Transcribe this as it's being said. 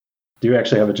Do you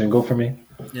actually have a jingle for me?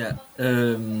 Yeah.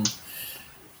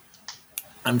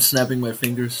 I'm snapping my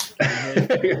fingers.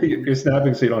 You're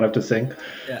snapping so you don't have to sing.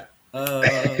 Yeah.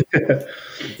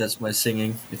 That's my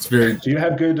singing. It's very. Do you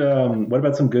have good? What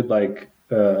about some good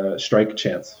strike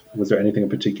chants? Was there anything in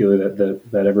particular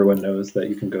that everyone knows that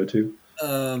you can go to?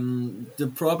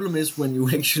 The problem is when you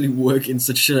actually work in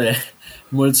such a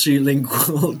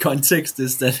multilingual context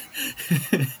is that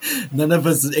none of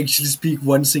us actually speak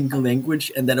one single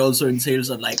language, and that also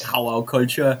entails on like how our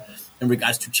culture in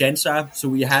regards to chants are. So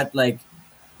we had like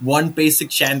one basic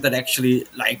chant that actually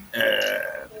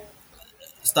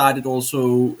started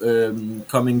also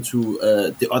coming to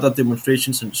the other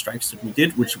demonstrations and strikes that we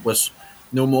did, which was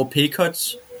no more pay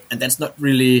cuts, and that's not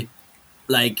really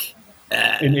like.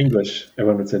 In English,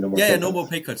 everyone would say no more. Yeah, no more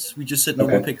pay cuts. We just said no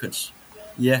more pay cuts.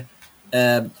 Yeah,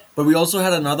 but we also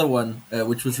had another one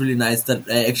which was really nice that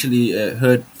I actually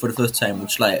heard for the first time,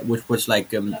 which was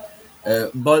like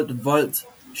Volt,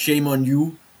 shame on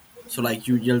you. So like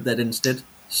you yelled that instead.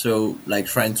 So like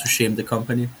trying to shame the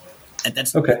company, and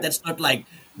that's not like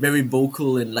very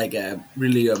vocal in like a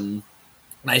really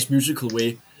nice musical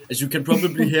way, as you can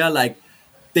probably hear. Like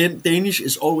Danish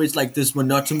is always like this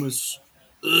monotonous.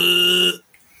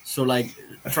 So like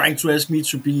trying to ask me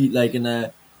to be like in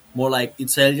a more like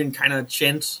Italian kind of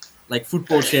chant, like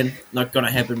football chant, not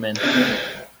gonna happen, man.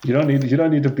 You don't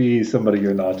need to be somebody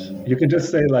you're not. You can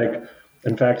just say like,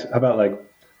 in fact, how about like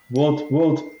Wolt.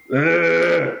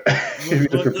 If you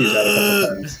just repeat that a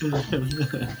couple times,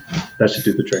 that should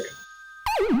do the trick.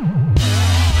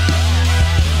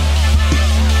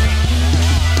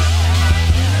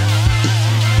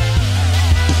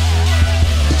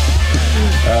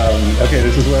 Okay,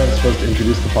 this is where I'm supposed to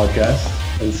introduce the podcast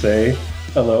and say,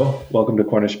 hello, welcome to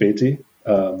Cornish Beatty.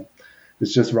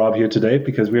 It's just Rob here today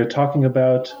because we are talking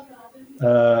about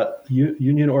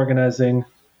union organizing,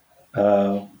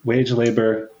 wage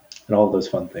labor, and all of those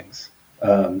fun things.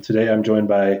 Today I'm joined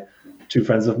by two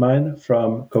friends of mine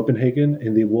from Copenhagen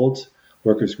in the Wolt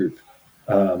Workers Group.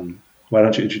 Why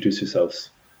don't you introduce yourselves?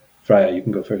 Freya, you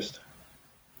can go first.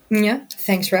 Yeah,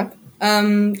 thanks, Rob.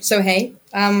 So hey,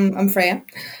 I'm Freya,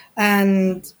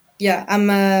 and yeah, I'm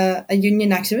a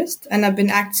union activist, and I've been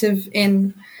active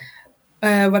in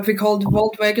what we call the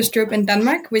Wolt Workers Group in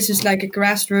Denmark, which is like a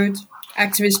grassroots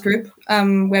activist group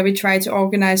where we try to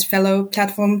organize fellow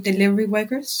platform delivery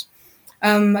workers.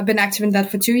 I've been active in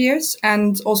that for 2 years,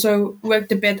 and also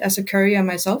worked a bit as a courier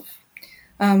myself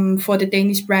for the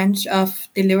Danish branch of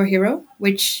Deliver Hero,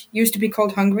 which used to be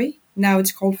called Hungry. Now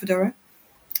it's called Foodora.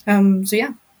 So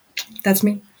yeah, that's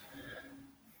me.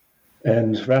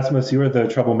 And Rasmus, you are the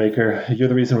troublemaker. You're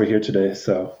the reason we're here today.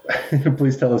 So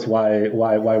please tell us why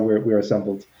we're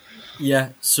assembled. Yeah.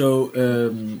 So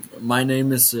my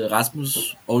name is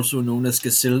Rasmus, also known as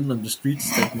Gazellen on the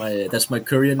streets. That's my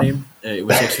courier name. It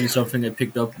was actually something I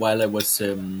picked up while I was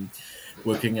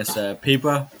working as a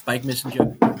paper bike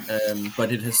messenger,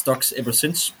 but it has stuck ever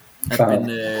since. I've been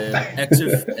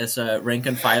active as a rank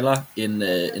and filer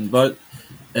in Volt.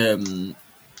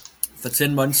 For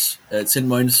 10 months, 10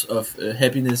 months of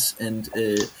happiness and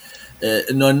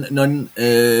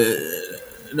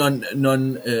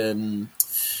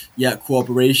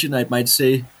cooperation, I might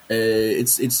say.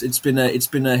 It's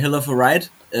been a hell of a ride.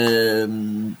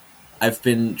 I've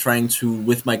been trying to,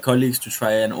 with my colleagues, to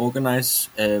try and organize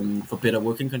for better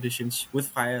working conditions with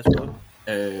Freya as well.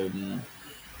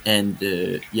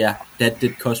 That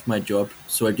did cost my job.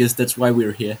 So I guess that's why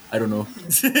we're here. I don't know.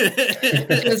 Just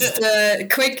a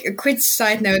quick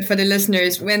side note for the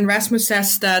listeners. When Rasmus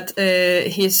says that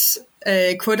his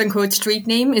quote-unquote street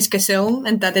name is Gazelle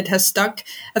and that it has stuck,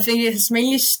 I think it has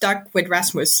mainly stuck with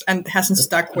Rasmus and hasn't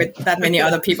stuck with that many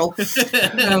other people.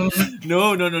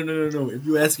 No. If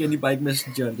you ask any bike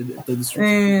messenger on the street,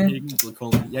 Copenhagen will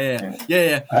call me. Yeah.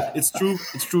 It's true.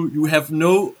 You have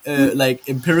no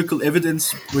empirical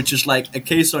evidence, which is like a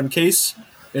case on case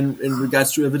in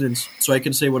regards to evidence. So I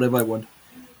can say whatever I want.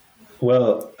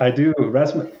 Well, I do.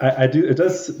 Rasmus, I do. It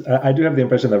does. I do have the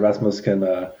impression that Rasmus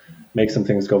can make some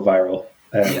things go viral,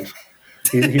 and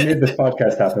he made this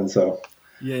podcast happen. So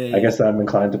I guess I'm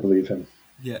inclined to believe him.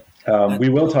 Yeah. We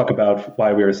will talk about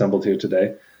why we're assembled here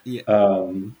today,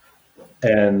 and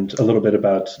a little bit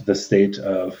about the state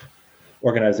of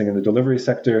organizing in the delivery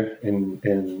sector in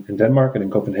Denmark and in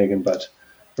Copenhagen. But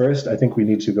first, I think we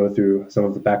need to go through some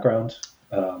of the background,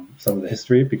 some of the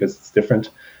history, because it's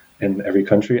different in every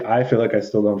country. I feel like I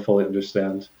still don't fully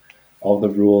understand all the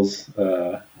rules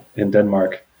in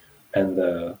Denmark and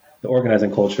the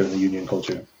organizing culture and the union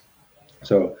culture.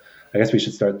 So I guess we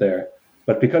should start there.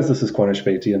 But because this is Cornish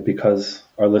Beatty and because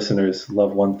our listeners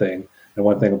love one thing and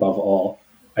one thing above all,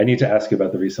 I need to ask you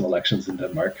about the recent elections in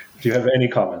Denmark. Do you have any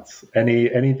comments?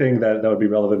 Anything that would be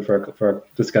relevant for our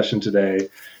discussion today?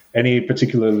 Any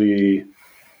particularly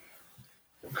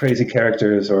crazy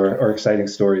characters or exciting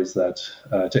stories that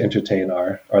to entertain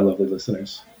our lovely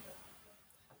listeners?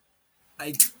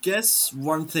 I guess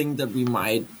one thing that we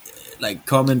might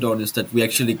comment on is that we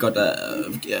actually got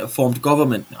a formed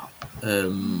government now,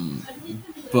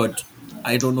 but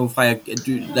I don't know if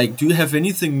do you have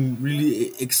anything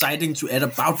really exciting to add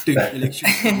about the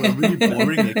elections? They were really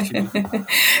boring, actually.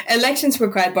 Elections were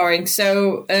quite boring.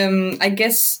 So I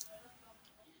guess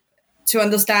to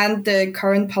understand the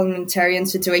current parliamentarian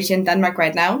situation in Denmark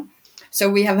right now, so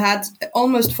we have had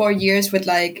almost 4 years with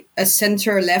a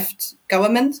center-left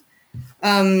government.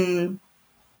 And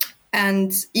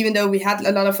even though we had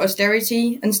a lot of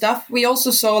austerity and stuff, we also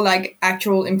saw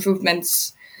actual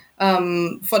improvements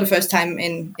for the first time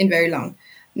in very long.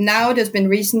 Now there's been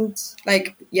recent,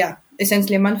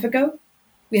 essentially a month ago,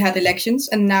 we had elections,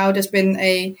 and now there's been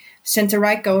a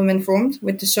center-right government formed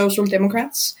with the Social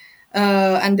Democrats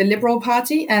and the Liberal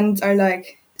Party and our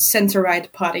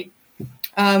center-right party.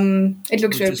 It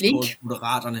looks very bleak.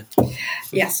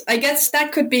 Yes, I guess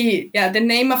that could be the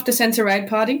name of the center-right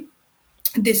party.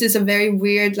 This is a very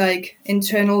weird,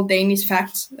 internal Danish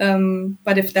fact,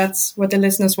 but if that's what the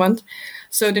listeners want.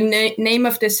 So the name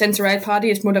of this center-right party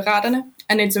is Moderaterne,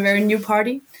 and it's a very new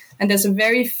party. And there's a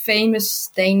very famous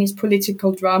Danish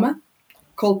political drama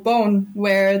called Borgen,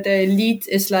 where the lead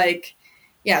is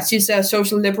she's a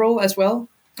social liberal as well.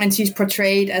 And she's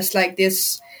portrayed as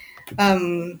this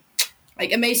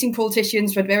amazing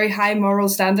politicians with very high moral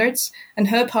standards. And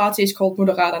her party is called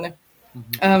Moderaterne.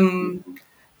 Mm-hmm.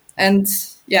 And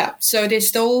so they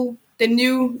stole the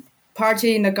new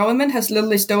party in the government has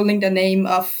literally stolen the name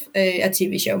of a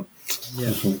TV show. Yeah.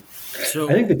 Mm-hmm. So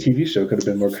I think the TV show could have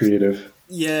been more creative.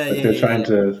 They're trying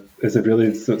to. Is it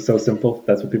really so simple?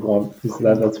 That's what people want.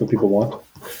 That's what people want.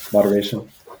 Moderation.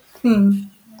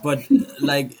 But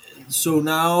so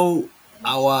now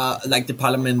our the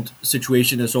parliament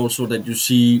situation is also that you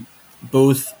see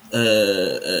both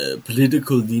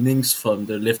political leanings from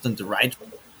the left and the right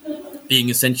being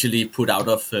essentially put out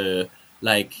of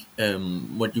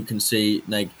what you can say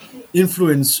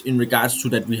influence in regards to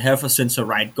that we have a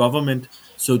center-right government,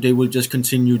 so they will just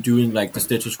continue doing the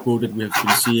status quo that we have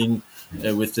been seeing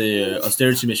with the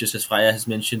austerity measures, as Freya has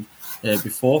mentioned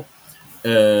before,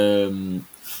 and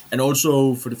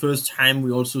also for the first time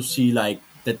we also see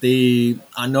that they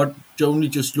are not only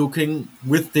just looking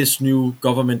with this new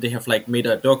government. They have made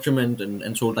a document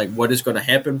and told what is going to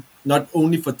happen, not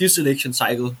only for this election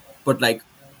cycle, but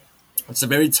it's a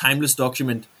very timeless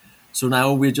document. So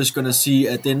now we're just going to see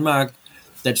a Denmark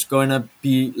that's going to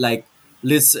be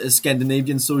less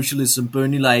Scandinavian socialism,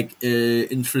 Bernie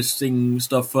interesting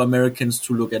stuff for Americans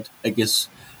to look at, I guess.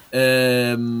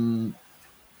 And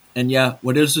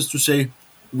what else is to say?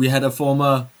 We had a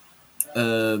former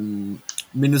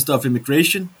Minister of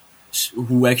Immigration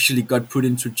who actually got put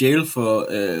into jail for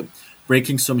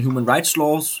breaking some human rights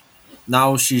laws.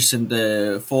 Now she's in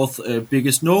the fourth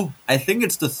biggest, I think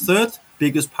it's the third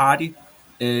biggest party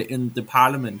in the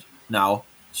parliament now.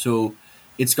 So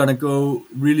it's going to go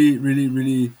really, really,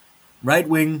 really right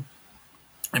wing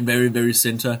and very, very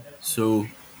center. So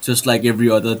just like every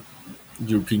other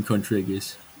European country, I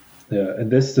guess. Yeah, and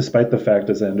this despite the fact,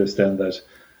 as I understand, that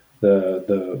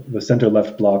the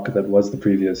center-left bloc that was the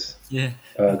previous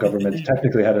government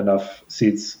technically had enough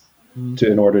seats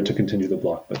in order to continue the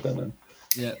bloc, but then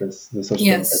the Social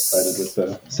Democrats sided with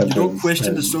the center. You don't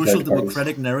question the social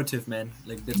democratic narrative, man.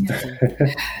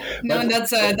 No,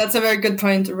 that's a very good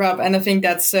point, Rob, and I think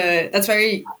that's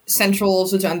very central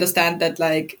also to understand that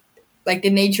the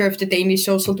nature of the Danish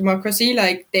social democracy,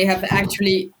 they have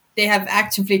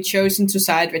actively chosen to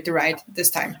side with the right this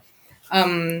time.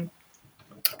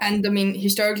 And I mean,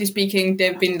 historically speaking,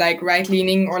 they've been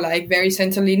right-leaning or very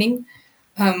center-leaning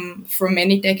for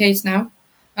many decades now.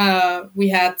 We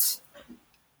had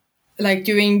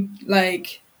during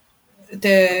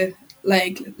the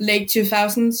late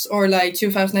 2000s or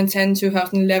 2010,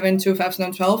 2011,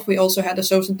 2012, we also had a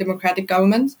social democratic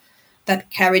government that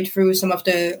carried through some of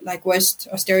the worst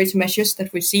austerity measures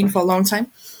that we've seen for a long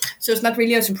time. So it's not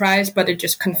really a surprise, but it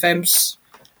just confirms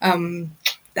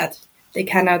that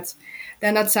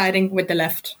they're not siding with the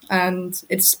left. And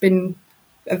it's been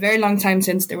a very long time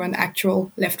since they were an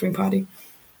actual left-wing party.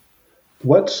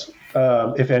 What,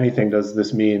 if anything, does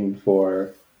this mean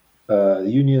for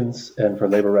unions and for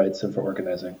labor rights and for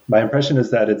organizing? My impression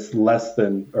is that it's less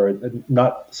than, or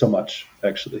not so much,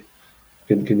 actually.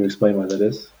 Can you explain why that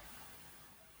is?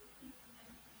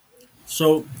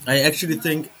 So I actually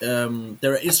think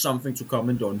there is something to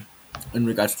comment on. in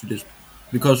regards to this,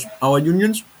 because our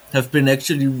unions have been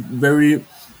actually very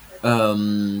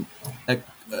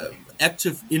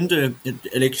active in the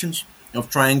elections of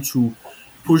trying to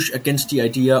push against the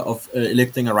idea of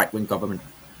electing a right-wing government.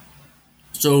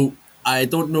 So I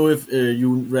don't know if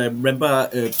you remember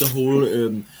the whole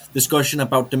discussion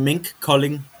about the mink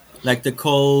culling, like the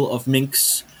cull of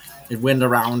minks. It went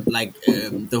around like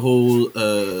the whole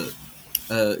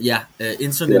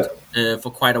internet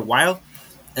for quite a while,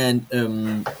 and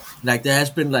like there has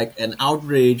been like an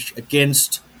outrage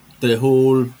against the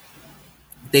whole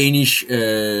Danish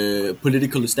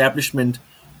political establishment,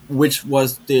 which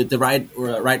was the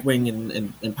right wing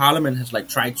in parliament has like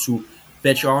tried to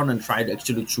fetch on and tried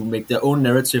actually to make their own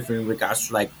narrative in regards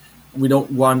to like we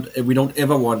don't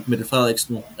ever want Mette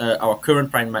Frederiksen, our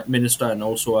current prime minister and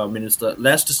also our minister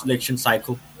last election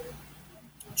cycle,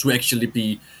 to actually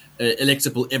be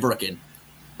electable ever again.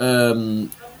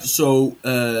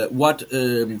 What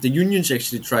the unions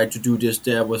actually tried to do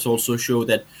there was also show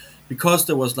that because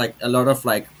there was like a lot of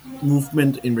like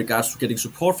movement in regards to getting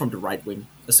support from the right wing,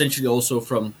 essentially also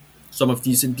from some of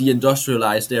these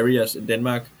deindustrialized areas in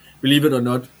Denmark. Believe it or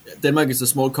not, Denmark is a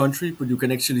small country, but you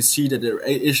can actually see that there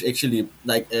is actually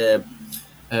like a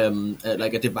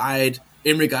divide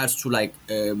in regards to like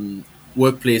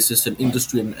workplaces and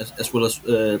industry, and as well as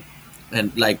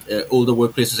older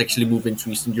workplaces actually move into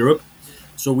Eastern Europe.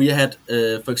 So we had,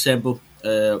 for example,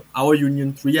 our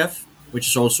union 3F, which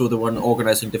is also the one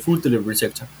organizing the food delivery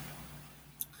sector.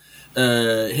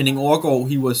 Henning Overgaard,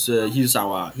 he's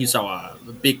our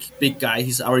big guy.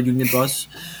 He's our union boss.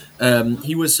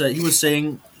 He was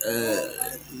saying,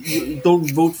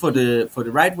 don't vote for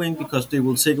the right wing because they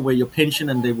will take away your pension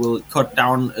and they will cut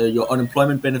down your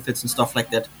unemployment benefits and stuff like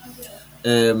that.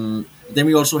 Then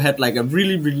we also had like a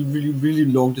really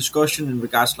long discussion in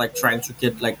regards to like trying to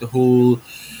get like the whole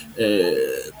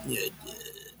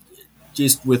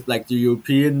just with like the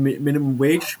European minimum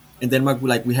wage. In Denmark,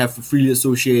 we have a free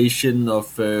association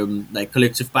of like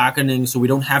collective bargaining, so we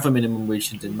don't have a minimum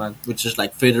wage in Denmark, which is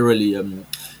like federally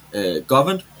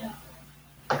governed.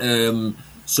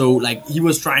 So like he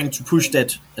was trying to push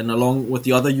that, and along with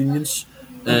the other unions.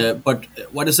 But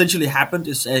what essentially happened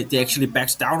is they actually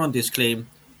backs down on this claim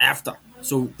after.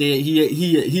 So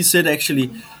he said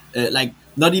actually like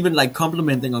not even like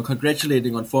complimenting or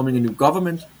congratulating on forming a new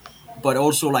government, but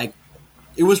also like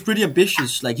it was pretty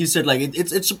ambitious. Like he said, like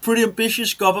it's a pretty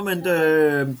ambitious government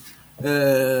that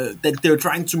they're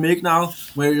trying to make now.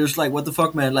 Where you're just like, what the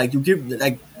fuck, man? Like you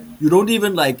don't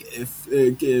even like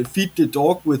feed the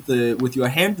dog with your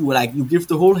hand. You give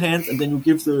the whole hand and then you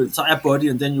give the entire body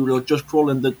and then you just crawl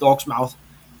in the dog's mouth.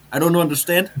 I don't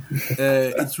understand.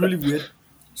 It's really weird.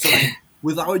 So like,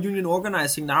 with our union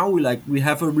organizing now, we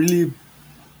have a really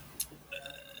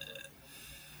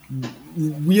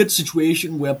weird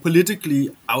situation where politically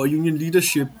our union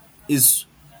leadership is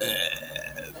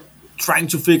trying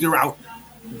to figure out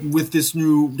with this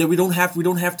new that we don't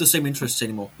have the same interests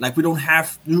anymore. Like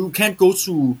you can't go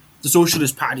to the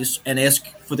socialist parties and ask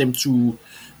for them to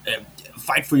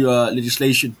fight for your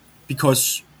legislation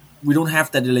because we don't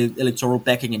have that electoral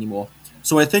backing anymore.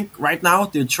 So I think right now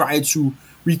they try to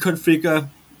reconfigure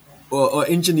or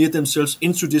engineer themselves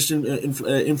into this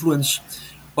influence,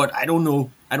 but I don't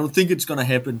know. I don't think it's gonna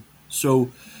happen. So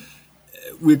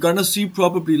we're gonna see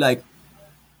probably like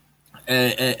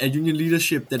a union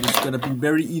leadership that is gonna be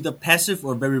very either passive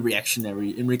or very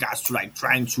reactionary in regards to like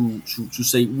trying to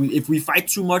say if we fight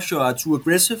too much or are too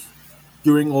aggressive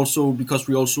during also because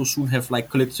we also soon have like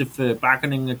collective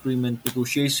bargaining agreement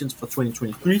negotiations for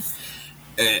 2023,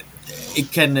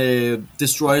 it can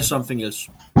destroy something else.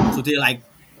 So they're like,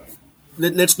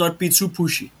 let's not be too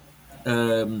pushy.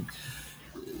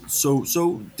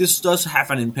 So this does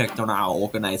have an impact on our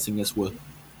organizing as well.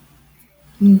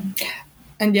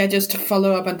 And yeah, just to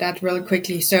follow up on that really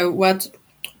quickly. So what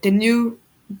the new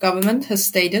government has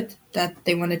stated that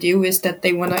they want to do is that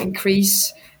they want to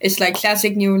increase, it's like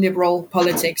classic new liberal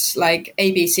politics, like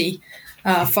ABC,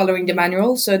 following the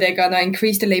manual. So they're going to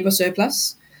increase the labor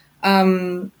surplus,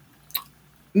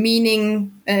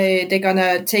 meaning they're going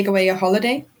to take away a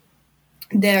holiday.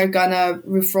 They're going to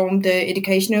reform the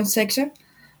educational sector.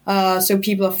 So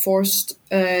people are forced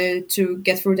to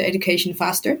get through the education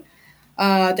faster.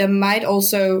 There might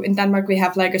also, in Denmark, we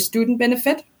have like a student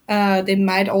benefit. They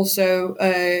might also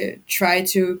try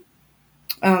to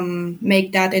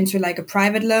make that into like a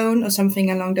private loan or something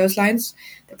along those lines.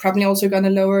 They're probably also going to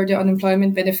lower the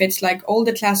unemployment benefits, like all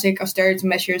the classic austerity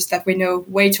measures that we know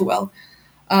way too well.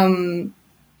 And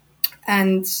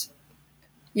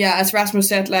yeah, as Rasmus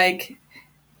said, like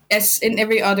as in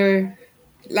every other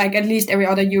like at least every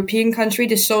other European country,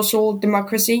 the social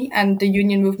democracy and the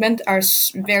union movement are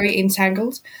very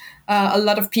entangled. A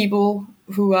lot of people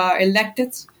who are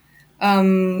elected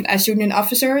as union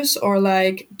officers or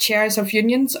like chairs of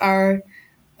unions are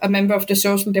a member of the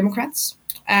Social Democrats,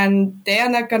 and they are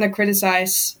not going to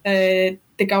criticize the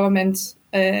government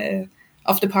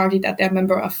of the party that they're a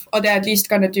member of, or they're at least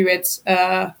going to do it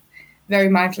very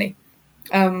mildly.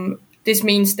 This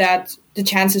means that the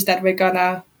chances that we're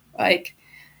gonna like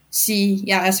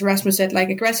see, as Rasmus said, like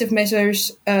aggressive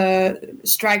measures,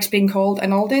 strikes being called,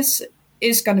 and all this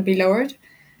is going to be lowered.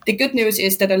 The good news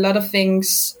is that a lot of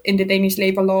things in the Danish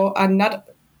labor law are not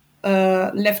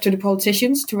left to the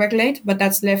politicians to regulate, but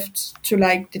that's left to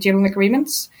like the general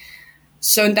agreements.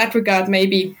 So in that regard,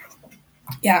 maybe,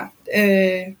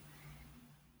 like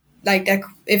that,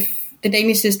 if the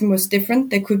Danish system was different,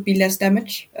 there could be less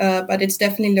damage. But it's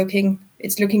definitely looking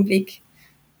bleak.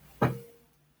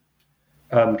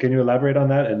 Can you elaborate on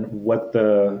that and what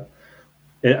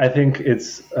I think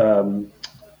it's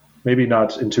maybe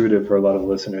not intuitive for a lot of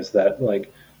listeners that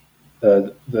like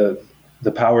the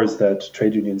powers that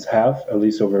trade unions have, at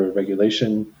least over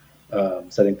regulation,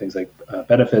 setting things like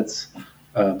benefits,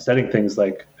 setting things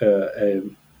like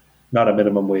not a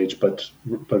minimum wage, but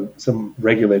some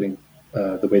regulating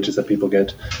the wages that people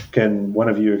get. Can one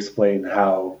of you explain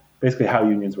how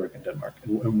unions work in Denmark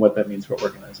and what that means for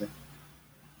organizing?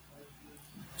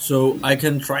 So I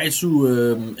can try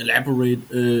to elaborate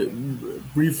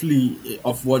briefly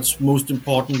of what's most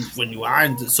important when you are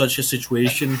in such a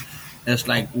situation as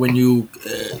like when you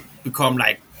become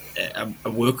like a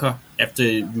worker after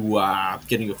you are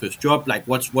getting your first job. Like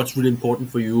what's really important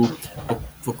for you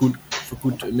for good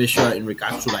measure in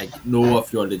regards to like law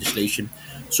of your legislation.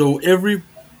 So every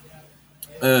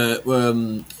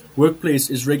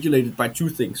workplace is regulated by two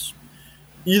things.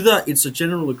 Either it's a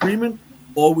general agreement,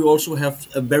 or we also have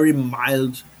a very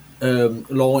mild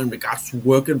law in regards to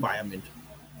work environment.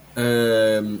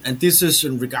 And this is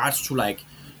in regards to like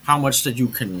how much that you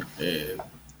can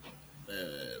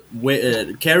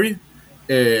carry,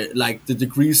 like the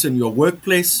degrees in your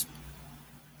workplace,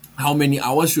 how many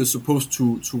hours you're supposed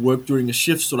to work during a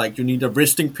shift. So like you need a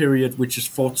resting period, which is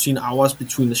 14 hours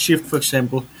between the shift, for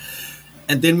example.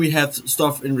 And then we have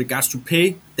stuff in regards to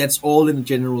pay. That's all in the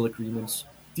general agreements.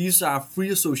 These are free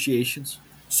associations.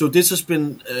 So this has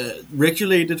been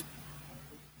regulated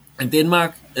in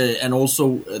Denmark and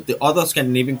also the other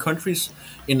Scandinavian countries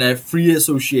in a free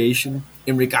association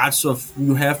in regards of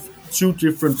you have two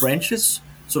different branches.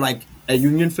 So like a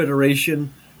union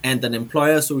federation and an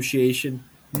employer association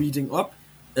meeting up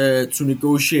to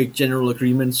negotiate general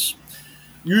agreements.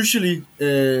 Usually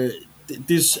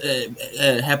this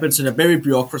happens in a very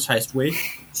bureaucratized way.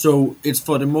 So it's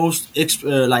for the most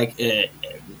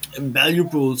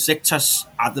valuable sectors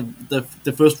are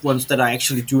the first ones that are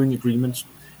actually doing agreements.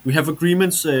 We have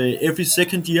agreements every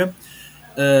second year.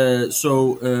 Every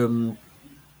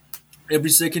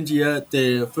second year,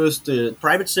 the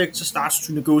private sector starts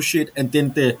to negotiate, and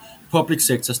then the public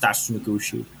sector starts to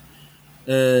negotiate.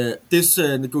 This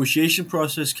negotiation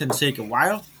process can take a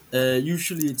while.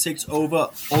 Usually it takes over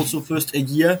also first a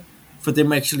year for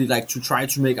them actually like to try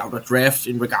to make out a draft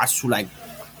in regards to like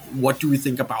what do we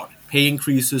think about pay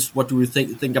increases, what do we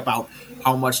think about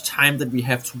how much time that we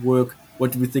have to work,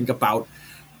 what do we think about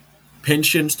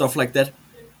pension, stuff like that.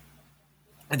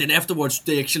 And then afterwards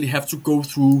they actually have to go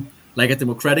through like a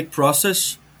democratic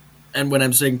process. And when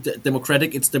I'm saying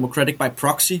democratic, it's democratic by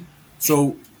proxy.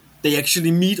 So they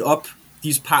actually meet up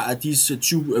these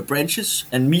two branches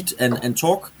and meet and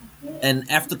talk. And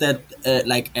after that,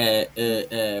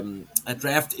 a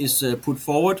draft is put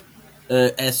forward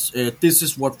as this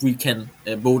is what we can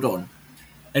vote on.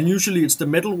 And usually it's the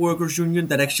metal workers union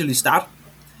that actually start.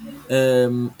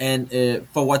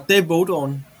 For what they vote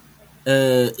on,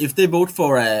 if they vote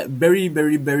for a very,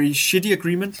 very, very shitty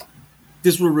agreement,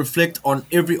 this will reflect on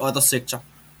every other sector.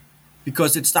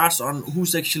 Because it starts on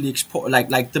who's actually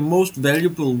like the most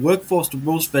valuable workforce, the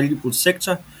most valuable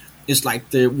sector is like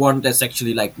the one that's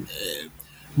actually like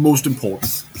most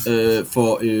important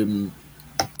for the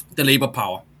labor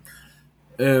power.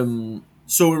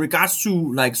 So in regards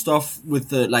to like stuff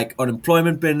with like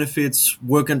unemployment benefits,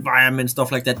 work environment,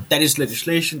 stuff like that, that is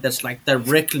legislation that's like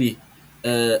directly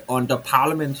under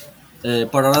parliament.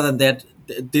 But other than that,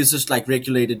 this is like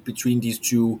regulated between these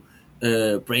two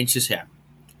branches here.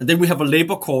 And then we have a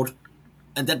labor court,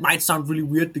 and that might sound really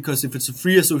weird because if it's a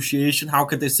free association, how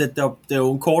can they set up their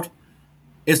own court?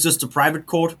 It's just a private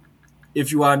court.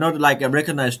 If you are not like a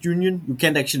recognized union, you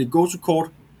can't actually go to court.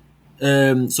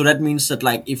 So that means that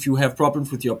like if you have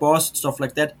problems with your boss, stuff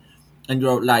like that, and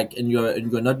you're not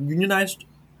unionized,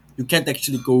 You can't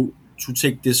actually go to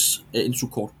take this into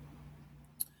court.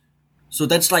 So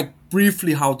that's like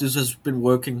briefly how this has been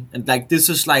working, and like this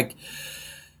is like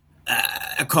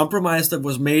a compromise that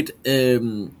was made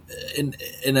in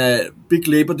a big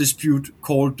labor dispute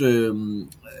called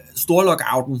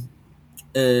Storlockouten.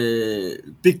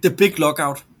 The big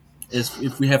lockout,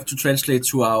 if we have to translate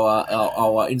to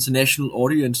our international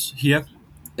audience here,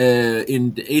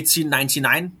 in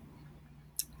 1899,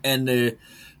 and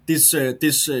this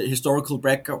historical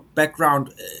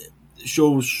background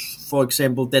shows, for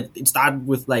example, that it started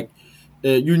with like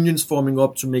unions forming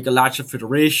up to make a larger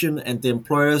federation, and the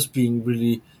employers being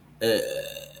really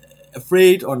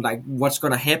afraid on like what's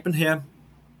going to happen here,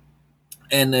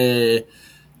 and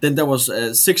then there was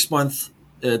a 6-month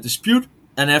dispute,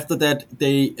 and after that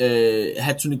they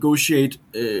had to negotiate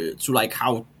to like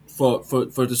how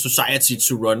for the society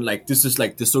to run. Like this is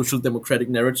like the social democratic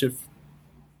narrative,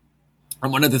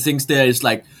 and one of the things there is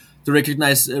like to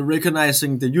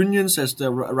recognizing the unions as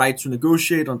the right to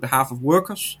negotiate on behalf of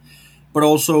workers, but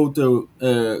also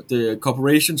the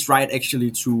corporation's right actually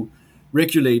to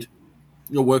regulate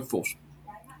your workforce,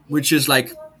 which is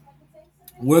like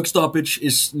work stoppage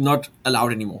is not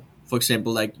allowed anymore. For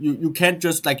example, like you can't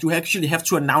just like, you actually have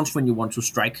to announce when you want to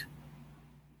strike,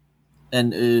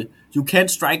 and you can't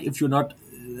strike if you're not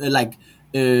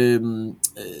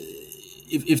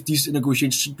if these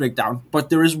negotiations break down. But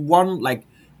there is one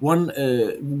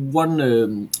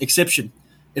exception.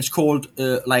 It's called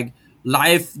like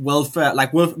life welfare,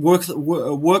 like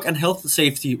work and health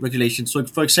safety regulations. So,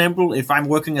 for example, if I'm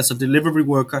working as a delivery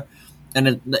worker,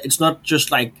 and it's not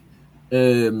just like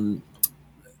we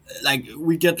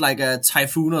get like a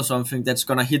typhoon or something that's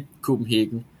gonna hit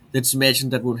Copenhagen. Let's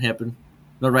imagine that won't happen.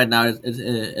 Not right now,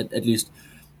 at least.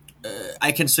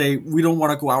 I can say we don't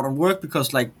want to go out and work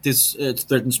because like this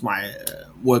threatens my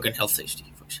work and health safety,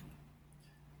 for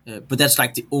example. But that's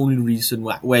like the only reason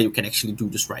where you can actually do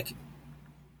the striking.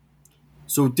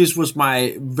 So this was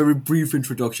my very brief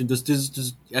introduction. This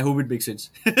I hope it makes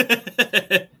sense.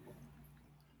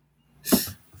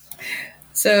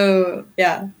 So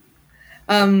yeah.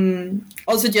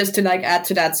 Also, just to like add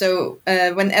to that, so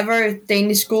whenever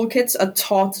Danish school kids are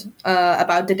taught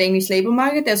about the Danish labor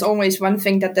market, there's always one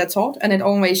thing that they're taught, and it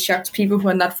always shocks people who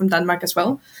are not from Denmark as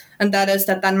well, and that is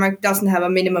that Denmark doesn't have a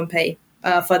minimum pay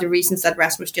for the reasons that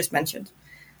Rasmus just mentioned.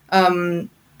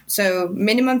 So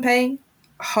minimum pay,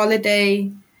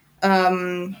 holiday,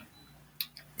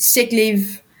 sick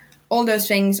leave, all those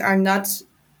things are not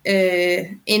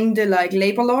in the like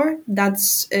labor law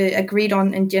that's agreed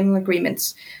on in general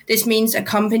agreements. This means a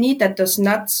company that does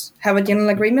not have a general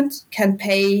agreement can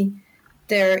pay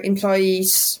their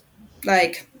employees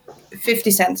like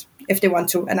 50 cents if they want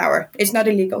to an hour. It's not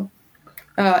illegal.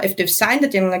 If they've signed a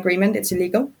general agreement, it's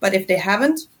illegal. But if they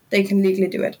haven't, they can legally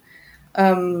do it.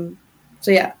 So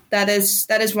yeah, that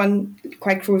is one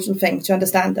quite crucial thing to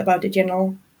understand about the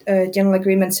general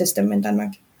agreement system in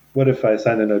Denmark. What if I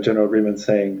signed in a general agreement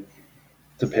saying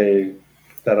to pay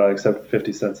that I'll accept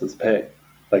 50 cents as pay?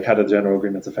 Like, how do general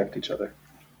agreements affect each other?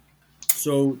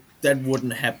 So that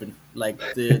wouldn't happen. Like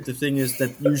the thing is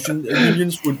that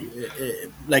unions would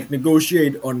like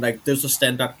negotiate on like there's a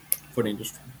standard for the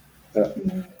industry. Yeah.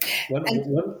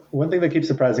 One thing that keeps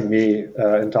surprising me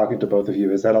in talking to both of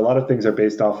you is that a lot of things are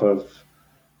based off of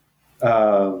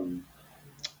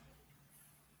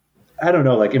I don't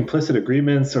know, like implicit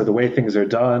agreements or the way things are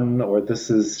done, or this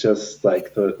is just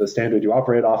like the standard you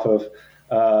operate off of.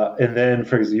 And then,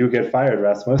 for example, you get fired,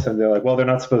 Rasmus, and they're like, well, they're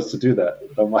not supposed to do that.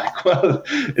 I'm like, well,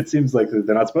 it seems like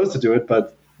they're not supposed to do it,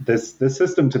 but this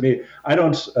system to me, I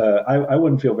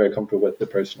wouldn't feel very comfortable with it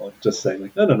personally, just saying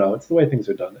like, no, it's the way things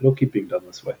are done. It'll keep being done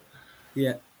this way.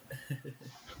 Yeah.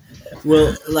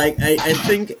 Well, like, I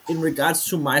think in regards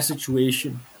to my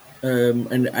situation,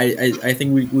 and I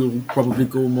think we will probably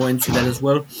go more into that as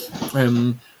well.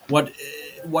 What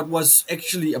was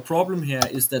actually a problem here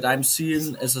is that I'm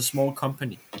seen as a small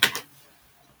company,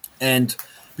 and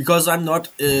because I'm not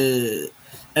and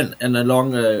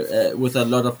along with a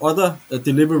lot of other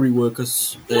delivery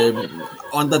workers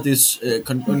under these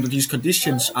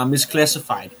conditions are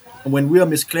misclassified, and when we are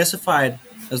misclassified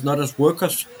as not as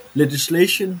workers,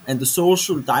 legislation and the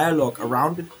social dialogue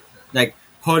around it, like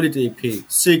holiday pay,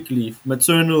 sick leave,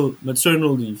 maternal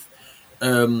leave,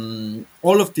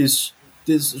 all of this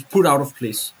is put out of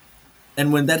place.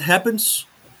 And when that happens,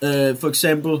 for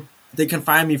example, they can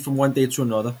fire me from one day to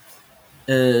another.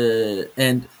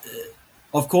 And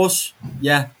of course,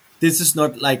 yeah, this is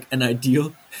not like an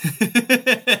ideal.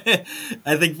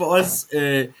 I think for us,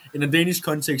 in a Danish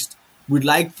context, we'd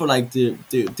like for like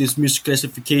this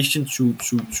misclassification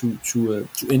to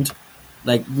end.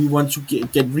 Like we want to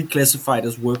get reclassified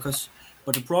as workers.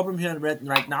 But the problem here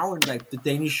right now in like the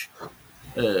Danish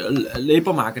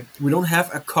labor market, we don't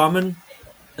have a common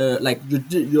like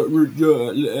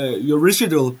your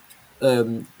residual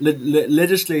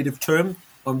legislative term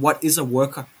on what is a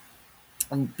worker.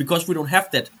 And because we don't have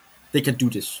that, they can do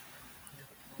this.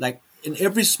 Like in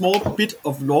every small bit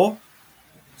of law,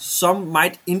 some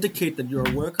might indicate that you're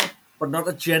a worker, but not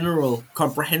a general,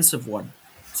 comprehensive one.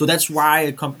 So that's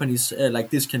why companies like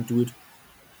this can do it.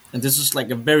 And this is like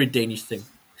a very Danish thing.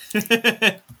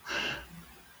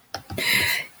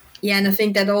 Yeah, and I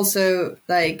think that also,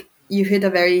 like, you hit a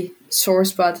very sore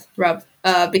spot, Rob,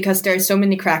 because there are so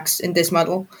many cracks in this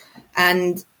model.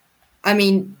 And I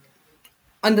mean,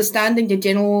 understanding the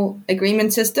general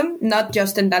agreement system, not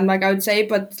just in Denmark, I would say,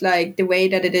 but like the way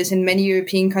that it is in many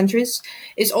European countries,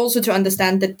 is also to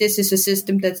understand that this is a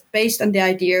system that's based on the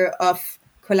idea of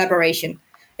collaboration.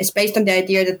 It's based on the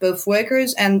idea that both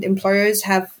workers and employers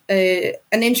have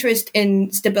an interest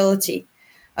in stability.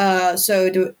 So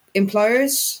the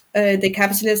employers, the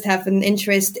capitalists, have an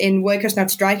interest in workers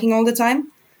not striking all the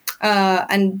time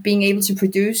and being able to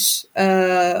produce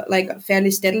like fairly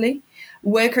steadily.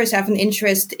 Workers have an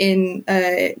interest in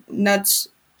not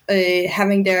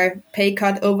having their pay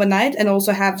cut overnight and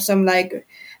also have some like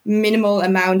minimal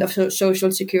amount of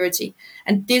social security.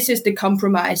 And this is the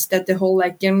compromise that the whole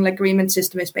like general agreement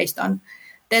system is based on.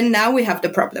 Then now we have the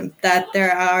problem that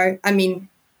there are, I mean,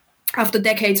 after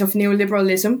decades of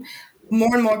neoliberalism,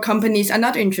 more and more companies are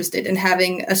not interested in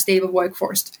having a stable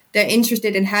workforce. They're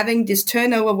interested in having this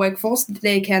turnover workforce that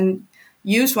they can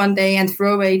use one day and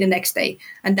throw away the next day.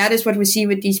 And that is what we see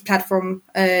with these platform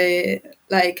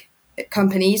like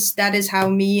companies. That is how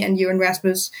me and you and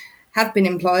Rasmus have been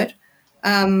employed.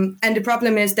 And the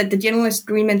problem is that the general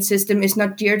agreement system is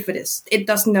not geared for this. It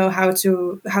doesn't know how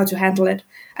to handle it,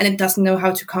 and it doesn't know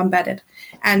how to combat it.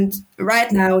 And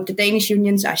right now, the Danish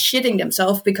unions are shitting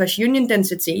themselves because union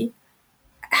density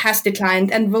has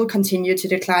declined and will continue to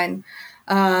decline.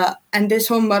 And this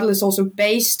whole model is also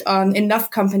based on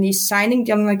enough companies signing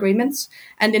general agreements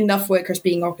and enough workers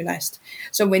being organized.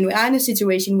 So when we are in a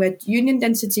situation where union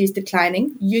density is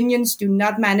declining, unions do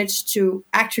not manage to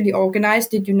actually organize,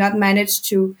 they do not manage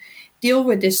to deal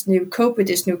with cope with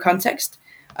this new context,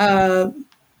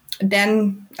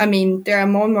 then, I mean, there are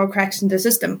more and more cracks in the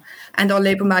system, and our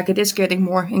labor market is getting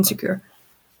more insecure.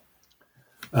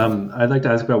 I'd like to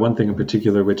ask about one thing in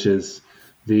particular, which is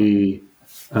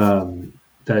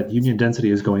that union density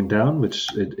is going down, which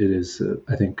it is,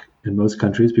 I think, in most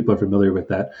countries, people are familiar with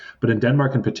that. But in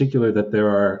Denmark in particular, that there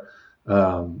are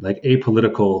like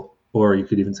apolitical, or you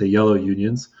could even say yellow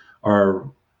unions, are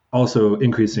also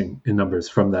increasing in numbers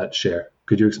from that share.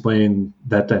 Could you explain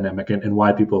that dynamic and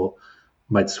why people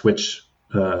might switch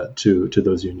to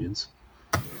those unions?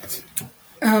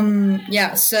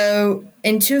 Yeah, so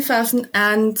in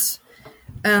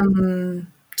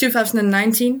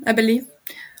 2019, I believe,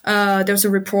 there was a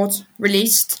report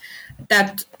released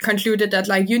that concluded that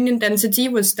like union density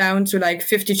was down to like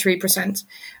 53%.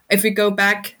 If we go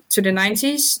back to the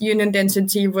 90s, union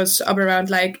density was up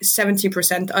around like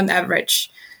 70% on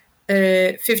average.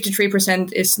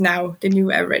 53% is now the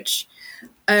new average.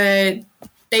 They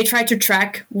try to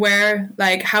track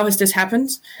how has this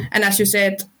happened? And as you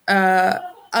said,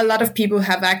 a lot of people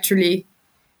have actually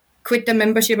quit the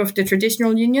membership of the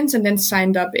traditional unions and then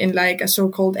signed up in like a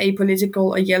so-called apolitical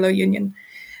or yellow union.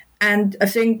 And I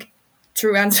think,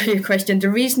 to answer your question, the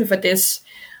reason for this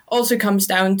also comes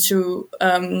down to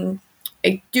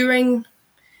during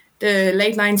the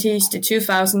late 90s, the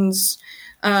 2000s,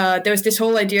 there was this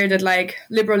whole idea that like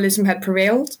liberalism had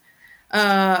prevailed,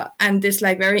 and this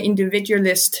like very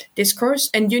individualist discourse,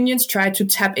 and unions tried to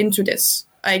tap into this.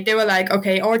 Like they were like,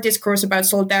 okay, our discourse about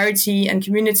solidarity and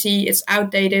community, it's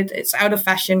outdated, it's out of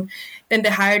fashion. Then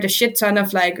they hired a shit ton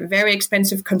of like very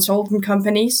expensive consultant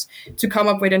companies to come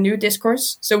up with a new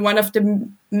discourse. So one of the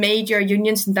major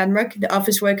unions in Denmark, the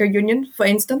Office Worker Union, for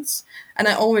instance, and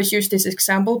I always use this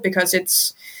example because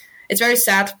it's very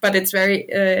sad, but it's very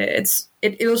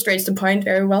it illustrates the point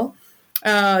very well.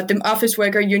 The Office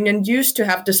Worker Union used to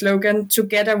have the slogan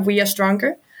 "Together we are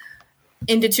stronger."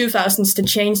 In the 2000s, they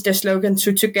changed their slogan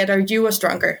to "Together you are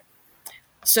stronger."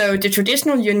 So the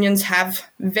traditional unions have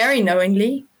very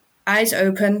knowingly, eyes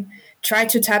open, tried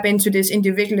to tap into this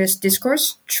individualist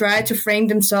discourse, try to frame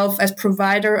themselves as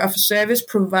provider of a service,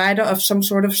 provider of some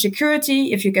sort of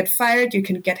security. If you get fired, you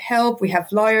can get help. We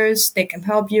have lawyers, they can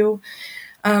help you.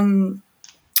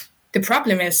 The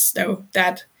problem is, though,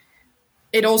 that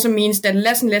it also means that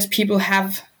less and less people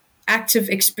have active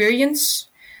experience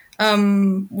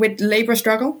with labor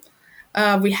struggle.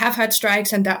 We have had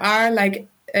strikes, and there are like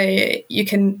you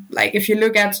can, like, if you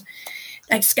look at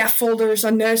like scaffolders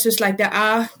or nurses, like there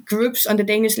are groups on the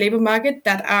Danish labor market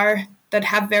that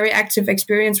have very active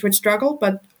experience with struggle,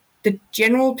 but the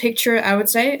general picture, I would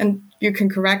say, and you can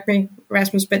correct me,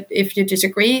 Rasmus, but if you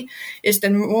disagree, is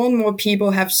that more and more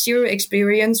people have zero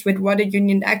experience with what a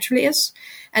union actually is.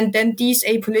 And then these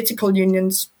apolitical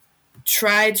unions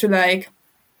try to like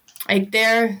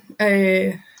their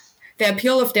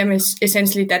appeal of them is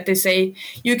essentially that they say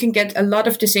you can get a lot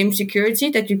of the same security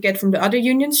that you get from the other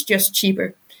unions, just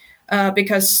cheaper,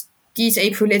 because these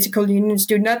apolitical unions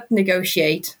do not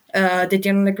negotiate the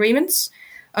general agreements.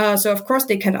 So of course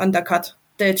they can undercut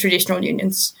the traditional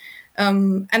unions.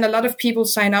 And a lot of people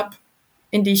sign up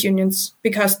in these unions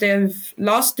because they've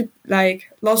lost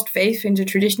faith in the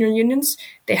traditional unions.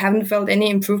 They haven't felt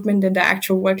any improvement in their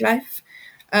actual work life.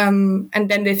 And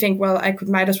then they think, well, I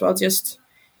might as well just,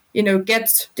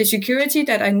 get the security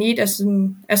that I need as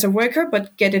a worker,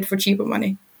 but get it for cheaper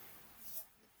money.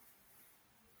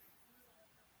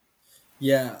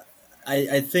 Yeah,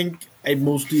 I think I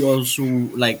mostly also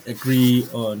agree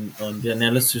on the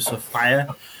analysis of FIRE,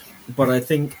 but I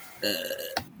think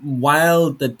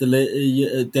while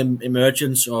the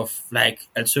emergence of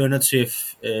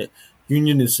alternative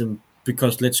unionism,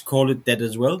 because let's call it that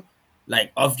as well,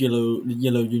 of yellow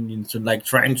unions and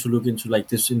trying to look into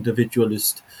this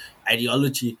individualist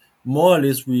ideology, more or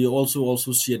less we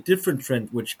also see a different trend,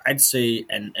 which I'd say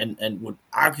and would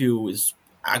argue is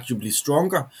arguably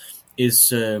stronger, is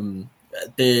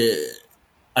the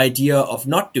idea of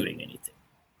not doing anything,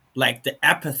 the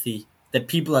apathy that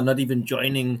people are not even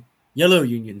joining yellow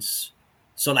unions.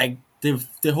 So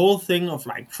the whole thing of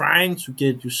trying to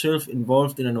get yourself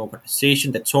involved in an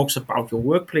organization that talks about your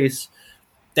workplace,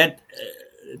 that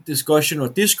discussion or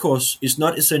discourse is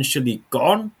not essentially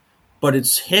gone, but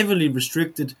it's heavily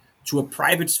restricted to a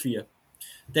private sphere.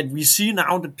 That we see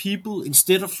now that people,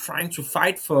 instead of trying to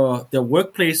fight for their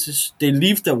workplaces, they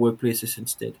leave their workplaces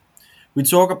instead. We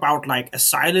talk about a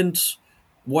silent,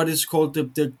 what is called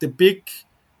the big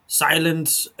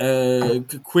silent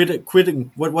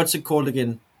quitting. What's it called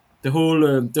again? The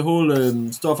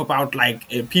whole stuff about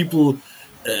people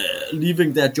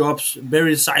leaving their jobs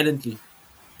very silently.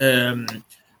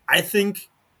 I think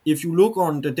if you look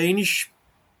on the Danish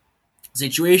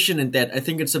situation in that, I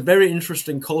think it's a very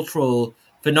interesting cultural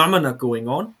phenomena going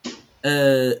on.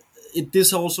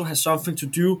 This also has something to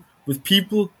do with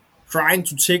people trying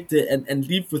to take and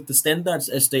live with the standards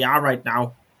as they are right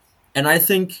now. And I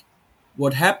think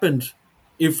what happened,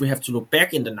 if we have to look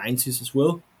back in the 90s as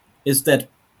well, is that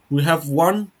we have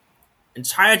one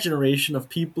entire generation of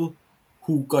people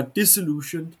who got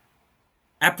disillusioned,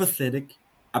 apathetic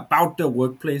about their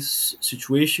workplace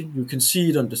situation. You can see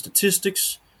it on the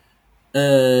statistics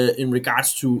in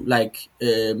regards to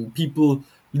people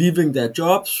leaving their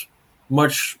jobs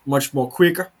much more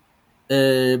quicker.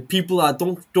 People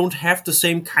don't have the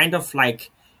same kind of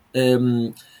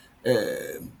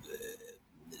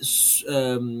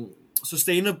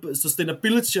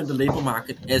sustainability on the labor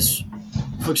market as,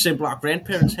 for example, our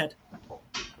grandparents had.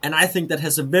 And I think that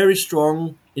has a very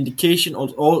strong indication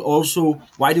also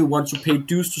why do you want to pay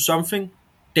dues to something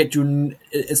that you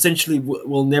essentially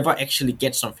will never actually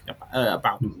get something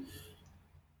about.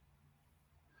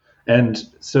 And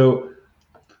so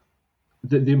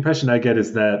the impression I get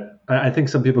is that I think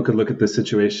some people could look at this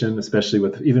situation, especially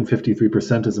with even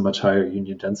 53% is a much higher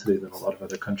union density than a lot of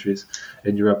other countries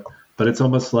in Europe. But it's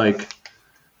almost like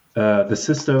the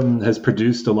system has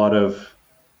produced a lot of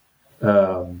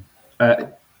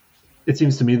it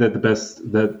seems to me that the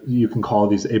best that you can call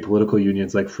these apolitical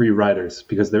unions like free riders,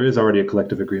 because there is already a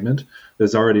collective agreement.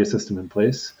 There's already a system in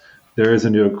place. There is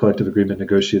a new collective agreement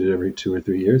negotiated every 2 or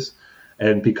 3 years.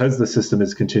 And because the system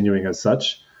is continuing as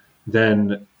such,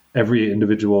 then every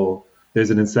individual,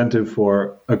 there's an incentive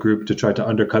for a group to try to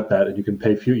undercut that, and you can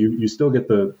pay few. You still get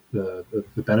the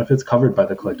benefits covered by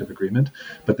the collective agreement,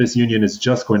 but this union is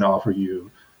just going to offer you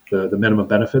the minimum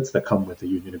benefits that come with the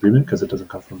union agreement because it doesn't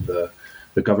come from the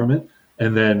government.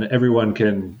 And then everyone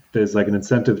there's an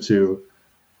incentive to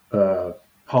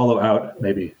hollow out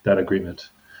maybe that agreement.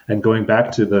 And going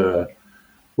back to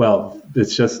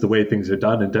it's just the way things are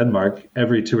done in Denmark.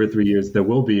 Every 2 or 3 years, there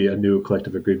will be a new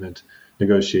collective agreement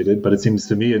negotiated. But it seems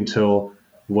to me until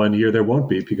 1 year, there won't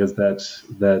be, because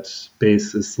that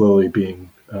base is slowly being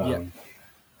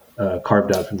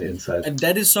carved out from the inside. And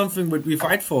that is something that we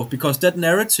fight for, because that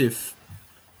narrative,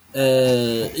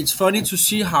 it's funny to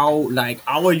see how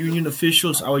our union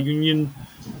officials, our union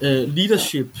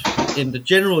leadership in the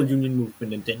general union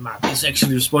movement in Denmark is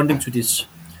actually responding to this.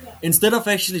 Instead of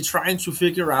actually trying to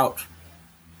figure out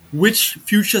which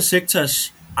future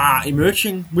sectors are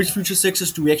emerging, which future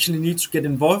sexes do we actually need to get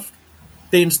involved?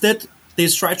 They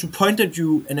try to point at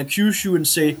you and accuse you and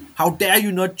say, how dare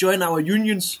you not join our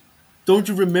unions? Don't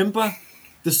you remember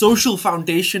the social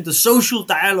foundation, the social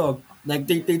dialogue? Like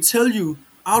they tell you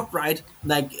outright,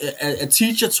 like a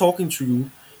teacher talking to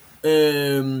you,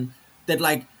 that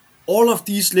like all of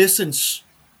these lessons,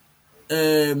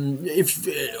 if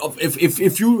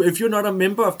you're not a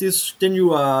member of this, then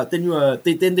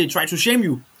they try to shame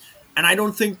you. And I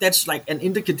don't think that's like an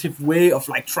indicative way of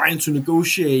like trying to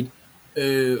negotiate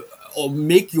or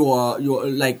make your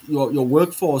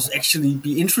workforce actually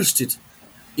be interested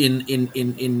in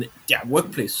their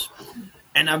workplace.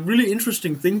 And a really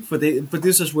interesting thing for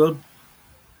this as well.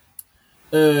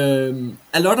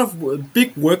 A lot of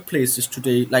big workplaces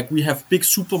today, like we have big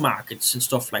supermarkets and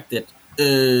stuff like that.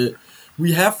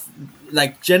 We have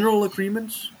like general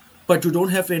agreements, but you don't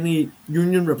have any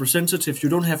union representatives. You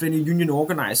don't have any union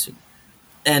organizing,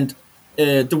 and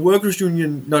the workers'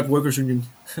 union, not workers' union,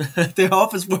 the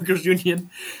office workers' union.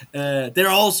 They're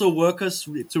also workers.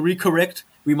 To recorrect,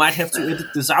 we might have to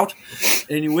edit this out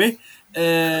anyway.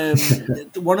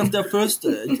 One of their first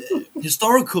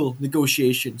historical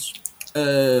negotiations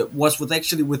was with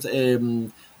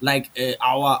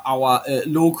our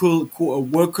local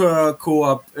worker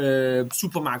co-op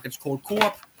supermarkets called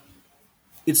Co-op.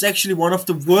 It's actually one of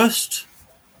the worst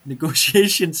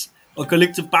negotiations or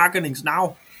collective bargainings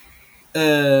now.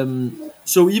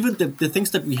 So even the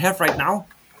things that we have right now,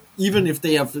 even if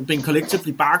they have been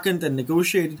collectively bargained and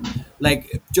negotiated,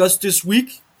 like just this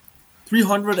week,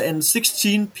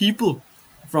 316 people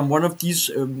from one of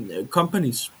these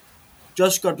companies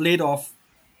just got laid off,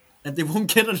 and they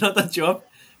won't get another job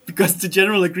because the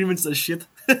general agreements are shit.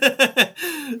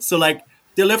 So like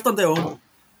they're left on their own.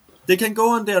 They can go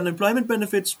on their unemployment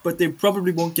benefits, but they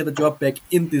probably won't get a job back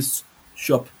in this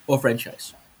shop or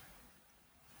franchise.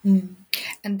 And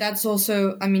that's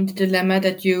also, I mean, the dilemma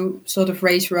that you sort of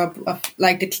raise, Rob, of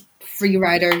like the free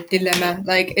rider dilemma.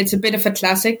 Like it's a bit of a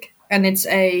classic, and it's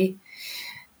a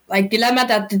like dilemma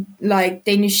that the like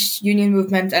Danish union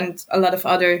movement and a lot of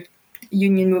other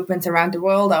union movements around the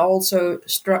world are also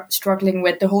struggling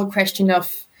with. The whole question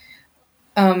of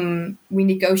we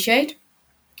negotiate,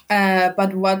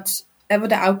 but whatever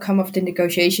the outcome of the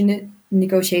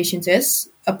negotiations is,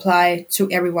 apply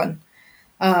to everyone.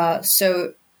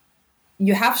 So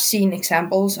you have seen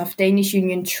examples of Danish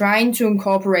union trying to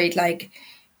incorporate like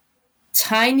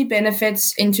tiny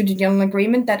benefits into the general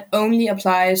agreement that only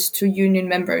applies to union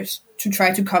members to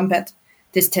try to combat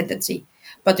this tendency.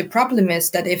 But the problem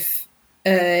is that if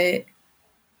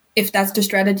that's the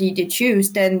strategy they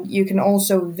choose, then you can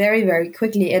also very, very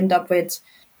quickly end up with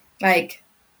like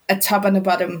a top and a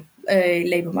bottom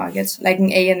labor market, like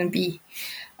an A and a B,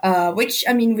 which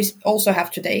I mean we also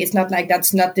have today. It's not like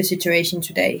that's not the situation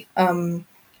today.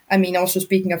 I mean, also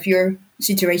speaking of your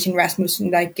situation, Rasmus,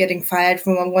 like getting fired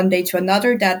from one day to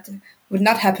another, that would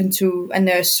not happen to a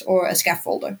nurse or a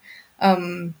scaffolder.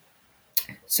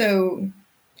 So,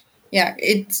 yeah,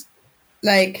 it's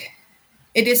like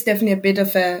it is definitely a bit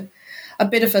of a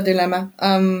dilemma.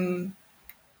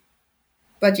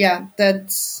 But yeah,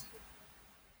 it's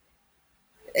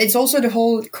also the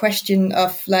whole question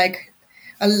of like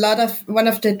one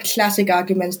of the classic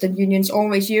arguments that unions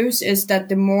always use is that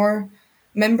the more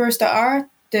members there are,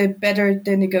 the better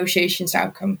the negotiations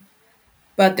outcome.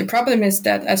 But the problem is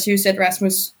that, as you said,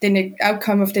 Rasmus, the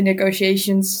outcome of the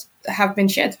negotiations have been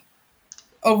shit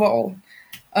overall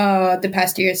the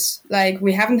past years. Like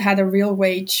we haven't had a real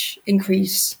wage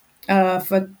increase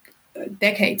for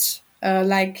decades,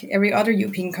 like every other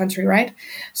European country, right?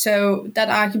 So that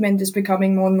argument is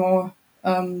becoming more and more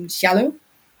shallow,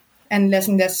 and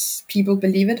less people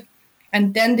believe it.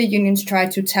 And then the unions try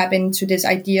to tap into this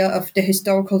idea of the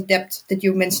historical debt that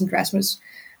you mentioned, Rasmus.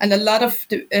 And a lot of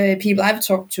the people I've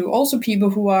talked to, also people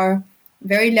who are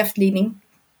very left-leaning,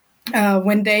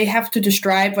 when they have to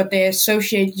describe what they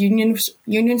associate unions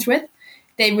with,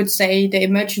 they would say the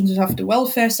emergence of the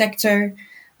welfare sector,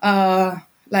 the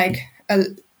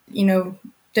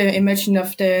emergence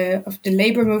of the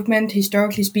labor movement.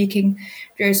 Historically speaking,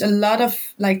 there's a lot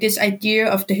of like this idea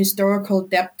of the historical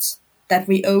debt that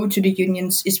we owe to the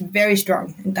unions is very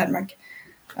strong in Denmark,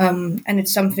 and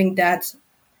it's something that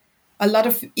a lot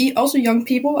of also young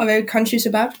people are very conscious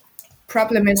about.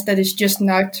 Problem is that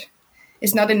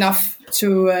it's not enough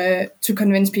to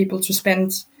convince people to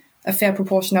spend a fair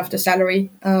proportion of the salary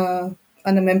on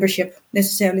a membership,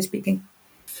 necessarily speaking.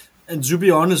 And to be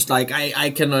honest, like I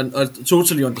can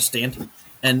totally understand,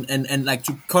 and like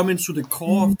to come into the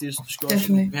core of this discussion,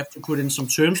 definitely. We have to put in some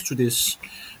terms to this,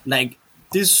 like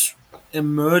this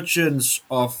emergence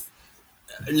of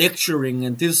lecturing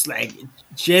and this like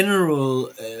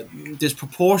general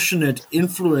disproportionate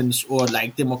influence or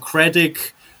like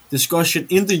democratic discussion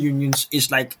in the unions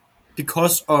is like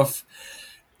because of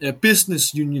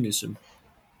business unionism,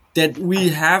 that we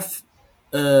have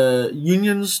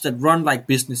unions that run like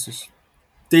businesses.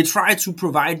 They try to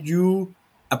provide you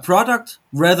a product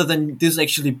rather than this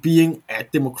actually being a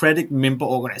democratic member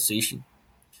organization.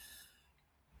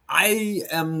 I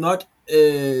am not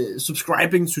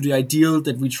subscribing to the ideal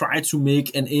that we try to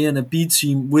make an A and a B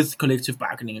team with collective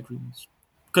bargaining agreements.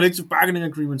 Collective bargaining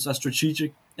agreements are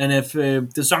strategic, and if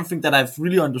there's something that I've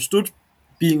really understood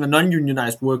being a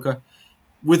non-unionized worker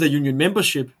with a union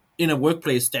membership in a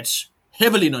workplace that's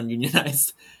heavily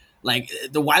non-unionized, like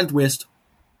the Wild West,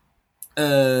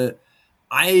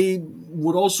 I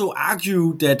would also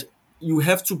argue that you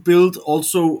have to build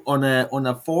also on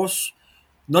a force,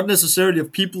 not necessarily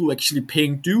of people who are actually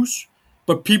paying dues,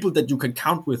 but people that you can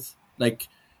count with, like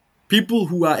people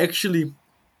who are actually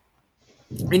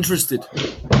interested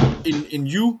in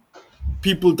you,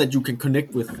 people that you can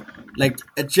connect with, like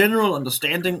a general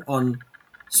understanding on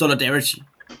solidarity.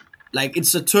 Like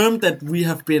it's a term that we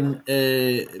have been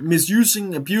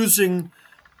misusing, abusing.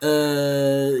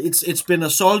 It's been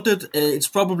assaulted. It's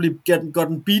probably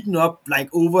gotten beaten up like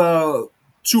over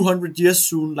 200 years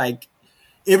soon. Like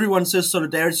everyone says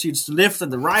solidarity, it's the left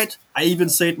and the right. I even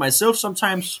say it myself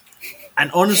sometimes.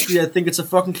 And honestly, I think it's a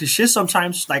fucking cliche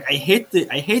sometimes. Like I hate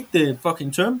the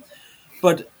fucking term.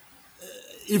 But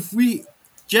if we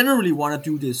generally want to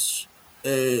do this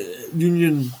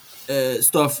union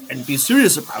stuff and be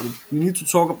serious about it, we need to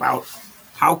talk about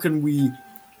how can we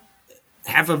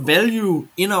have a value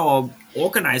in our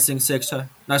organizing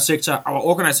our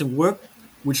organizing work,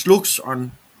 which looks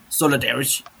on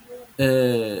solidarity.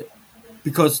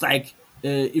 Because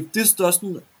if this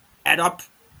doesn't add up,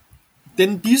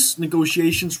 then these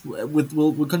negotiations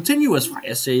will continue, as far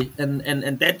as I say,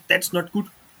 and that's not good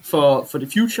for the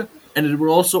future, and it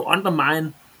will also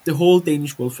undermine the whole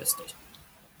Danish welfare state,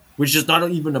 which is not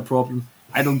even a problem.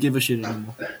 I don't give a shit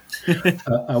anymore.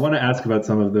 I want to ask about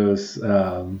some of those,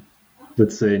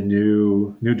 let's say,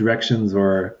 new directions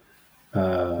or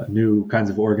new kinds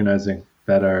of organizing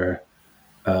that are,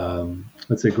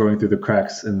 let's say, growing through the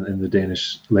cracks in the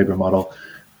Danish labor model.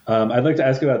 I'd like to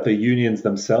ask about the unions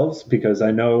themselves, because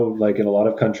I know, like in a lot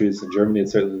of countries, in Germany,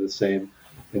 it's certainly the same.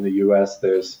 In the U.S.,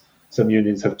 there's some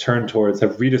unions have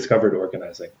rediscovered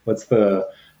organizing. What's the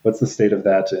state of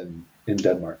that in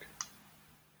Denmark?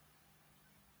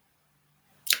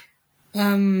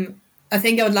 I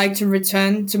think I would like to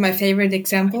return to my favorite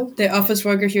example, the Office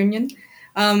Workers Union.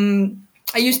 I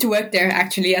used to work there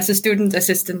actually as a student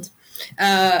assistant,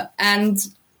 and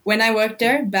when I worked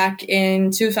there back in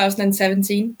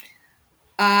 2017,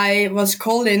 I was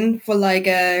called in for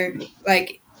a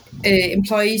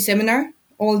employee seminar.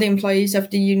 All the employees of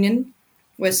the union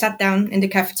were sat down in the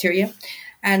cafeteria,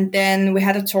 and then we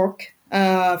had a talk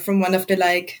from one of the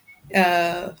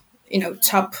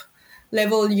top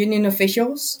level union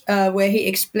officials, where he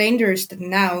explained to us that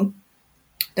now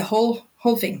the whole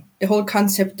thing, the whole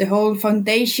concept, the whole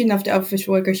foundation of the Office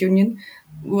Workers Union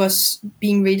was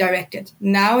being redirected.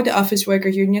 Now the Office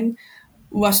Workers Union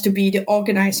was to be the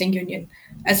organizing union,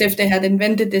 as if they had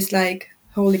invented this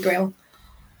holy grail.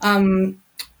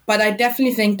 But I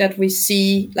definitely think that we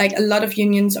see a lot of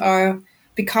unions are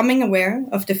becoming aware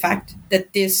of the fact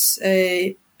that this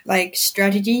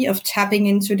strategy of tapping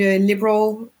into the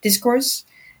liberal discourse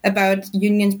about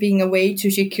unions being a way to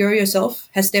secure yourself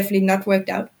has definitely not worked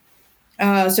out.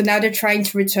 So now they're trying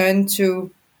to return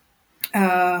to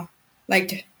the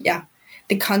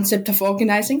concept of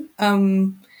organizing.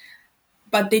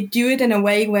 But they do it in a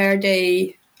way where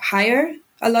they hire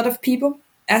a lot of people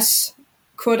as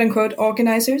quote unquote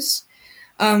organizers.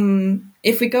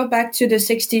 If we go back to the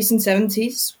 60s and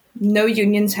 70s, no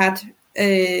unions had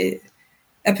a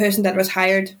person that was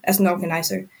hired as an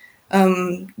organizer.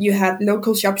 You had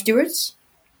local shop stewards,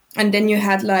 and then you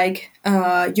had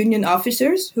union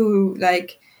officers who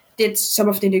did some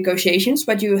of the negotiations,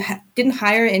 but you didn't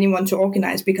hire anyone to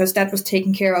organize because that was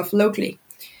taken care of locally.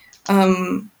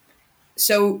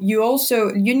 So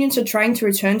unions are trying to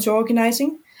return to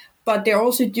organizing, but they're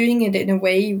also doing it in a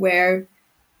way where,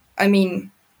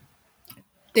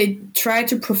 they try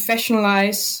to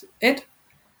professionalize it.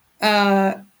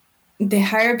 They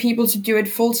hire people to do it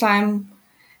full time.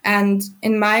 And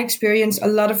in my experience, a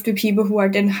lot of the people who are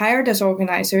then hired as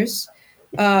organizers,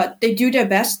 they do their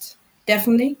best,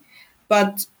 definitely.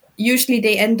 But usually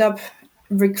they end up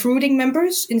recruiting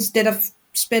members instead of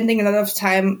spending a lot of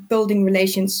time building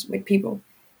relations with people.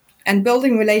 And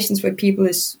building relations with people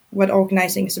is what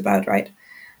organizing is about, right?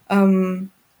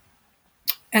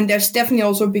 and there's definitely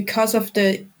also because of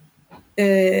the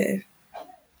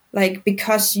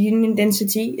because union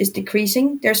density is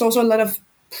decreasing, there's also a lot of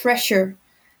pressure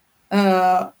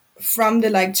from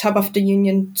the top of the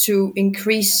union to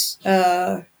increase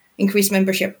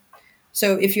membership.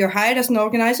 So if you're hired as an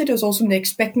organizer, there's also the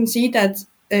expectancy that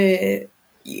we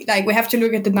have to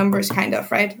look at the numbers, kind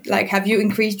of, right? Like, have you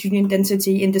increased union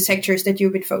density in the sectors that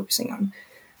you've been focusing on?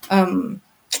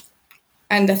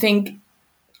 And I think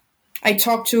I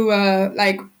talked to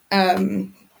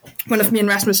one of me and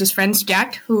Rasmus's friends,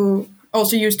 Jack, who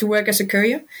also used to work as a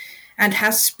courier and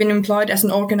has been employed as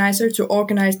an organizer to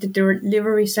organize the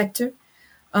delivery sector.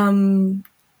 And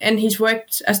he's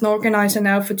worked as an organizer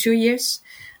now for 2 years.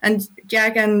 And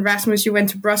Jack and Rasmus, you went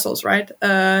to Brussels, right?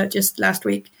 Just last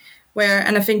week,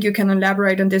 and I think you can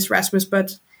elaborate on this, Rasmus,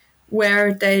 but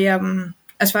where they,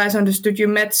 as far as I understood, you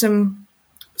met some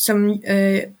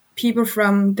people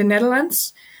from the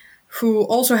Netherlands who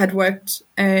also had worked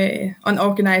on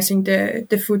organizing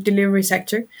the food delivery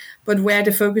sector, but where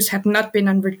the focus had not been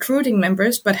on recruiting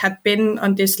members, but had been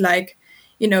on this,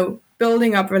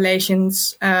 building up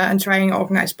relations and trying to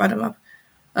organize bottom up.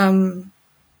 I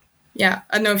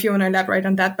don't know if you want to elaborate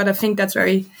on that, but I think that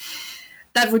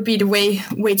would be the way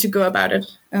to go about it,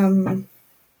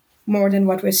 more than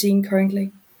what we're seeing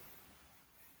currently.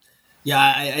 Yeah,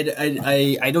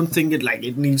 I don't think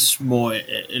it needs more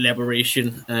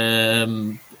elaboration.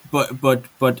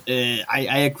 But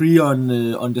I agree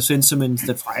on the sentiments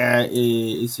that Freja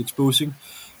is exposing,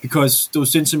 because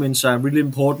those sentiments are really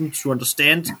important to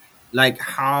understand,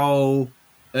 how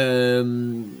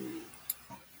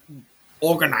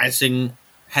organizing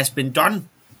has been done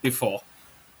before.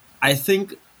 I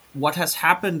think what has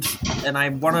happened, and I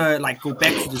want to go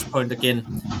back to this point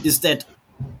again, is that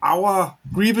our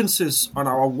grievances on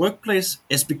our workplace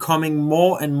is becoming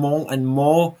more and more and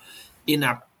more in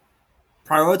a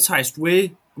prioritized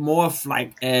way, more of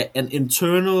an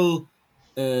internal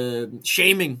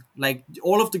shaming. Like,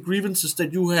 all of the grievances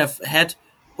that you have had,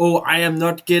 I am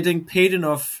not getting paid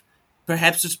enough.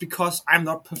 Perhaps it's because I'm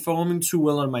not performing too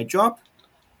well on my job.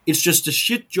 It's just a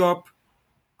shit job.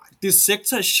 This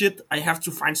sector is shit. I have to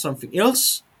find something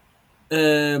else.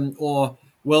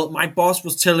 My boss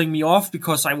was telling me off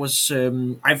because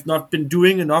I've not been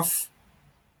doing enough,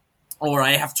 or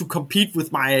I have to compete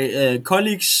with my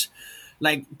colleagues.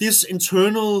 Like, this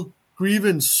internal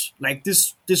grievance,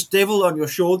 this devil on your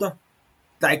shoulder,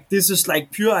 this is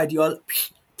pure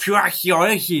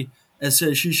ideology, as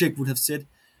Zizek would have said.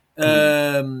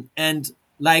 And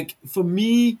for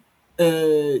me,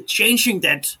 changing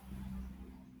that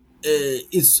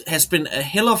has been a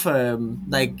hell of a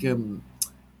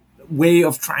way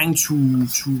of trying to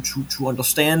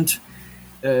understand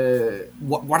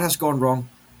what has gone wrong,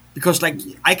 because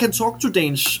I can talk to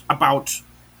Danes about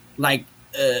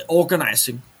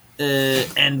organizing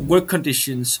and work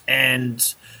conditions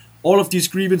and all of these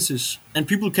grievances, and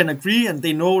people can agree, and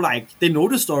they know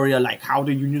the story, or how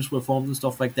the unions were formed and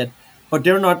stuff like that, but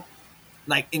they're not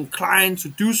inclined to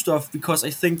do stuff, because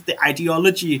I think the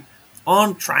ideology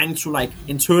on trying to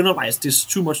internalize this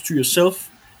too much to yourself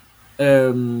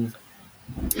has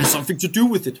something to do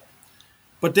with it.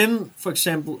 But then, for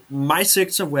example, my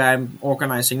sector where I'm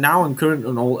organizing now and current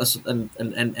and all, and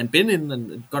been in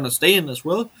and gonna stay in as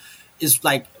well, is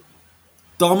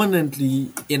dominantly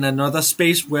in another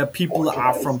space where people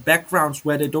are from backgrounds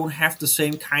where they don't have the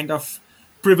same kind of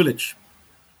privilege.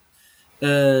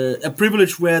 A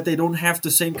privilege where they don't have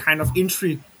the same kind of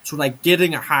entry to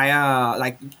getting a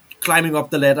higher, climbing up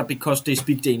the ladder because they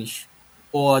speak Danish,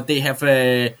 or they have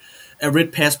a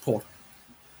red passport.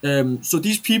 So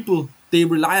these people, they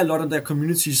rely a lot on their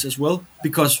communities as well,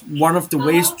 because one of the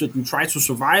ways that you try to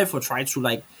survive or try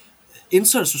to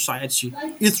enter society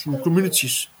is through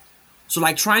communities. So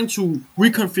trying to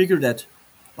reconfigure that,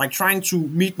 trying to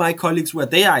meet my colleagues where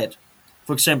they are at,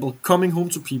 for example, coming home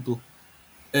to people,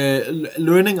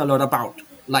 learning a lot about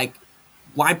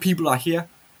why people are here,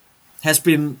 has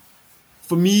been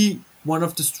for me one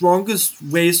of the strongest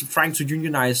ways of trying to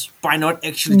unionize, by not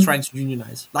actually trying to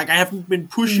unionize. I haven't been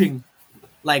pushing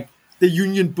the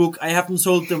union book. I haven't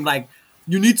told them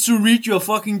you need to read your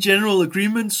fucking general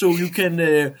agreement so you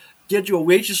can get your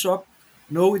wages up.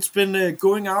 No, it's been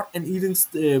going out and eating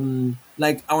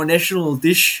our national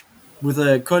dish with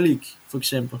a colleague, for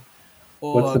example.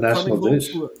 Or what's the national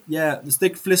dish? The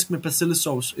steak flæsk med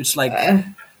persillesauce. It's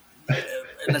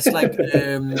it's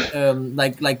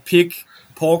pig,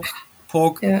 pork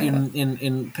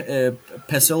in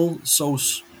persille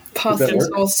sauce. Persille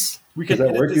sauce. Does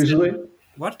that work usually?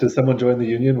 What? Does someone join the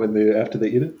union after they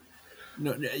eat it?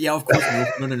 No, yeah, of course.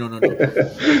 No.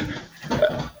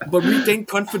 but we gain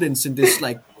confidence in this,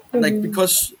 like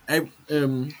because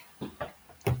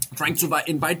trying to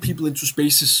invite people into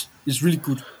spaces is really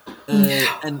good,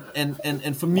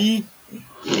 and for me,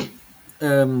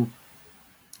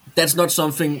 that's not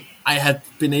something I had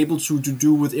been able to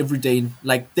do with every Dane.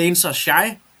 Like, Danes are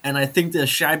shy, and I think they're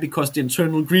shy because the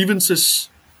internal grievances,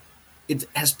 it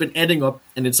has been adding up,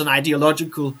 and it's an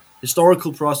ideological,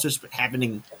 historical process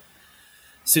happening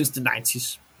since the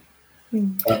 90s.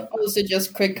 Also,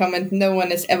 just quick comment, no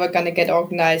one is ever going to get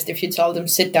organized if you tell them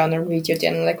sit down and read your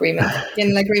general agreement.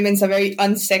 General agreements are very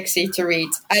unsexy to read.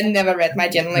 I never read my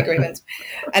general agreement.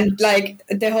 And like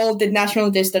the national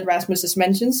disk that Rasmus has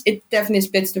mentioned, it definitely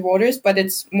splits the waters, but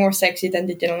it's more sexy than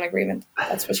the general agreement.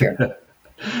 That's for sure.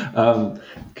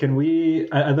 Can we,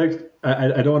 I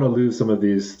don't want to lose some of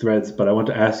these threads, but I want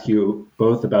to ask you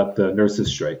both about the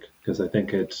nurses' strike, because I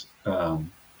think it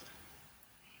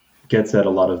gets at a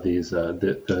lot of these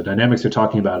the dynamics you're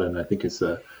talking about, and I think it's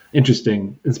a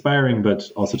interesting, inspiring, but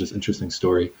also just interesting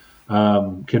story.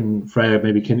 Can Freya,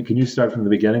 maybe can you start from the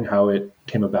beginning, how it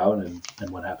came about and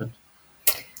what happened?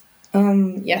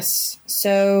 Yes.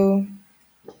 So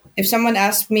if someone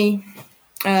asked me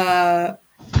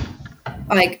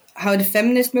like how the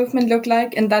feminist movement looked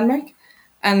like in Denmark,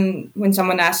 and when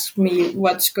someone asks me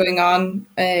what's going on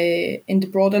in the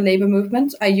broader labor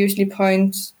movement, I usually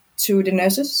point to the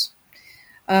nurses.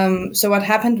 So what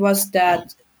happened was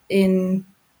that in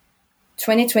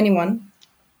 2021,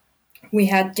 we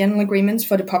had general agreements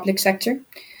for the public sector.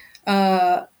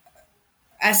 As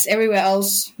everywhere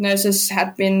else, nurses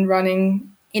had been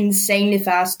running insanely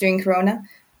fast during Corona,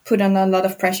 put under a lot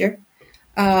of pressure.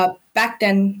 Back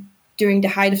then, during the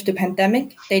height of the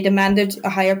pandemic, they demanded a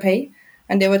higher pay,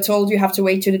 and they were told you have to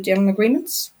wait to the general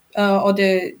agreements or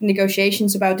the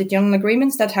negotiations about the general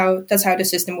agreements. That's how the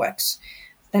system works.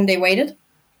 Then they waited.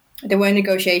 There were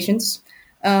negotiations.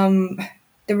 The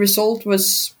result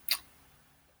was,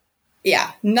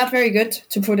 not very good,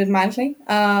 to put it mildly.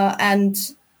 And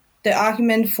the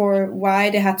argument for why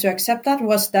they had to accept that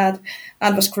was that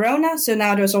it was Corona, so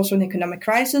now there was also an economic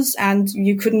crisis, and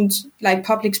you couldn't, like,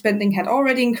 public spending had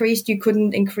already increased, you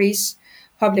couldn't increase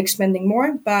public spending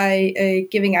more by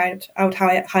giving out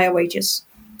higher wages.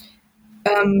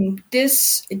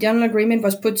 This general agreement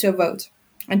was put to a vote.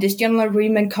 And this general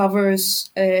agreement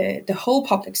covers the whole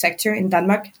public sector in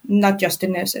Denmark, not just the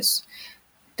nurses.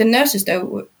 The nurses,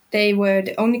 though, they were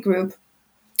the only group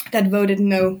that voted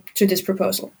no to this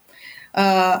proposal.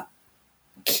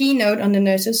 Keynote on the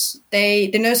nurses: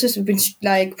 the nurses have been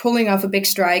like pulling off a big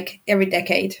strike every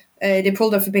decade. They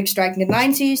pulled off a big strike in the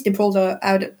 90s. They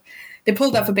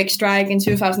pulled off a big strike in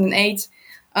 2008.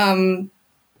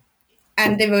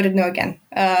 And they voted no again.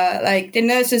 Like, the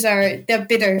nurses they're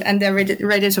bitter and they're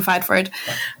ready to fight for it.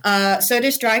 So they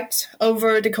striked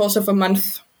over the course of a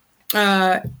month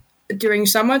during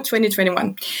summer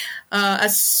 2021.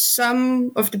 As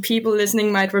some of the people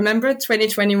listening might remember,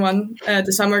 2021,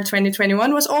 the summer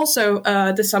 2021 was also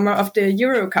the summer of the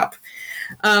Euro Cup.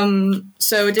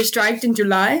 So they striked in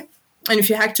July, and if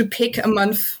you had to pick a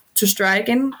month to strike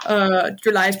in,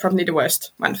 July is probably the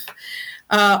worst month.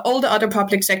 All the other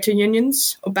public sector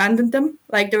unions abandoned them.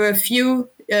 Like, there were a few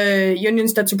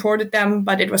unions that supported them,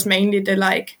 but it was mainly the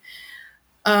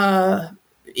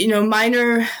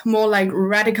minor, more like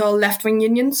radical left-wing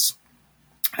unions.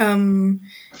 And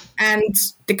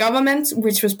the government,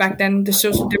 which was back then the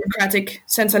Social Democratic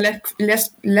center-left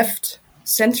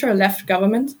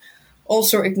government,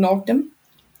 also ignored them.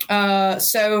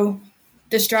 So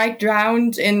the strike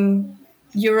drowned in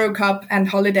Euro Cup and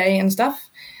holiday and stuff.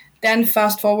 Then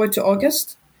fast forward to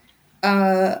August,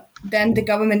 then the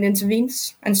government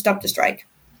intervenes and stops the strike.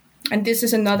 And this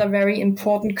is another very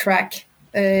important crack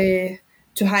to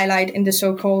highlight in the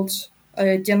so-called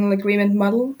general agreement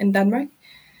model in Denmark,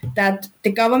 that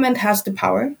the government has the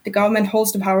power. The government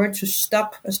holds the power to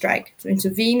stop a strike, to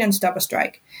intervene and stop a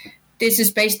strike. This is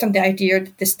based on the idea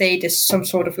that the state is some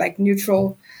sort of like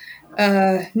neutral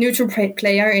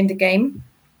player in the game.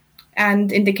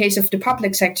 And in the case of the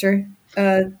public sector,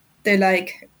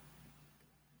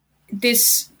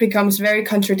 this becomes very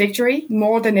contradictory,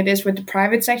 more than it is with the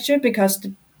private sector, because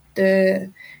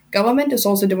the government is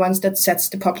also the ones that sets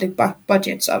the public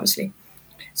budgets, obviously.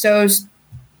 So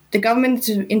the government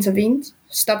intervened,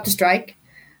 stopped the strike.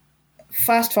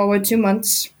 Fast forward 2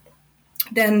 months,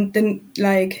 then the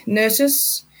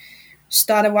nurses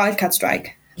start a wildcat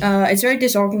strike. It's very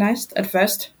disorganized at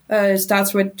first. It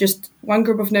starts with just one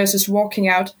group of nurses walking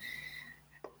out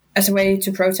as a way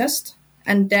to protest.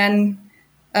 And then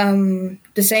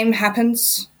the same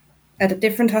happens at a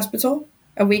different hospital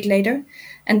a week later.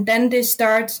 And then they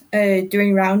start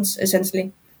doing rounds,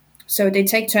 essentially. So they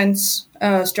take turns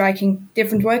striking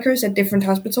different workers at different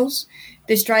hospitals.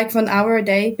 They strike for an hour a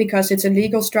day because it's a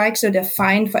legal strike, so they're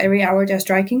fined for every hour they're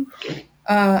striking.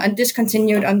 And this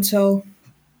continued until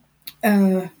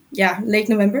late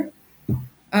November.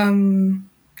 And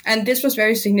this was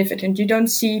very significant. You don't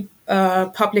see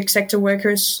public sector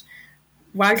workers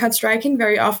wildcard striking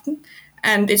very often.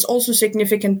 And it's also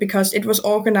significant because it was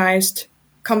organized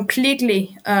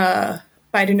completely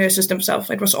by the nurses themselves.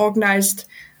 It was organized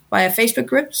via Facebook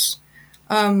groups.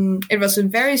 It was a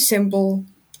very simple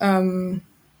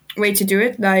way to do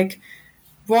it, like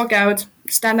walk out,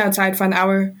 stand outside for an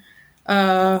hour,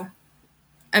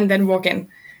 and then walk in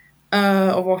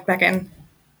or walk back in.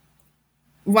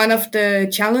 One of the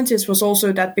challenges was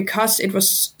also that because it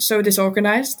was so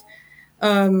disorganized,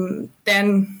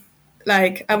 then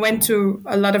like I went to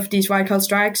a lot of these wildcard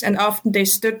strikes, and often they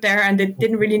stood there and they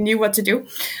didn't really knew what to do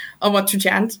or what to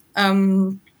chant.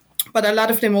 But a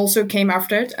lot of them also came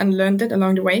after it and learned it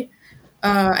along the way.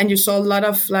 And you saw a lot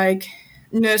of like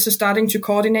nurses starting to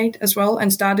coordinate as well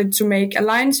and started to make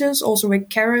alliances also with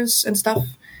carers and stuff.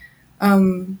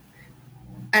 And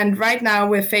right now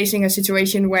we're facing a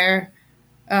situation where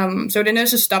so the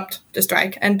nurses stopped the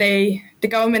strike and the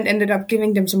government ended up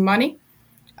giving them some money.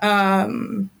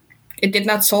 It did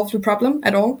not solve the problem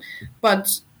at all,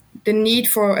 but the need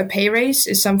for a pay raise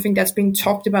is something that's been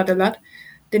talked about a lot.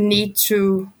 The need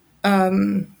to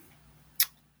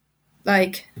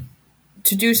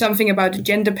to do something about the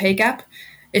gender pay gap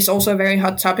is also a very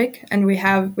hot topic, and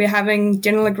we're having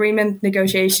general agreement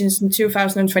negotiations in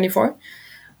 2024,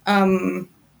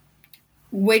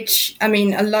 which I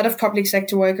mean a lot of public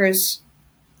sector workers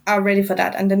are ready for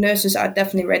that, and the nurses are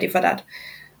definitely ready for that.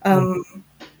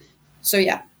 So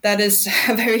yeah, that is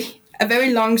a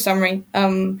very long summary,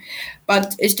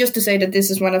 but it's just to say that this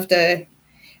is one of the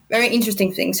very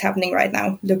interesting things happening right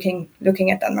now, looking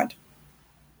at Denmark.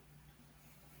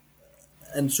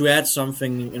 And to add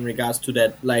something in regards to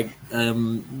that, like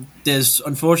there's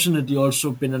unfortunately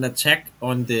also been an attack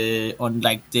on the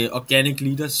organic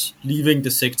leaders leaving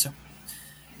the sector.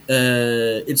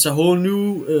 It's a whole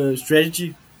new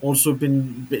strategy, also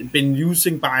been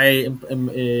using by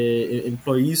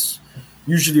employees.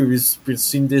 Usually we've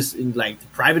seen this in like the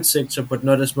private sector, but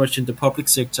not as much in the public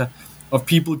sector, of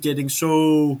people getting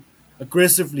so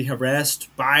aggressively harassed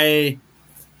by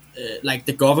like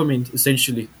the government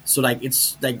essentially. So like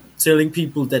it's like telling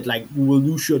people that like you will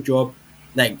lose your job,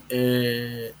 like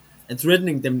and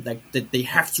threatening them like that they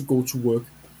have to go to work.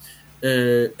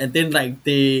 And then like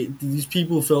these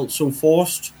people felt so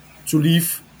forced to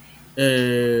leave.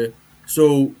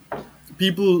 So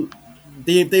people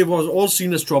they was all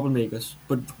seen as troublemakers,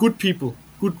 but good people,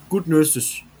 good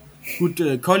nurses,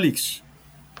 good colleagues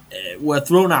were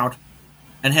thrown out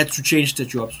and had to change their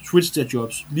jobs, switch their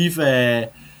jobs, leave a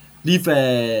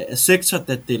sector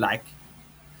that they like.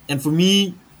 And for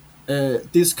me,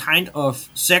 this kind of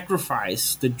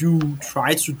sacrifice that you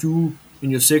try to do in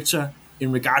your sector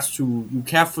in regards to you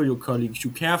care for your colleagues,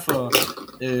 you care for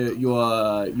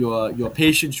your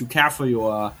patients, you care for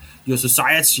your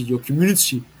society, your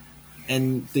community,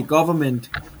 and the government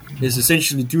is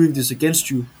essentially doing this against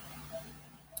you,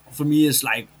 for me is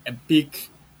like a big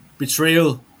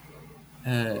betrayal.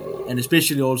 And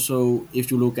especially also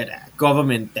if you look at a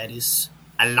government that is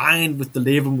aligned with the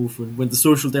labor movement, when the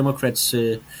Social Democrats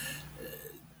either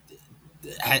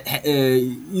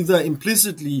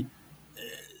implicitly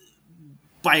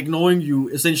by ignoring you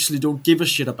essentially don't give a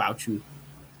shit about you.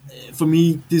 For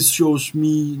me, this shows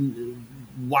me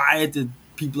why the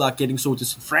people are getting so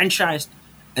disenfranchised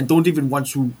and don't even want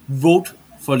to vote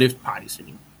for left parties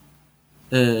anymore.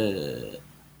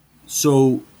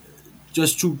 So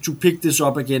just to pick this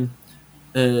up again,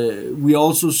 we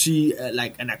also see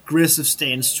like an aggressive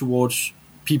stance towards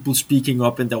people speaking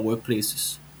up in their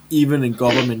workplaces, even in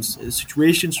government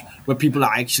situations where people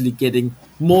are actually getting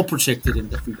more protected in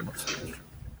their freedom of speech.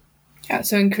 Yeah,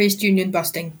 so increased union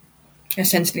busting,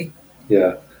 essentially.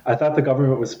 Yeah, I thought the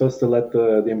government was supposed to let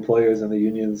the employers and the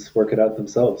unions work it out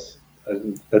themselves.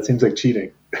 That seems like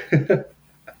cheating. It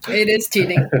is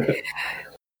cheating.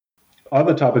 On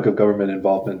the topic of government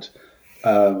involvement,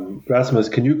 Rasmus,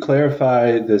 can you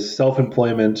clarify this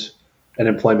self-employment and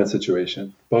employment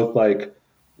situation, both like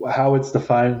how it's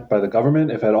defined by the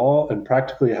government, if at all, and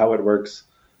practically how it works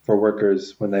for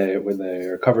workers when they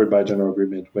are covered by general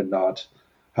agreement, when not,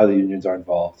 how the unions are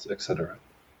involved, etc.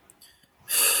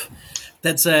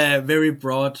 That's a very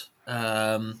broad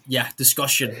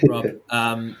discussion, Rob.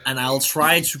 And I'll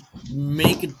try to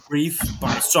make it brief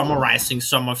by summarizing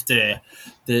some of the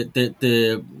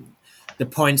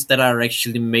points that are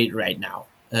actually made right now.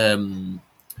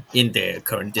 in the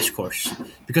current discourse,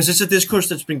 because it's a discourse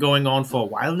that's been going on for a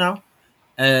while now.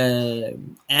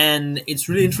 And it's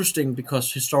really interesting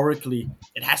because historically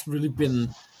it hasn't really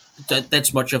been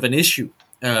that's much of an issue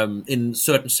in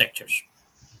certain sectors.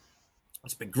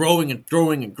 It's been growing and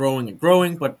growing and growing and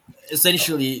growing, but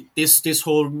essentially this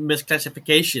whole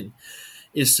misclassification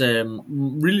is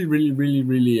really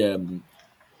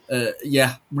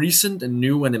recent and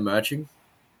new and emerging.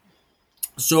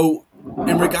 So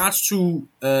in regards to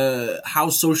how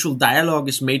social dialogue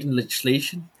is made in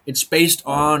legislation, it's based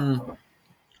on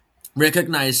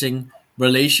recognizing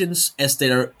relations as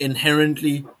they are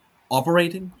inherently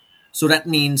operating. So that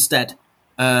means that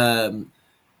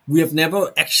we have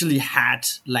never actually had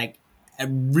like a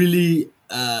really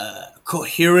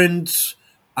coherent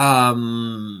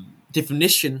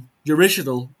definition,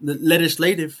 juridical,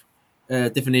 legislative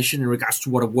definition in regards to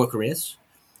what a worker is.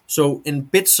 So in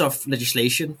bits of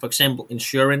legislation, for example,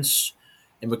 insurance,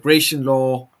 immigration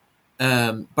law,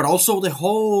 but also the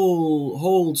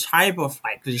whole type of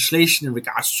like legislation in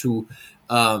regards to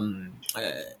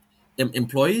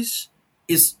employees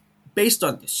is based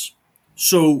on this.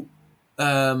 So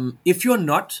if you're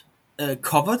not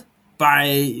covered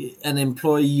by an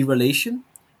employee relation,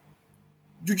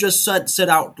 you just set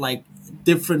out like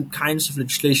different kinds of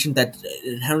legislation that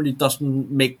inherently doesn't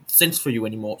make sense for you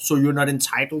anymore. So you're not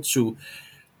entitled to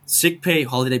sick pay,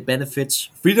 holiday benefits,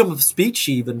 freedom of speech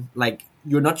even. Like,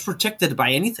 you're not protected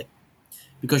by anything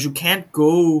because you can't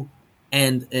go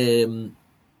and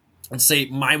say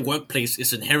my workplace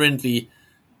is inherently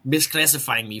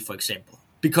misclassifying me, for example,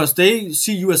 because they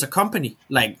see you as a company.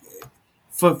 Like,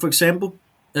 for example,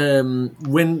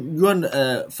 when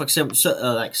you're for example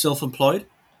like self-employed,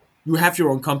 you have your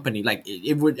own company. Like,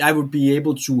 I would be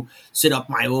able to set up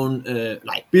my own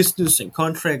like business and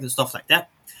contract and stuff like that.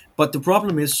 But the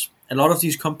problem is, a lot of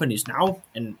these companies now,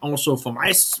 and also for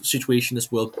my situation as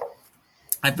well,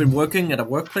 I've been working at a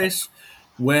workplace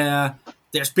where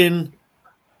there's been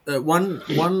one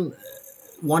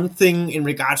thing in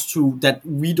regards to that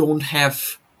we don't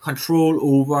have control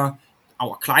over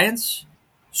our clients.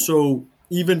 So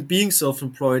even being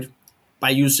self-employed,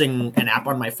 by using an app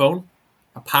on my phone,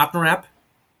 a partner app,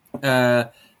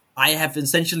 I have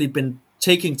essentially been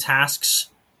taking tasks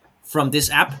from this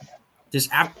app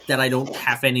that I don't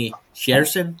have any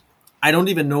shares in. I don't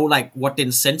even know like what the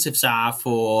incentives are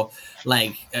for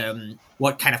like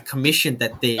what kind of commission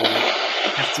that they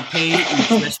have to pay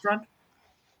each restaurant.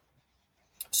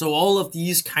 So all of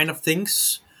these kind of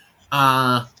things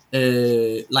are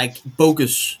like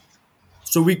bogus.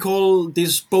 So we call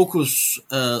this bogus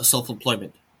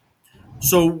self-employment.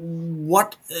 So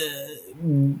what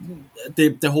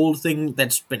the whole thing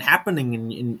that's been happening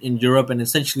in Europe and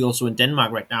essentially also in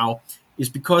Denmark right now is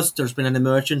because there's been an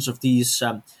emergence of these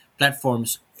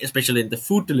platforms, especially in the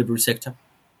food delivery sector.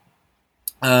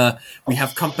 We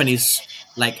have companies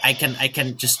like I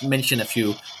can just mention a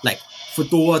few, like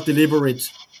Foodora, Deliverit,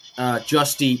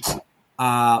 Just Eat,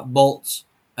 Bolt.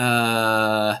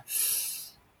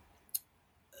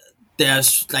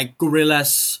 There's like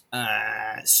Gorillas,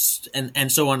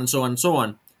 and so on and so on and so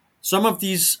on. Some of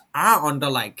these are under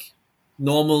like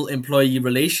normal employee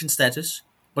relation status,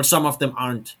 but some of them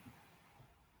aren't.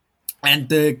 And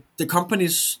the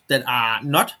companies that are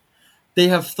not, they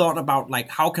have thought about like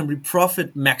how can we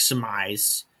profit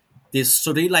maximize this.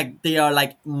 So they are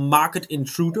like market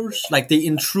intruders. Like they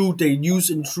use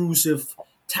intrusive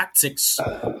tactics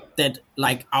that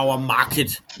like our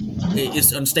market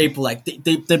is unstable. Like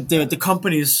the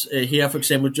companies here, for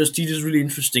example, Just Eat is really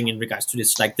interesting in regards to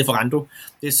this. Like Lieferando,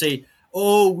 they say,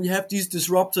 oh, we have these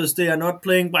disruptors, they are not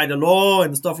playing by the law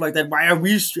and stuff like that. Why are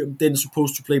we then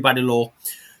supposed to play by the law?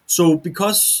 So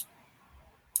because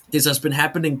this has been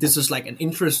happening, this is like an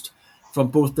interest from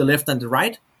both the left and the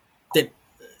right, that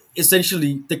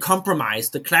essentially the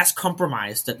class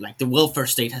compromise that like the welfare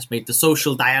state has made, the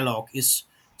social dialogue is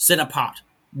set apart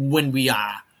when we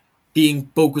are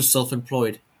being bogus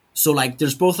self-employed. So like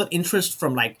there's both an interest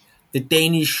from like the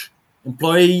Danish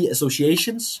employee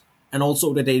associations and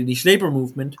also the Danish labor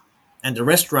movement and the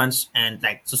restaurants and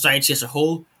like society as a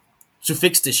whole to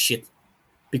fix this shit,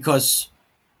 because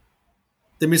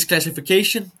the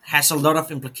misclassification has a lot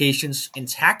of implications in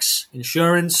tax,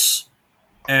 insurance,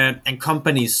 and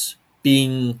companies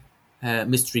being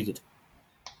mistreated,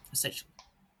 essentially.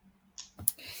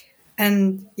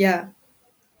 And yeah,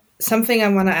 something I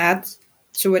want to add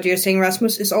to what you're saying,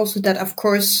 Rasmus, is also that, of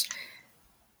course,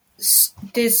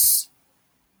 this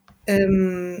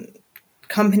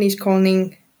companies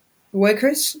calling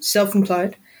workers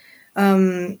self-employed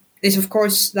is, of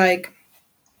course, like,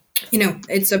 you know,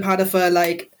 it's a part of a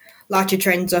like larger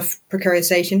trends of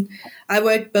precarization. I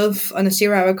worked both on a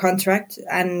 0-hour contract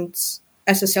and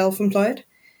as a self-employed,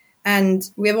 and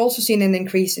we have also seen an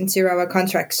increase in 0-hour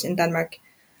contracts in Denmark.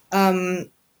 And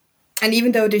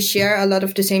even though they share a lot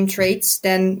of the same traits,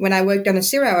 then when I worked on a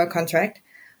 0-hour contract,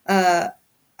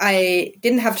 I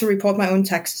didn't have to report my own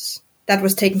taxes. That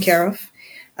was taken care of.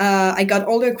 I got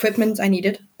all the equipment I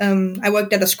needed. I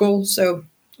worked at a school, so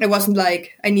it wasn't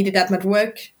like I needed that much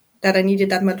work, that I needed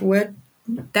that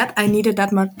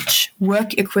much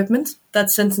work equipment.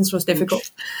 That sentence was difficult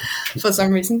for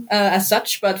some reason, as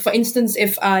such. But for instance,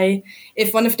 if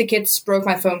one of the kids broke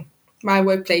my phone, my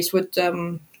workplace would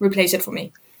replace it for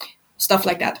me. Stuff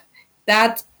like that.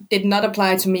 That did not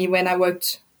apply to me when I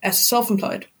worked as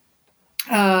self-employed.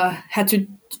 Had to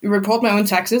report my own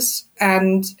taxes,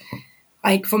 and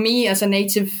like for me as a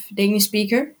native Danish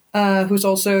speaker, who's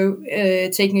also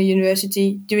doing a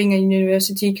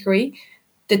university degree,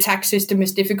 the tax system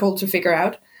is difficult to figure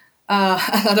out.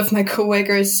 A lot of my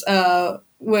coworkers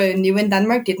were new in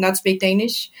Denmark, did not speak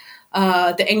Danish.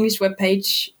 The English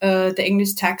webpage, the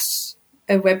English tax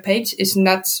webpage, is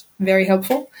not very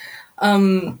helpful.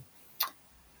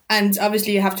 And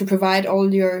obviously you have to provide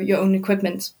all your own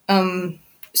equipment.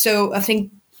 So I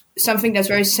think something that's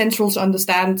very central to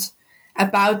understand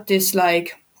about this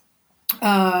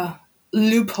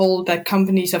loophole that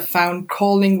companies have found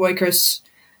calling workers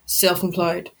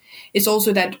self-employed is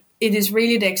also that it is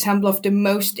really the example of the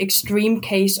most extreme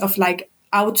case of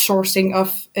outsourcing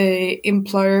of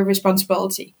employer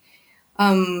responsibility.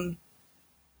 And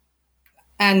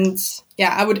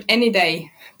yeah, I would any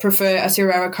day prefer a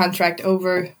 0-hour contract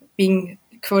over being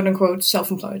quote unquote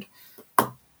self-employed.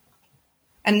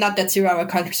 And not that 0-hour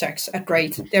contracts are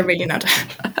great. They're really not.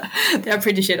 They're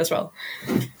pretty shit as well.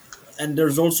 And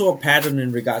there's also a pattern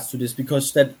in regards to this,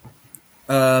 because that.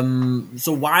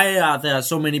 So why are there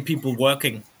so many people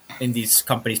working in these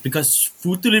companies? Because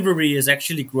food delivery is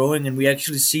actually growing, and we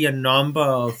actually see a number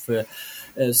of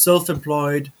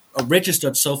self-employed or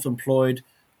registered self-employed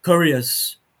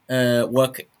couriers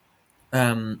working.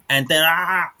 And there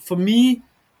are, for me,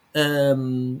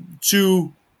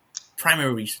 two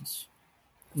primary reasons.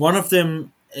 One of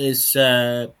them is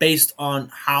based on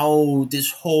how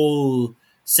this whole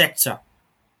sector,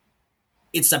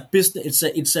 it's a business,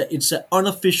 it's a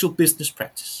unofficial business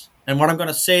practice. And what I'm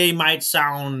gonna say might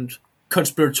sound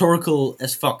conspiratorial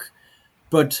as fuck,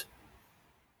 but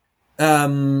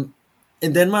in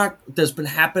Denmark, there's been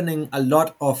happening a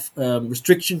lot of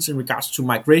restrictions in regards to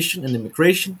migration and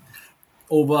immigration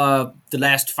over the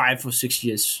last 5 or 6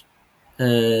 years.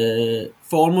 For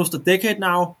almost a decade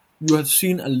now, you have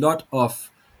seen a lot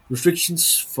of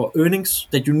restrictions for earnings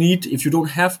that you need if you don't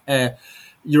have a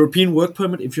European work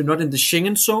permit, if you're not in the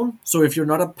Schengen zone. So if you're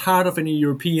not a part of any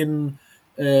European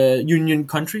Union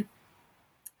country,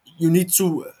 you need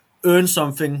to earn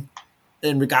something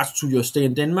in regards to your stay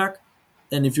in Denmark.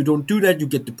 And if you don't do that, you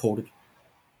get deported.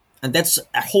 And that's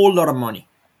a whole lot of money.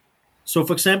 So,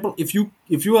 for example, if you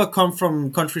come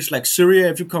from countries like Syria,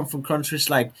 if you come from countries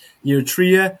like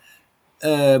Eritrea,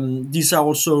 these are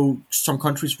also some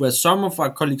countries where some of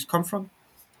our colleagues come from.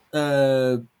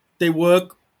 They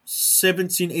work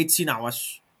 17, 18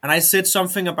 hours. And I said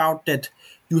something about that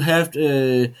you have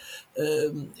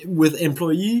with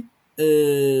employee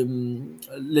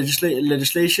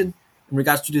legislation in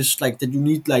regards to this, like that you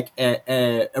need like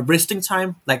a resting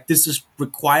time. Like this is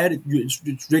required.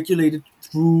 It's regulated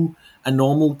through a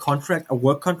normal contract, a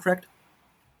work contract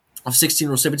of 16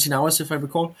 or 17 hours, if I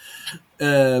recall.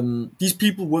 These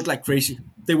people work like crazy.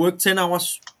 They work 10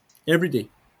 hours every day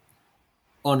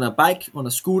on a bike, on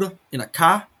a scooter, in a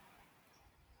car.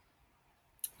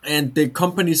 And the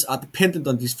companies are dependent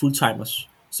on these full-timers.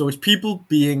 So it's people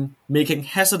making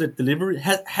hazardous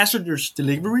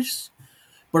deliveries,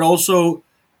 but also,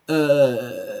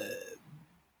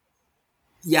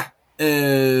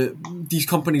 these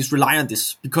companies rely on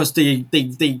this because they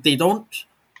don't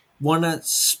want to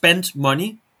spend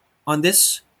money on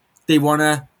this. They want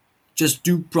to just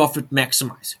do profit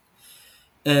maximizing.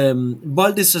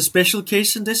 Volt is a special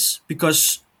case in this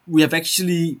because we have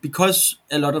because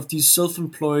a lot of these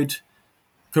self-employed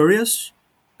couriers,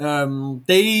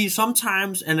 they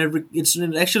sometimes, and it's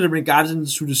actually regarding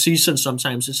to the season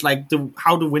sometimes, it's like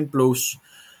how the wind blows,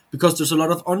 because there's a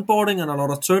lot of onboarding and a lot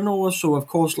of turnover. So of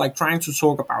course, like trying to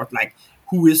talk about like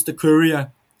who is the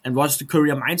courier and what's the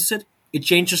courier mindset, it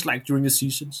changes like during the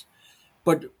seasons.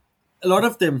 But a lot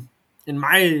of them, in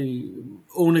my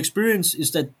own experience,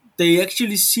 is that they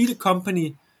actually see the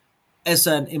company as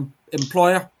an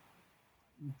employer,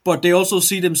 but they also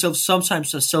see themselves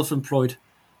sometimes as self-employed.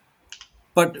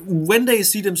 But when they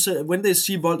see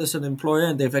Volt as an employer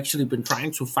and they've actually been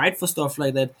trying to fight for stuff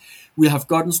like that, we have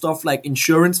gotten stuff like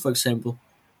insurance, for example.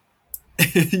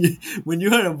 When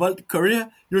you are a Volt courier,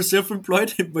 you're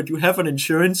self-employed, but you have an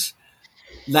insurance,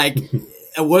 like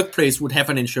a workplace would have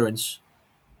an insurance.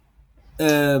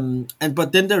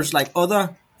 But then there's like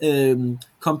other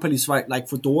companies, right, like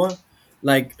Foodora,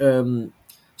 like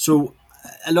so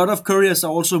a lot of couriers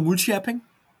are also multi-apping,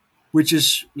 which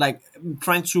is like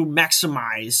trying to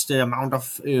maximize the amount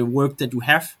of work that you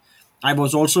have. I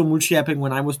was also multi-apping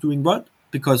when I was doing Volt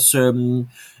because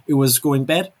it was going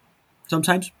bad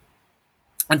sometimes.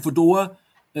 And Foodora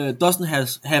doesn't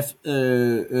have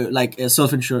like a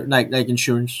self-insurance, like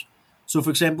insurance. So,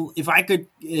 for example, if I get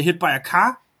hit by a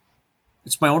car,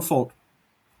 it's my own fault.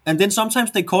 And then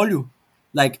sometimes they call you.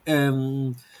 Like,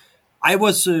 I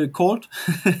was called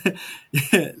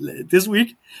this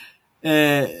week.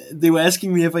 They were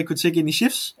asking me if I could take any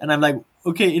shifts. And I'm like,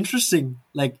 okay, interesting.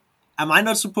 Like, am I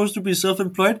not supposed to be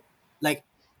self-employed? Like,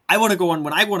 I want to go on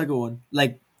when I want to go on.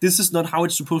 Like, this is not how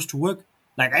it's supposed to work.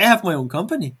 Like, I have my own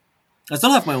company. I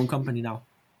still have my own company now.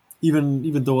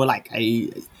 Even though, like, I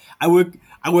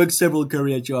work several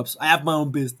career jobs. I have my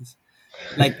own business.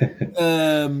 Like,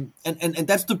 and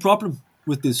that's the problem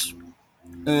with this.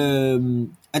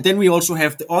 And then we also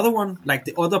have the other one, like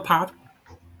the other part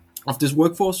of this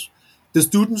workforce, the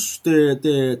students,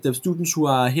 the students who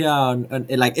are here on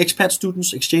like expat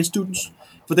students, exchange students,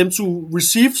 for them to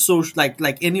receive social,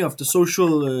 like any of the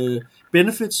social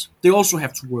benefits, they also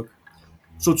have to work.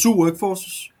 So two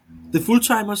workforces, the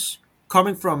full-timers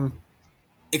coming from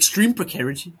extreme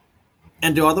precarity,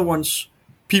 and the other ones,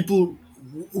 people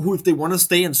who, if they want to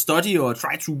stay and study or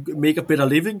try to make a better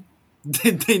living,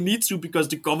 they need to, because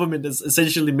the government has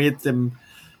essentially made them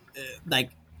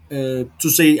to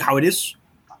say how it is,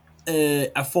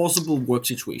 a forcible work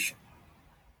situation.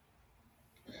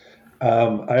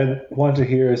 I want to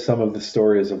hear some of the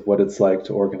stories of what it's like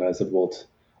to organize at Volt.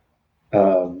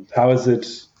 How is it?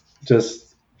 Just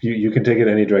you can take it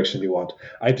any direction you want.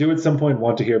 I do at some point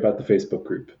want to hear about the Facebook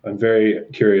group. I'm very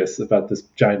curious about this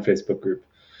giant Facebook group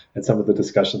and some of the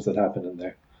discussions that happen in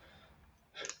there.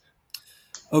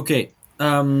 Okay,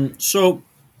 so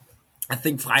I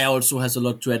think Freja also has a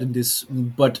lot to add in this,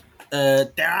 but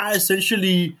there are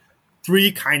essentially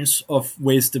three kinds of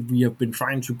ways that we have been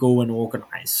trying to go and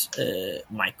organize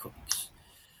my colleagues.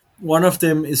 One of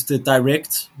them is the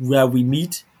direct, where we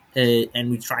meet and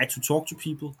we try to talk to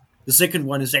people. The second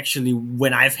one is actually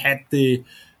when I've had the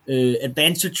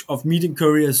advantage of meeting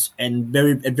couriers and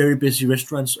at very busy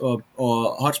restaurants or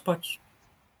hotspots.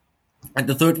 And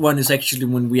the third one is actually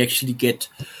when we actually get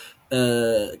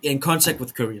in contact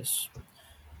with couriers.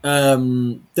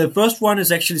 The first one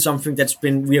is actually something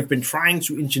we have been trying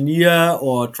to engineer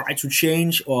or try to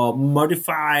change or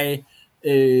modify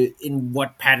in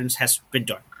what patterns has been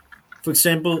done. For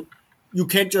example, you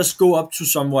can't just go up to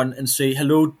someone and say,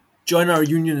 hello, join our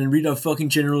union and read our fucking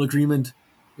general agreement.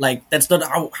 Like, that's not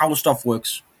how stuff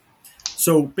works.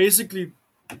 So basically,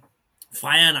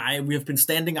 Freja and I, we have been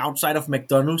standing outside of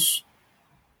McDonald's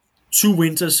 2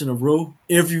 winters in a row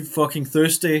every fucking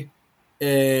Thursday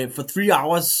for 3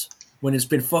 hours when it's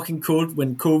been fucking cold,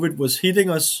 when COVID was hitting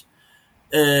us,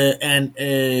 and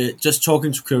just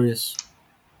talking to couriers.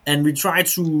 And we try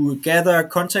to gather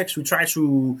context. We try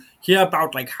to hear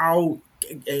about like how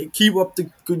keep up the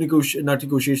good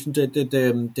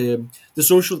the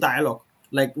social dialogue.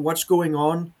 Like what's going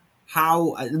on?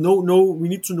 How we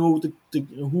need to know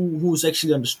who's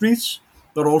actually on the streets,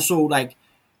 but also like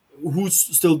who's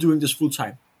still doing this full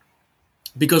time.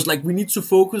 Because like we need to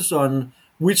focus on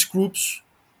which groups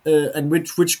and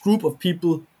which group of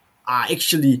people are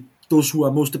actually those who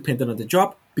are most dependent on the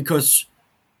job, because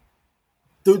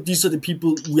these are the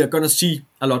people we are going to see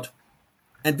a lot.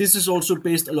 And this is also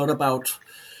based a lot about,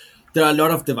 there are a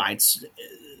lot of divides.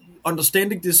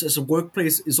 Understanding this as a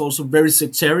workplace is also very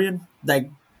sectarian. Like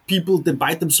people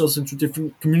divide themselves into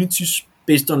different communities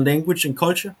based on language and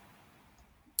culture.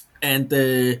 And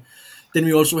then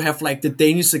we also have like the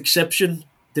Danish exception.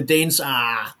 The Danes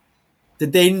are, the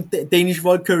Danish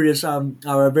Volt couriers are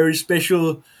a very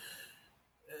special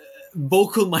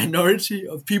vocal minority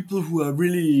of people who are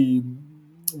really,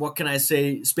 what can I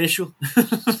say, special.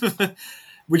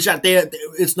 Which are there,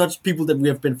 it's not people that we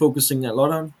have been focusing a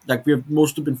lot on. Like we have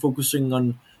mostly been focusing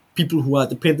on people who are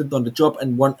dependent on the job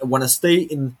and want to stay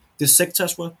in this sector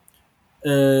as well.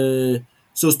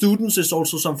 So students is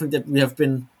also something that we have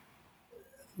been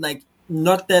like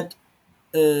not that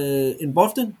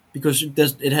involved in, because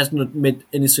it has not made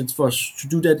any sense for us to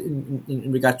do that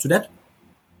in regard to that.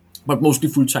 But mostly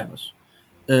full timers.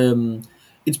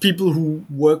 It's people who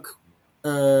work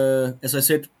as I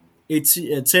said,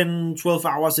 10, 12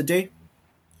 hours a day.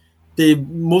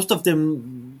 Most of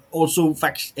them also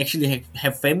actually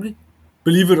have family.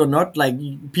 Believe it or not, like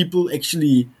people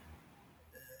actually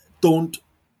don't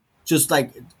just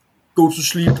like go to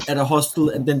sleep at a hostel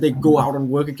and then they go out and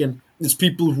work again. It's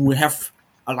people who have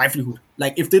a livelihood.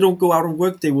 Like if they don't go out and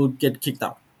work, they will get kicked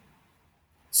out.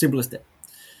 Simple as that.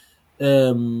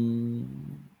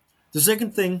 The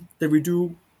second thing that we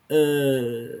do,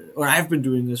 or I've been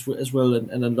doing as well,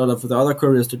 and a lot of the other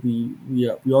couriers that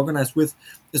we organize with,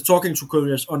 is talking to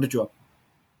couriers on the job.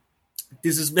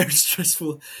 This is very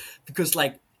stressful because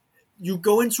like you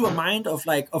go into a mind of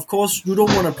like, of course you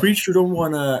don't want to preach, you don't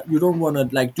want to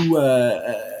like do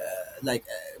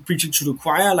preaching to the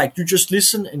choir. Like you just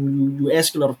listen and you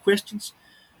ask a lot of questions,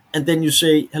 and then you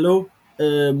say, hello,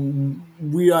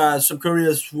 we are some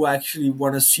couriers who actually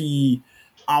want to see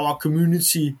our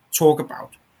community talk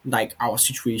about like our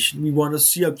situation. We want to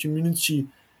see our community,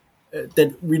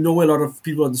 that we know a lot of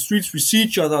people on the streets. We see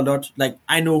each other a lot. Like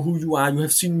I know who you are. You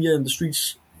have seen me in the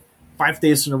streets 5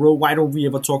 days in a row. Why don't we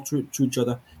ever talk to each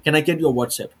other? Can I get your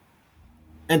WhatsApp?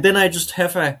 And then I just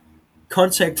have a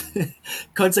contact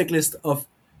list of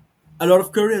a lot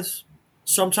of couriers.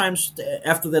 Sometimes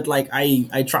after that, like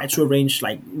I try to arrange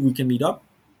like we can meet up.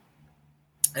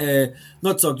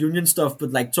 Not talk union stuff,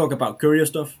 but like talk about courier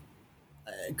stuff.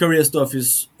 Courier stuff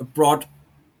is broad.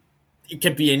 It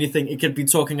can be anything. It can be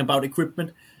talking about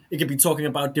equipment. It can be talking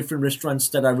about different restaurants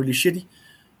that are really shitty.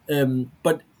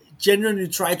 But genuinely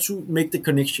try to make the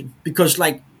connection, because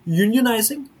like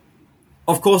unionizing,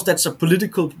 of course, that's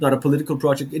not a political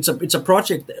project. It's a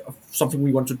project of something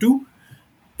we want to do,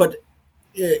 but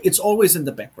it's always in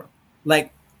the background.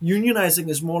 Like unionizing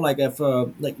is more like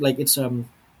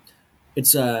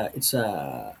it's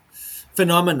a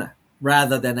phenomena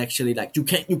rather than actually like you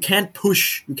can't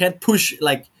push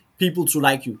like people to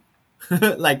like you.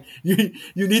 Like you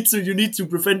need to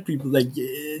prevent people like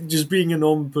just being a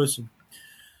normal person.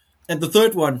 And the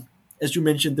third one, as you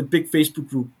mentioned, the big Facebook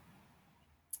group.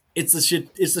 It's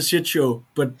a shit show,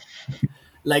 but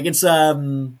like it's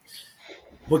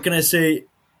what can I say?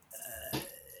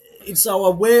 It's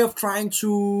our way of trying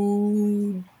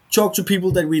to talk to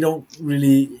people that we don't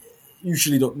really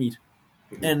usually don't meet,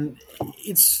 and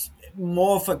it's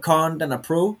more of a con than a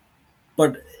pro.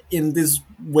 But in this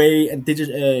way, and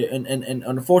and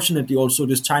unfortunately also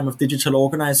this time of digital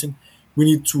organizing, we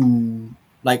need to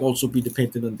like also be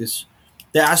dependent on this.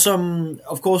 There are some,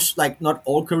 of course, like not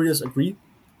all couriers agree,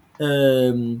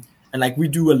 and like we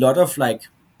do a lot of like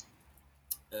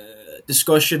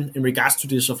discussion in regards to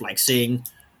this of like saying,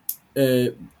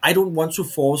 I don't want to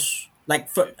force. Like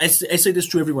I say this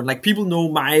to everyone. Like people know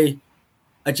my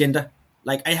agenda.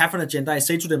 Like I have an agenda. I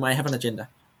say to them, I have an agenda.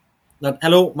 Not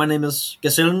hello, my name is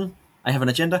Gazellen. I have an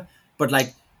agenda. But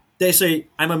like they say,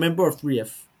 I'm a member of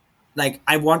 3F. Like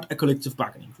I want a collective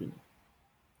bargaining agreement.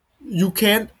 You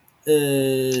can't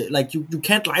like you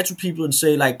can't lie to people and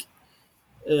say like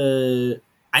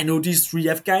I know these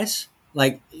 3F guys.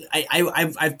 Like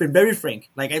I've been very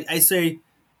frank. Like I say,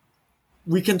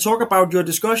 we can talk about your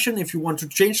discussion if you want to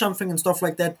change something and stuff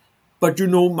like that, but you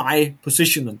know my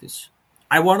position on this.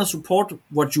 I want to support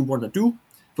what you want to do.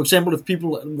 For example, if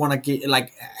people want to get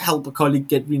like help a colleague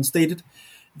get reinstated,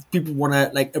 if people want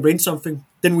to like arrange something,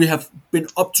 then we have been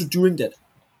up to doing that.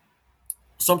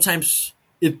 Sometimes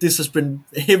this has been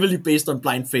heavily based on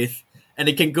blind faith, and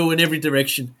it can go in every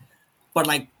direction. But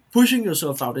like pushing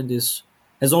yourself out in this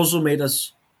has also made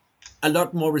us a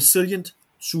lot more resilient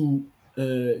to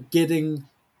getting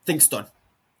things done,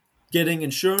 getting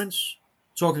insurance,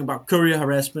 talking about courier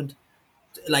harassment,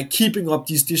 like keeping up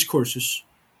these discourses.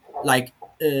 Like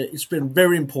it's been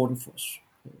very important for us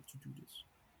to do this.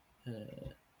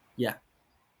 Yeah,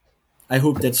 I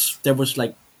hope that was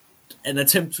like an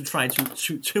attempt to try to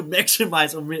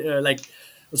maximize or like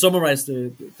summarize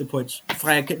the points.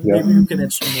 Freya, maybe you can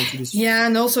add some more to this. Yeah,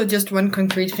 and also just one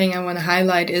concrete thing I want to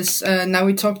highlight is now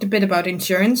we talked a bit about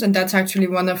insurance, and that's actually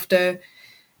one of the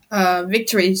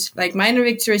victories, like minor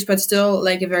victories, but still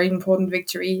like a very important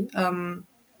victory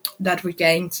that we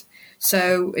gained.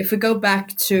 So if we go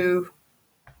back to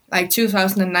like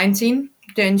 2019,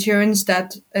 the insurance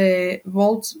that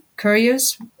Volt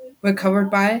couriers were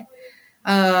covered by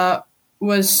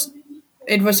was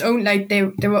only like they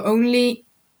were only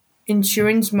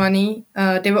insurance money.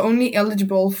 They were only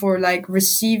eligible for like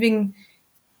receiving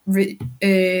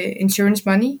insurance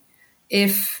money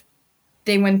if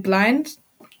they went blind,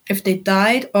 if they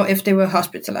died, or if they were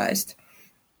hospitalized.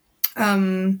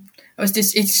 It was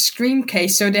this extreme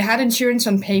case. So they had insurance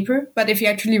on paper, but if you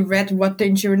actually read what the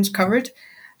insurance covered,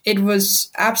 it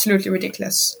was absolutely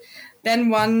ridiculous. Then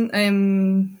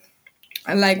one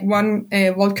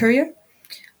Vault courier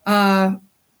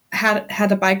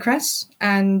had a bike crash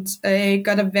and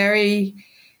got a very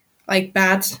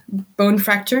bad bone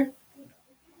fracture,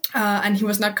 and he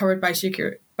was not covered by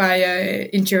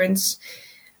insurance.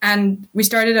 And we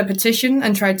started a petition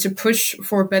and tried to push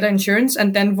for better insurance,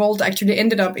 and then Vault actually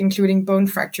ended up including bone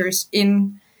fractures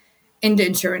in the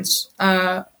insurance.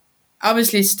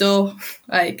 Obviously, still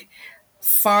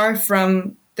far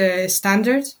from the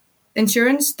standard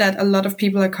insurance that a lot of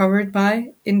people are covered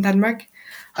by in Denmark.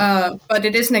 But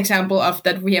it is an example of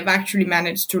that we have actually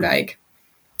managed to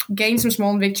gain some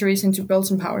small victories and to build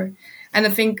some power. And I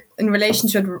think in relation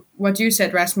to what you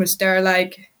said, Rasmus, there are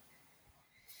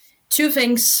two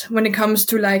things when it comes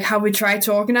to how we try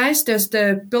to organize. There's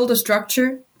the build a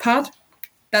structure part.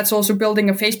 That's also building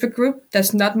a Facebook group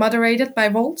that's not moderated by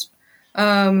Vault,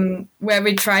 where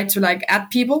we try to add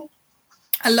people.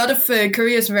 A lot of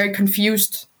couriers are very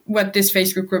confused what this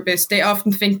Facebook group is. They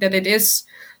often think that it is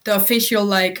the official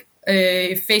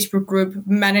Facebook group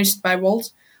managed by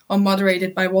Vault or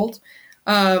moderated by Vault.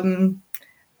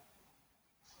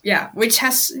 Which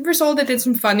has resulted in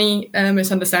some funny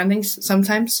misunderstandings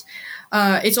sometimes.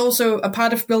 It's also a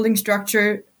part of building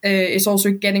structure. Is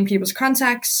also getting people's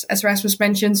contacts, as Rasmus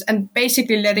mentions, and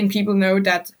basically letting people know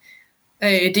that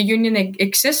the union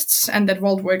exists and that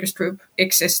Vault Workers Group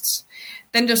exists.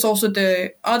 Then there's also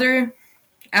the other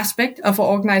aspect of our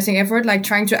organizing effort,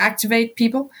 trying to activate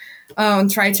people and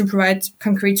try to provide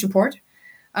concrete support.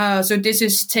 So this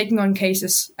is taking on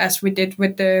cases, as we did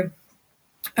with the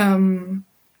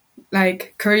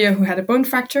courier who had a bone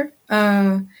fracture,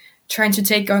 trying to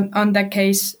take on that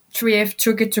case. 3F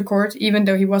took it to court, even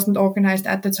though he wasn't organized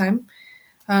at the time,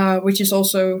 which is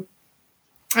also,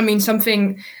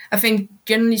 something I think,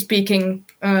 generally speaking,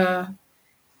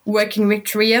 working with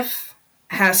 3F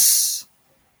has,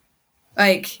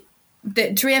 the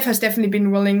 3F has definitely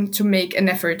been willing to make an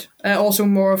effort, also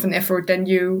more of an effort than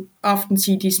you often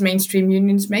see these mainstream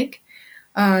unions make.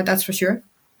 That's for sure.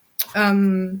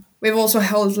 We've also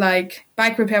held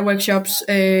bike repair workshops,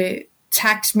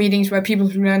 tax meetings where people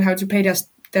can learn how to pay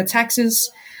their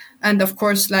taxes, and of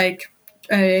course,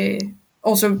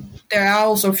 also there are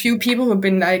also a few people who've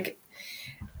been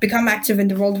become active in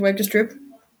the Vault Workers Group.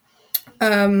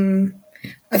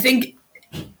 I think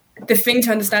the thing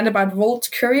to understand about Vault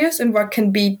couriers and what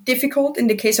can be difficult in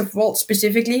the case of Vault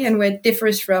specifically, and where it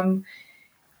differs from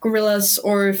Gorillas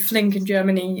or Flink in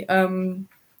Germany,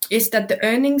 is that the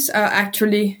earnings are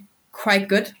actually quite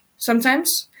good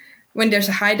sometimes when there's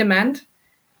a high demand.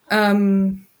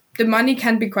 The money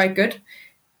can be quite good,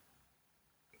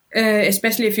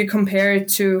 especially if you compare it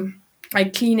to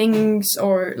cleanings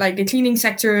or the cleaning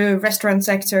sector, restaurant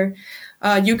sector.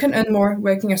 You can earn more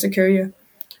working as a courier.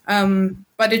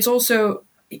 But it's also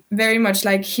very much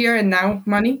here and now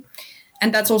money.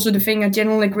 And that's also the thing, a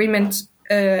general agreement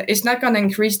is not going to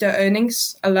increase their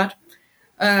earnings a lot.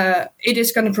 It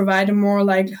is going to provide a more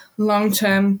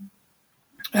long-term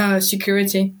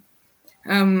security.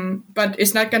 But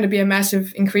it's not going to be a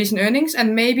massive increase in earnings,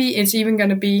 and maybe it's even going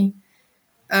to be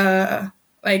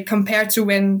compared to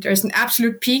when there's an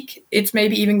absolute peak, it's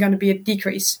maybe even going to be a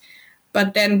decrease.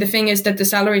 But then the thing is that the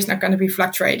salary is not going to be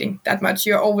fluctuating that much.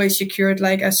 You're always secured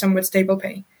a somewhat stable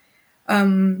pay.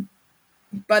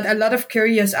 But a lot of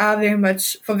couriers are very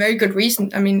much, for very good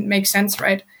reason. Makes sense,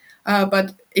 right?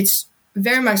 But it's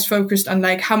very much focused on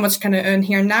how much can I earn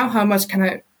here now, how much can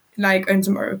I earn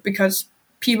tomorrow, because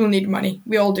people need money.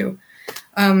 We all do.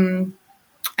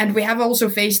 And we have also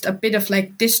faced a bit of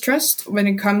distrust when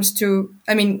it comes to,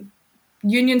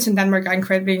 unions in Denmark are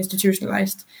incredibly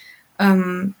institutionalized.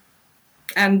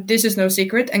 And this is no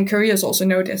secret, and couriers also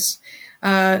know this.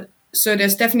 So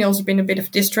there's definitely also been a bit of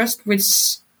distrust,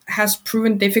 which has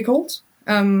proven difficult.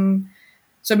 On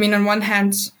one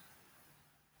hand,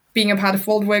 being a part of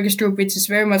Vault Workers Group, which is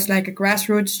very much a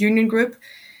grassroots union group,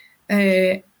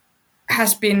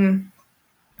 has been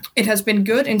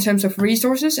good in terms of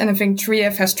resources, and I think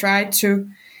 3F has tried to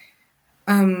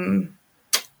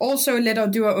also let us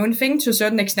do our own thing to a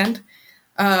certain extent.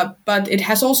 But it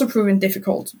has also proven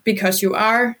difficult because you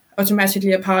are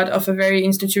automatically a part of a very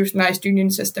institutionalized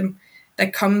union system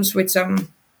that comes with some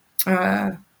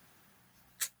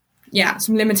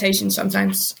limitations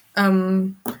sometimes.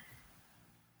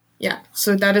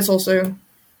 So that is also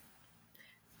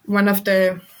one of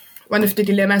the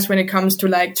dilemmas when it comes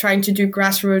to trying to do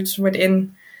grassroots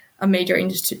within a major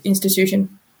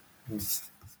institution.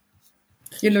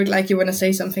 You look like you want to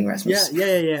say something, Rasmus.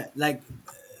 Yeah.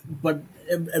 But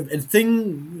a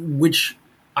thing which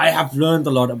I have learned a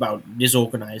lot about this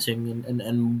organizing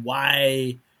and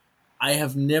why I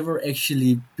have never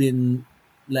actually been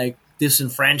like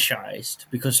disenfranchised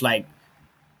because, like,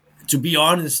 to be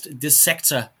honest, this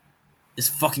sector is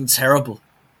fucking terrible,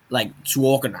 like, to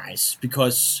organize,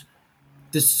 because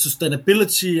the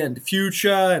sustainability and the future,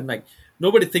 and like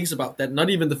nobody thinks about that. Not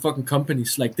even the fucking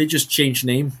companies. Like, they just change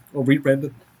name or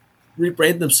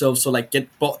rebrand themselves, so like get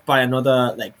bought by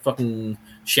another like fucking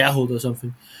shareholder or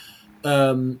something.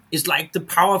 It's like the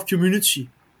power of community,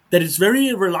 that is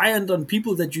very reliant on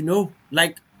people that you know.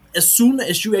 Like, as soon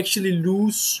as you actually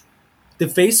lose the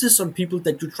faces on people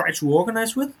that you try to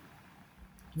organize with,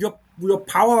 your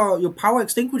power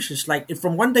extinguishes, like, if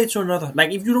from one day to another.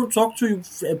 Like, if you don't talk to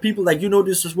people, like, you know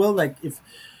this as well. Like, if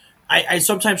I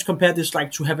sometimes compare this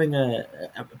like to having a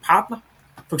partner.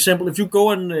 For example, if you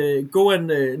go and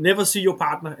never see your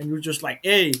partner, and you're just like,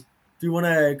 hey, do you want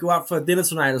to go out for dinner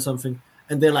tonight or something?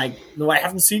 And they're like, no, I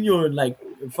haven't seen you in like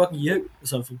a fucking year or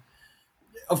something.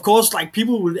 Of course, like,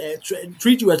 people will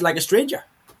treat you as like a stranger.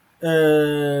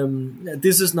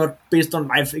 This is not based on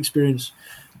life experience,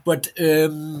 but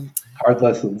hard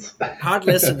lessons. Hard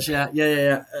lessons,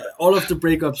 yeah. All of the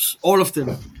breakups, all of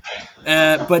them.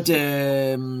 But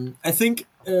I think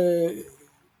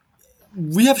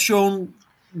we have shown,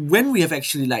 when we have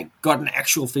actually like gotten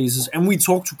actual phases, and we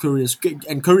talk to couriers,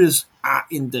 and couriers are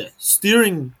in the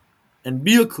steering and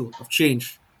vehicle of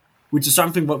change, which is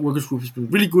something what Workers Group has been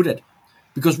really good at,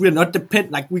 because we are not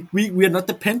we are not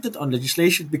dependent on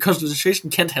legislation, because legislation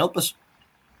can't help us.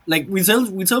 Like, we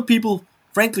tell people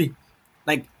frankly,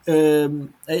 like,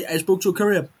 I spoke to a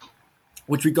courier,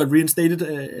 which we got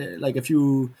reinstated like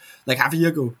half a year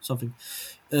ago, something.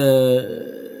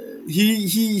 He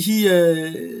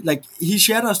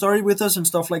shared our story with us and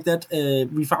stuff like that.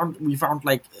 We found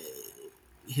like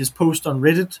his post on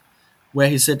Reddit, where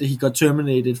he said that he got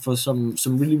terminated for some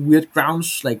really weird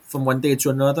grounds, like from one day to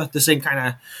another. The same kind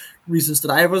of reasons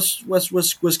that I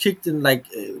was kicked in, like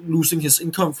losing his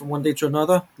income from one day to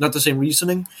another. Not the same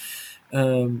reasoning.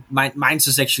 Mine's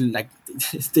is actually like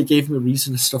they gave me a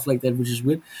reason and stuff like that, which is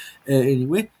weird.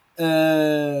 Anyway,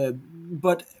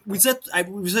 but we said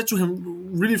to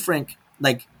him, really frank,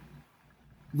 like,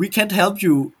 we can't help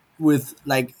you with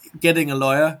like getting a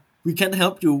lawyer. We can't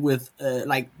help you with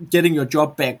like getting your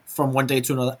job back from one day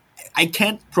to another. I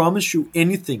can't promise you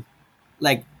anything,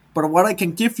 like, but what I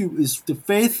can give you is the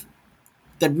faith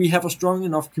that we have a strong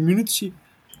enough community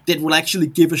that will actually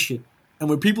give a shit. And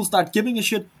when people start giving a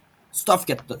shit, stuff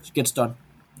gets done.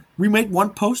 We made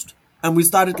one post, and we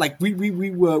started like we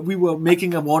were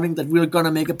making a warning that we were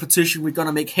gonna make a petition. We're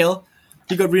gonna make hell.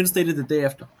 He got reinstated the day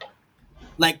after.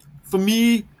 Like, for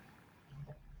me,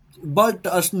 Bolt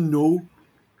doesn't know.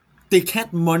 They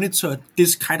can't monitor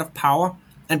this kind of power,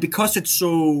 and because it's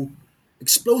so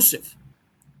explosive,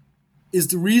 is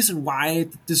the reason why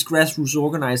this grassroots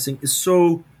organizing is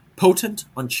so potent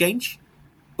on change,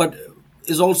 but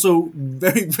is also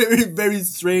very, very, very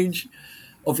strange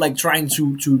of like trying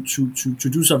to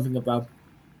do something about.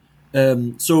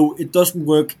 So it doesn't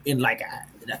work in like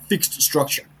a fixed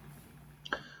structure.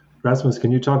 Rasmus,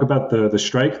 can you talk about the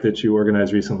strike that you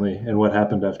organized recently and what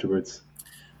happened afterwards?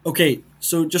 Okay,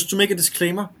 so just to make a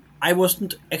disclaimer, I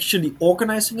wasn't actually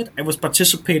organizing it. I was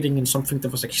participating in something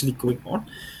that was actually going on.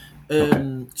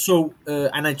 Okay. So,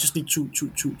 and I just need to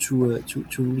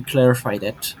really clarify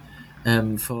that.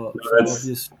 For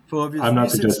obvious I'm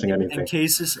not suggesting anything. And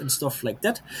cases and stuff like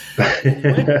that.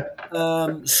 Anyway,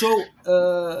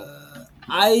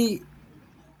 I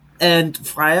and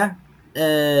Freya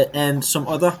and some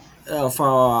other of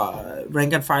our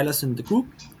rank and filers in the group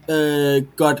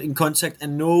got in contact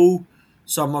and know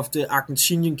some of the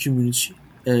Argentinian community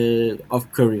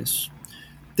of couriers.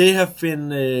 They have been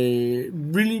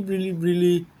really, really,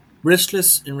 really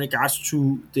restless in regards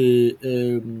to the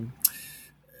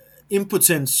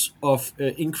impotence of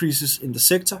increases in the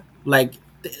sector. Like,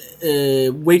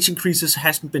 wage increases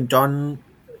hasn't been done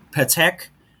per tag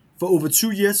for over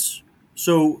 2 years.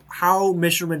 So how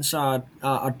measurements are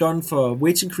done for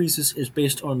wage increases is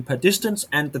based on per distance,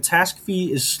 and the task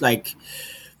fee is like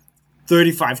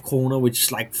 35 kroner, which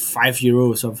is like €5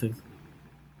 or something.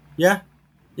 Yeah,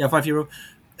 €5.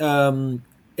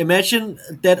 Imagine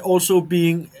that also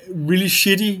being really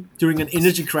shitty during an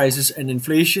energy crisis and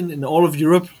inflation in all of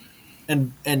Europe,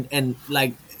 and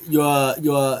like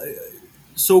your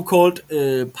so-called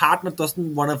partner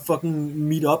doesn't want to fucking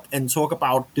meet up and talk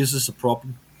about this is a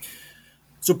problem.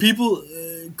 So people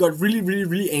got really, really,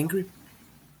 really angry.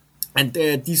 And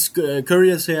these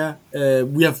couriers here,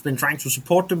 we have been trying to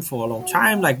support them for a long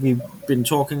time. Like, we've been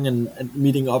talking and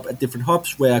meeting up at different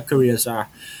hubs where couriers are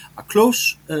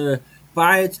close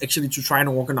by it, actually, to try and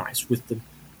organize with them.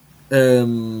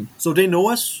 So they know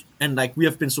us, and like we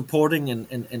have been supporting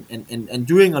and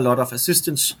doing a lot of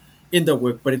assistance in their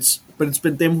work, but it's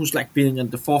been them who's like being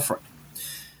at the forefront.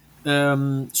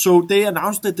 So they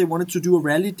announced that they wanted to do a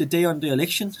rally the day on the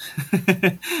election,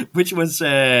 which was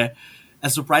a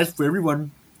surprise for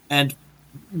everyone. And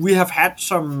we have had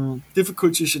some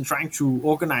difficulties in trying to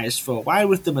organize for a while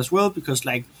with them as well, because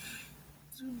like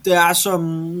there are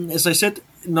some, as I said,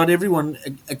 not everyone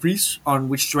agrees on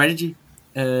which strategy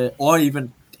or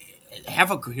even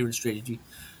have a coherent strategy.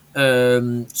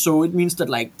 So it means that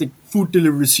like the food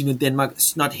delivery scene in Denmark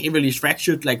is not heavily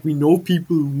fractured. Like we know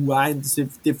people who are in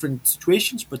different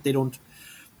situations, but they don't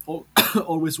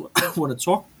always want to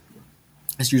talk.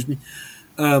 Excuse me.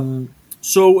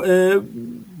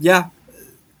 Yeah,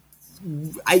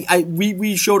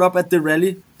 we showed up at the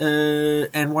rally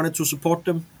and wanted to support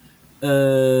them,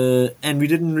 and we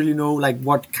didn't really know like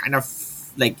what kind of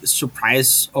like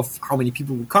surprise of how many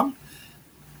people would come,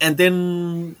 and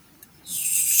then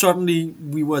suddenly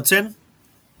we were 10,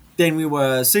 then we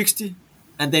were 60,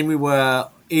 and then we were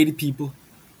 80 people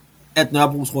at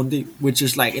Nørrebro's Runde, which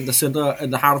is like in the center,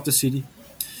 in the heart of the city.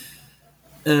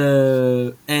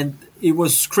 And it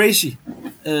was crazy.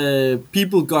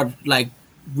 People got like,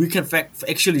 we can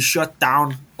actually shut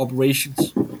down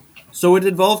operations. So it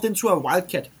evolved into a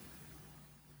wildcat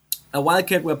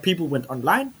where people went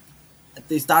online,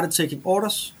 they started taking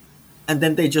orders, and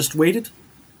then they just waited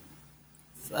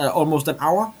almost an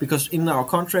hour, because in our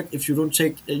contract, if you don't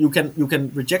take, you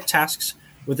can reject tasks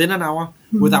within an hour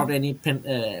without any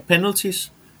penalties.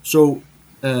 So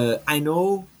I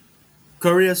know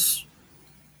couriers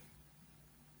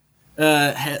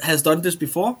has done this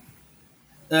before,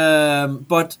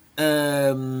 but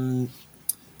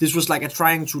this was like a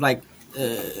trying to like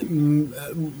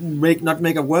not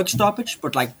make a work stoppage,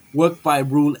 but like work by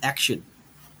rule action.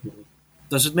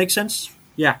 Does it make sense?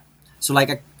 Yeah. So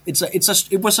like it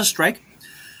was a strike.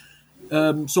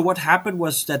 So what happened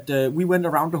was that we went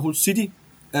around the whole city.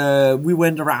 We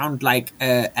went around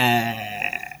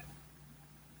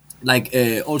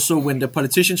also when the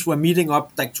politicians were meeting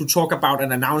up, like to talk about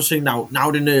and announcing now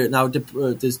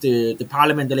the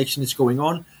parliament election is going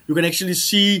on. You can actually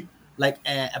see like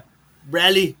a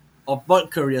rally of Bolt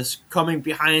couriers coming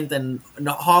behind and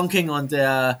honking on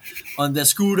their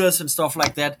scooters and stuff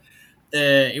like that.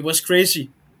 It was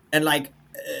crazy, and like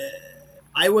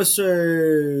I was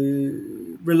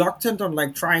reluctant on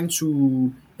like trying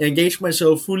to engage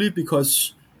myself fully,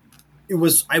 because it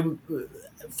was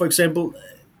for example,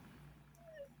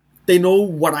 they know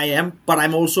what I am, but I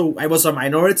was a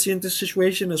minority in this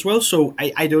situation as well. So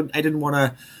I didn't want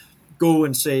to go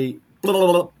and say blah,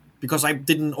 blah, blah, because I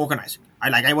didn't organize it.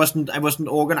 I wasn't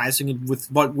organizing it with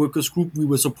Volt Workers Group. We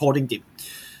were supporting them,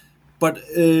 but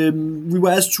we were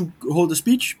asked to hold a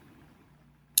speech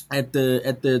at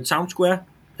the town square,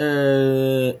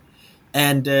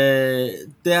 and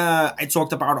there I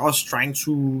talked about us trying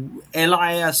to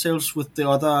ally ourselves with the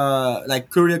other like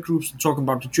courier groups, talking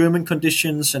about the German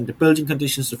conditions and the Belgian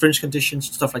conditions, the French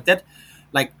conditions, stuff like that.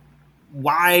 Like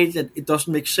why that it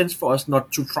doesn't make sense for us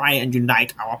not to try and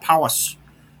unite our powers.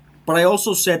 But I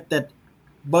also said that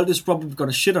Bolt is probably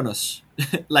gonna shit on us.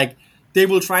 Like they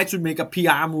will try to make a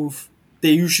PR move.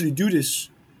 They usually do this.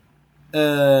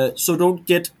 So don't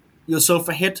get yourself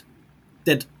ahead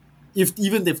that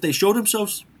even if they show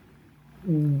themselves,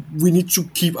 we need to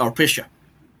keep our pressure.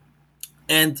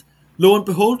 And lo and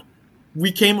behold,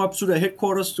 we came up to the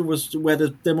headquarters, where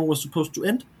the demo was supposed to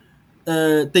end.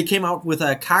 They came out with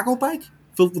a cargo bike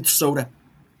filled with soda.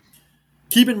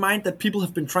 Keep in mind that people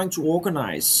have been trying to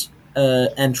organize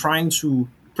and trying to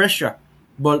pressure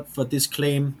Bolt for this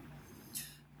claim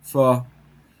for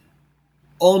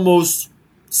almost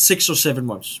 6 or 7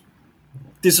 months.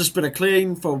 This has been a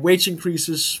claim for wage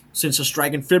increases since a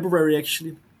strike in February,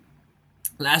 actually,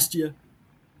 last year.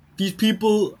 These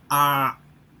people are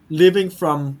living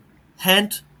from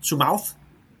hand to mouth.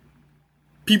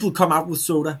 People come out with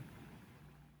soda.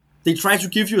 They try to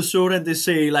give you a soda and they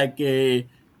say like,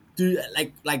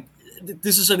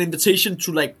 this is an invitation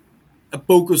to like a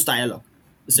bogus dialogue,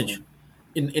 essentially,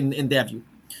 in their view.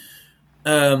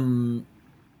 And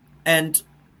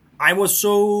I was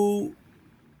so,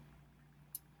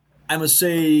 I must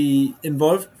say,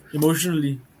 involved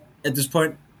emotionally at this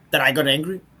point that I got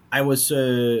angry. I was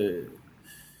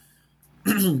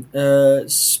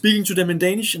speaking to them in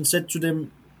Danish and said to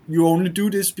them, you only do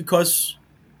this because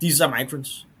these are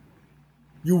migrants.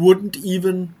 You wouldn't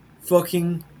even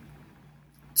fucking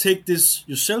take this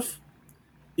yourself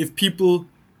if people,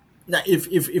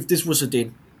 if this was a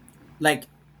Dane. Like,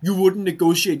 you wouldn't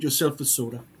negotiate yourself with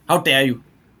soda. How dare you?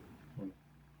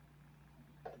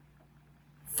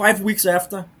 5 weeks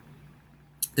after,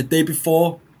 the day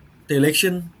before the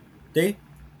election day,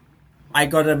 I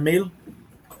got a mail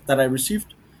that I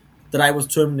received that I was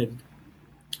terminated.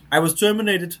 I was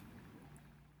terminated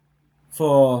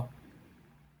for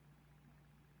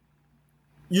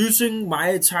using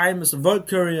my time as a Volt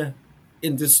courier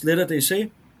in this letter they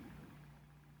say,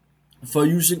 for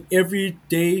using every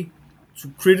day to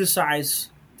criticize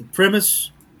the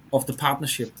premise of the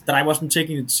partnership, that I wasn't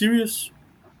taking it serious.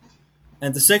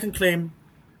 And the second claim,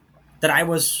 that I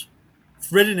was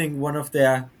threatening one of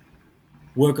their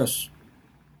workers.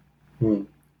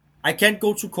 I can't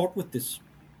go to court with this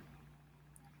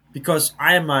because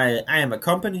I am a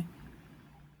company.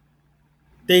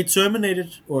 They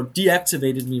terminated or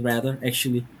deactivated me rather,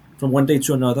 actually, from one day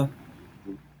to another.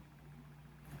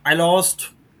 I lost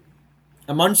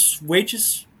a month's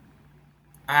wages.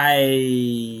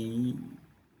 I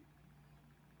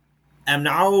am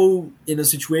now in a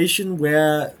situation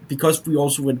where, because we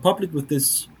also went public with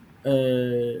this,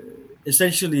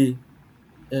 essentially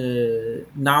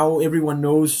now everyone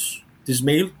knows this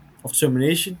mail of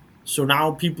termination. So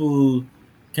now people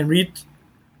can read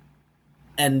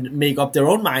and make up their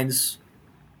own minds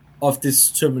of this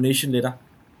termination letter,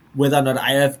 whether or not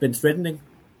I have been threatening.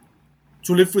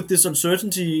 To live with this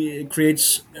uncertainty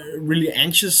creates a really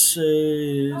anxious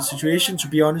situation, to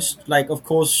be honest. Like, of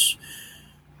course,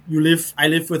 I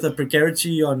live with a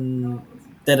precarity on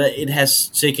that it has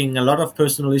taken a lot of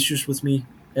personal issues with me.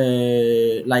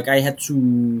 Like I had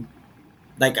to,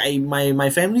 like my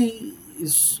family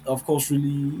is of course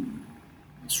really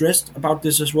stressed about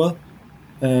this as well.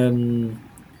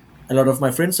 A lot of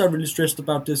my friends are really stressed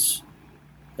about this.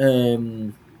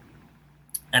 And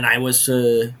I was,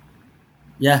 and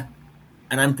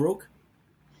I'm broke.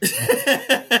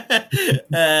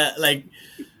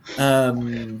 I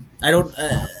don't,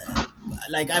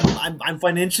 I'm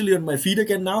financially on my feet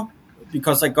again now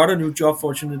because I got a new job,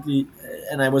 fortunately,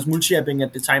 and I was multi-apping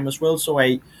at the time as well, so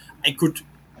I could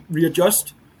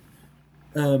readjust.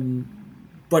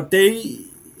 But they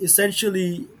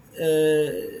essentially,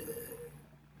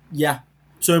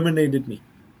 terminated me.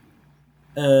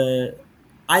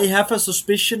 I have a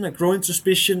growing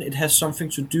suspicion it has something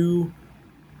to do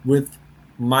with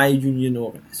my union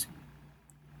organizing.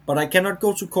 But I cannot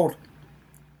go to court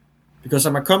because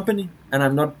I'm a company and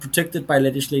I'm not protected by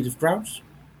legislative grounds.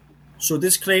 So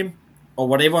this claim, or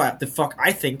whatever the fuck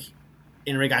I think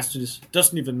in regards to this,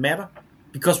 doesn't even matter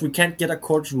because we can't get a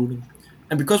court ruling.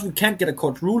 And because we can't get a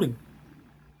court ruling,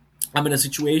 I'm in a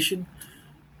situation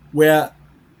where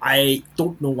I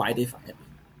don't know why they fired me.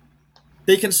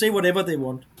 They can say whatever they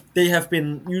want. They have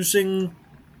been using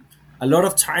a lot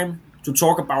of time to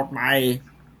talk about my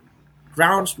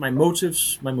grounds, my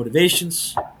motives, my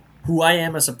motivations, who I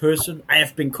am as a person. I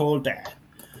have been called a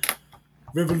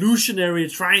revolutionary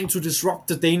trying to disrupt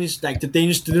the Danish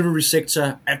delivery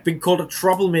sector. I've been called a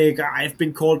troublemaker. I've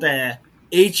been called a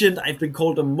agent. I've been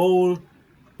called a mole.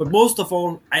 But most of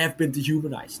all, I have been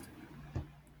dehumanized.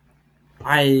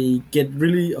 I get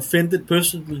really offended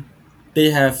personally.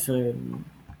 They have,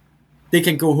 they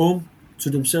can go home to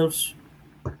themselves,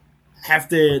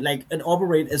 have and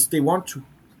operate as they want to.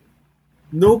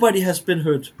 Nobody has been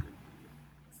hurt.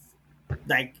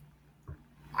 Like,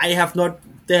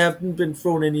 there haven't been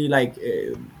thrown any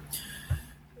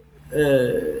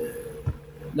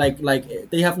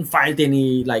they haven't filed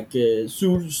any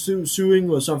suing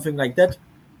or something like that.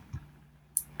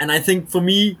 And I think for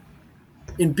me,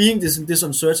 in being this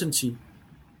uncertainty,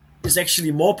 is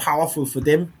actually more powerful for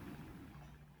them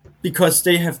because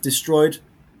they have destroyed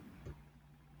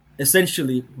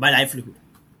essentially my livelihood.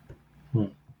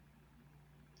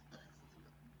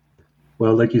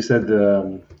 Well, like you said,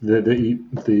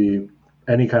 the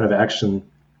any kind of action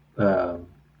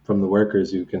from the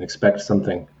workers, you can expect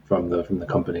something from the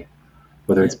company,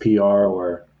 whether it's PR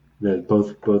or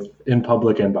both in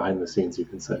public and behind the scenes, you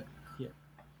can say. Yeah.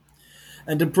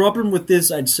 And the problem with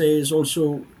this, I'd say, is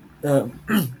also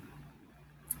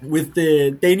with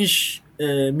the Danish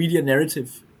media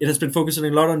narrative. It has been focusing a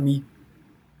lot on me.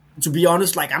 To be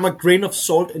honest, like, I'm a grain of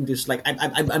salt in this. Like,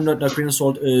 I'm not a grain of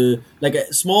salt. Like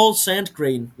a small sand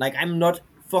grain. Like, I'm not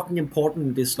fucking important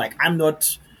in this. Like, I'm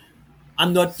not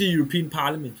the European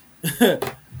Parliament.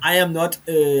 I am not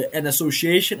an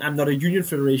association. I'm not a union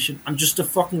federation. I'm just a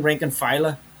fucking rank and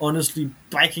filer. Honestly,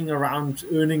 biking around,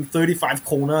 earning 35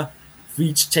 kroner for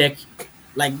each tech.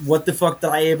 Like, what the fuck did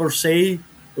I ever say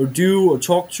or do or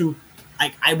talk to?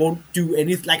 I won't do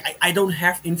anything. Like, I don't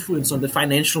have influence on the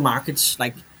financial markets.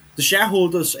 Like, the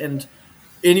shareholders and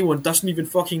anyone doesn't even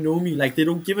fucking know me. Like, they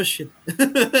don't give a shit.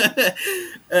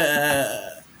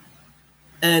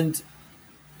 And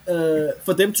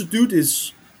for them to do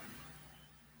this,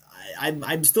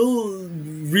 I'm still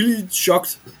really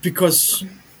shocked because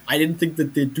I didn't think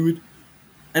that they'd do it,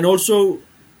 and also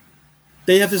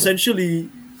they have essentially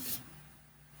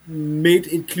made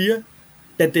it clear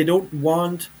that they don't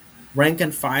want rank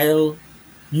and file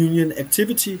union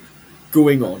activity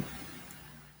going on,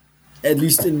 at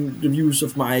least in the views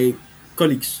of my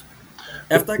colleagues.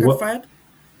 After I got fired,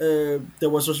 there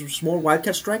was a small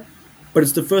wildcat strike, but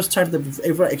it's the first time that we've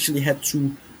ever actually had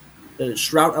to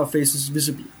shroud our faces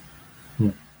visibly.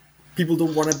 People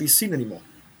don't want to be seen anymore,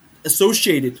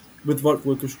 associated with Volt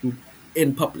Workers Group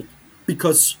in public,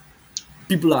 because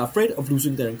people are afraid of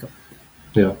losing their income.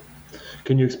 Yeah.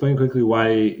 Can you explain quickly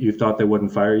why you thought they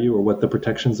wouldn't fire you, or what the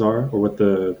protections are, or what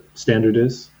the standard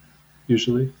is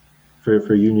usually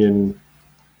for union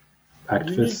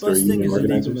activists or union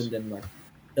organizers? In Denmark.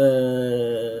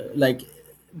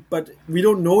 But we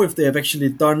don't know if they have actually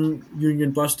done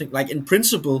union busting. Like in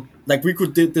principle, like we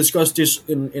could discuss this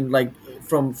in like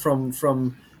from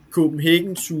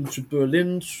Copenhagen to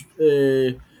Berlin,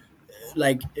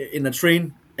 like in a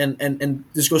train, and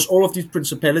discuss all of these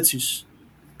principalities.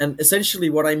 And essentially,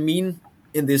 what I mean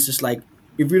in this is like,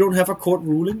 if we don't have a court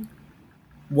ruling,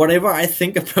 whatever I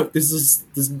think about this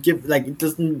doesn't give, like, it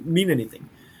doesn't mean anything.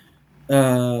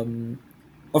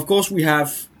 Of course, we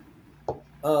have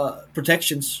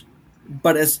protections,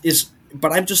 but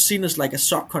I'm just seen as like a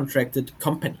subcontracted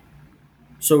company.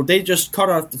 So they just cut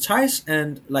off the ties,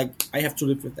 and like I have to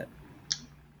live with that.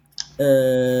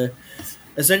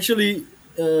 Essentially,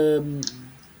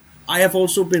 I have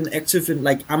also been active in,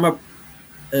 like, I'm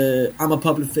a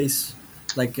public face.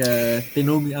 Like they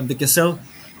know me. I'm the Gazelle,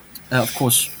 of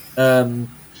course. And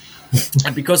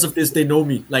because of this, they know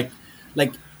me. Like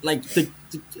the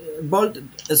Volt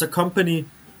as a company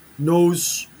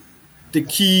knows the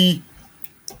key,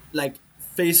 like,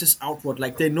 faces outward.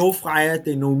 Like they know Freja,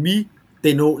 they know me,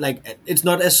 they know, like, it's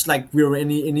not as like we're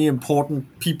any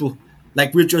important people.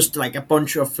 Like we're just like a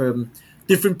bunch of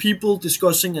different people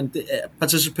discussing and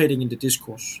participating in the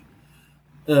discourse.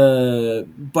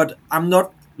 But I'm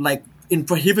not like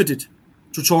prohibited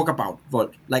to talk about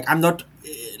Volt. Like I'm not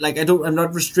I'm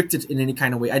not restricted in any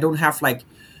kind of way. I don't have like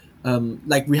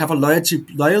we have a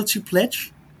loyalty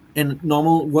pledge in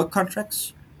normal work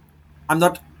contracts. I'm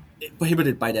not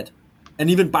prohibited by that. And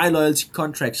even by loyalty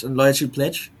contracts and loyalty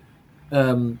pledge,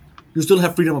 you still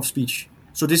have freedom of speech.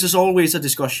 So this is always a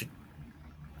discussion.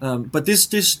 But this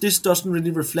doesn't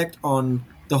really reflect on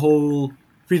the whole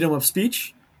freedom of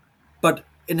speech, but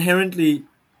inherently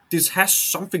this has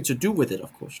something to do with it,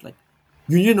 of course. Like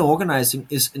union organizing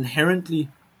is inherently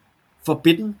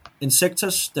forbidden in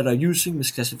sectors that are using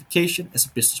misclassification as a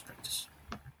business practice.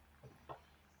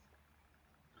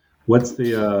 What's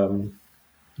the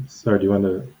sorry, do you want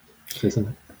to say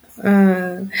something?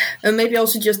 And maybe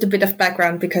also just a bit of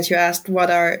background, because you asked what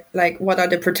are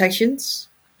the protections,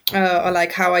 or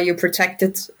like how are you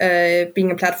protected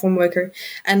being a platform worker.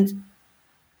 And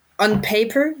on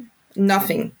paper,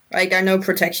 nothing. Like there are no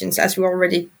protections, as we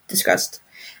already discussed.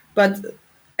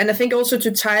 And I think also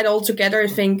to tie it all together, I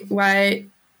think why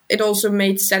it also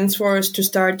made sense for us to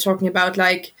start talking about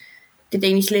like the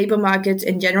Danish labor market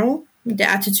in general. The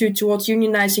attitude towards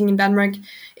unionizing in Denmark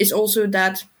is also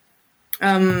that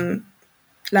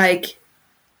like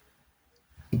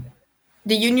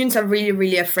the unions are really,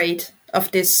 really afraid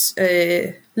of this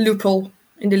loophole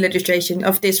in the legislation,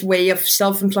 of this way of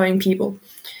self-employing people.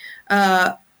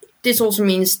 This also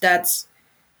means that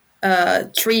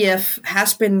 3F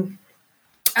has been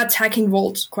attacking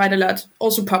Volt quite a lot,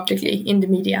 also publicly in the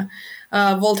media.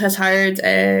 Volt has hired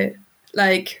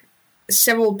like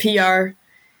several PR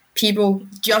people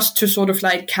just to sort of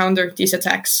like counter these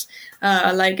attacks.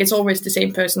 Like it's always the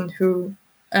same person who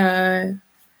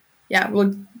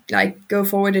will like go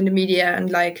forward in the media and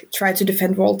like try to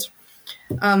defend Volt.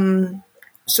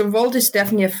 So Volt is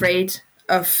definitely afraid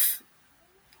of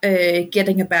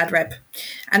getting a bad rep.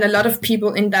 And a lot of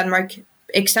people in Denmark,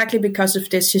 exactly because of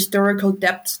this historical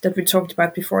debt that we talked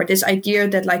about before, this idea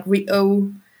that like we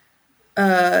owe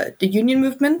the union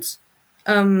movement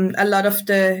a lot of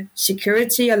the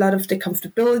security, a lot of the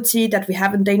comfortability that we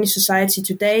have in Danish society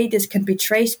today, this can be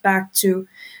traced back to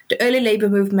the early labor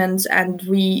movement, and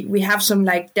we have some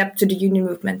like debt to the union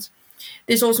movement.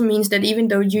 This also means that even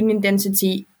though union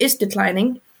density is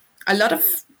declining, a lot of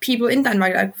people in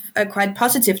Denmark are quite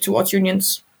positive towards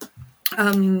unions,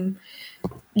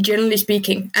 generally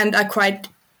speaking, and are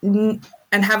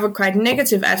and have a quite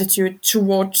negative attitude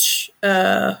towards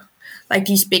like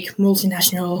these big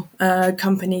multinational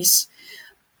companies.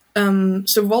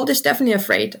 So Volt is definitely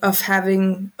afraid of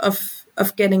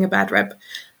getting a bad rep.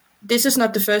 this is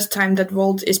not the first time that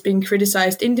Volt is being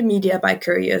criticized in the media by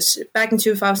couriers. Back in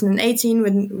 2018,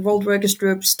 when Volt Workers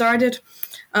Group started,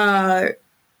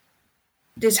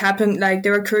 this happened. Like,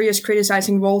 there were couriers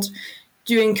criticizing Volt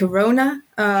during Corona.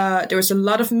 There was a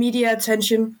lot of media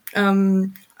attention.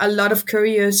 A lot of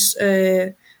couriers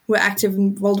who were active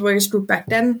in Volt Workers Group back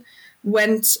then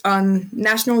went on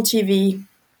national TV,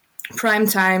 prime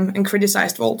time, and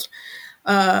criticized Volt.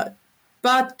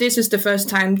 But this is the first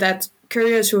time that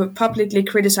couriers who have publicly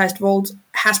criticized Volt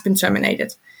has been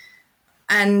terminated.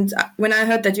 And when I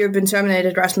heard that you've been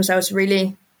terminated, Rasmus, I was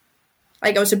really,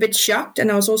 I was a bit shocked,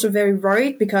 and I was also very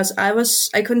worried, because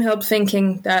I couldn't help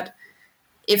thinking that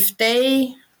if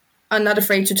they are not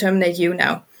afraid to terminate you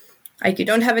now, like, you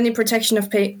don't have any protection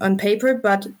on paper,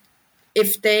 but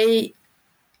if they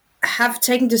have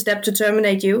taken the step to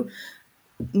terminate you,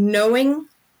 knowing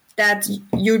that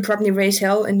you would probably raise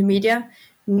hell in the media,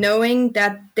 knowing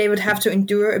that they would have to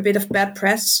endure a bit of bad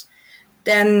press,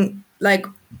 then, like,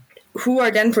 who are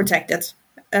then protected?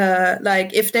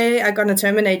 Like, if they are going to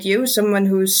terminate you, someone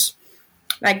who's,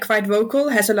 like, quite vocal,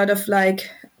 has a lot of,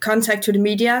 like, contact to the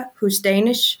media, who's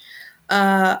Danish,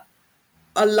 a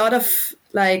lot of,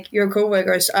 like, your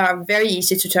co-workers are very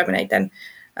easy to terminate then.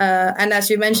 And as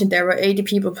you mentioned, there were 80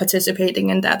 people participating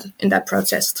in that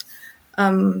protest.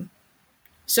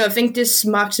 So I think this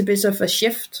marks a bit of a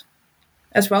shift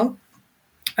as well.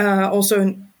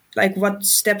 Also, like, what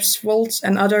steps Volt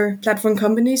and other platform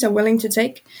companies are willing to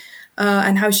take,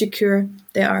 and how secure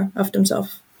they are of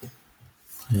themselves.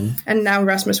 Mm. And now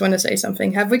Rasmus want to say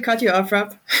something. Have we cut you off,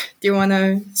 Rob? Do you want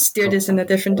to steer this in a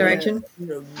different direction?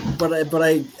 But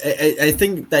I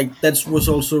think that was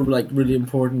also, like, really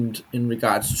important in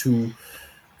regards to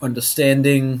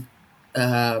understanding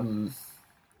the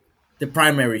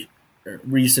primary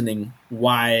reasoning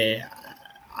why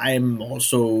I'm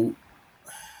also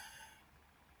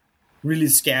really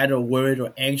scared or worried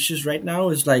or anxious right now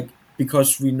is, like,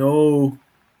 because we know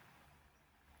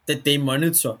that they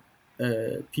monitor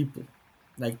people,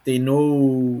 like, they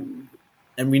know,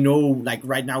 and we know, like,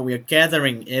 right now we are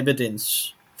gathering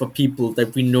evidence for people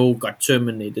that we know got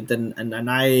terminated,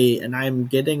 and I'm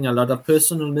getting a lot of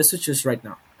personal messages right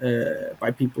now by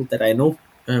people that I know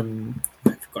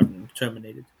have gotten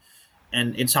terminated,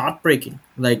 and it's heartbreaking.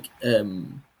 Like,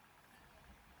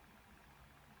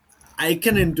 I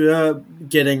can endure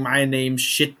getting my name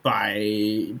shit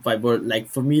by like,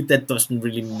 for me that doesn't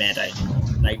really matter anymore.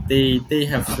 Like, they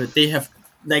have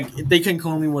like, they can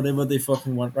call me whatever they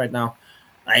fucking want right now.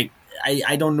 Like,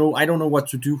 I don't know what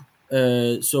to do.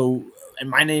 So, and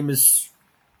my name it's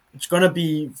gonna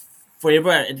be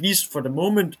forever, at least for the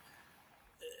moment,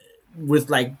 with,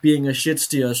 like, being a shit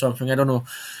steer or something. I don't know.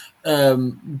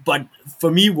 But for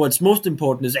me, what's most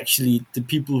important is actually the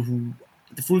people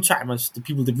the full-timers, the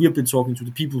people that we have been talking to,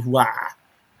 the people who are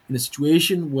in a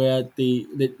situation where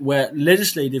where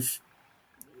legislative,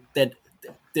 that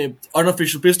the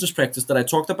unofficial business practice that I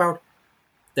talked about,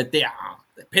 that they are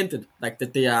dependent, like,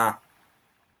 that they are,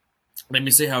 let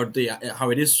me say how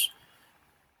it is,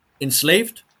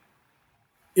 enslaved,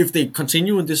 if they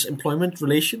continue in this employment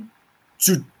relation,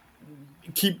 to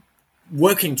keep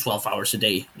working 12 hours a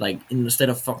day, like, instead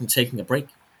of fucking taking a break.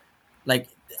 Like,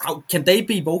 how can they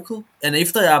be vocal? And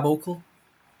if they are vocal,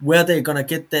 where they're gonna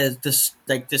get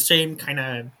the same kind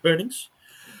of earnings?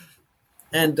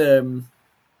 And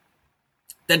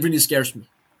that really scares me.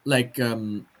 Like,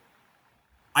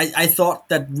 I thought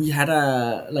that we had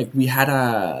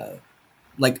a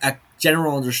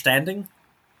general understanding,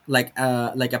 like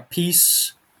a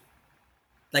piece.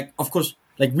 Like, of course,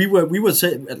 like, we were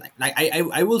say, like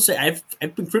I will say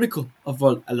I've been critical of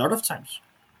a lot of times,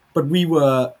 but we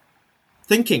were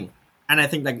thinking, and I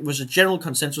think, like, it was a general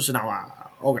consensus in our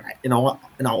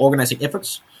organizing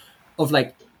efforts of,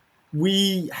 like,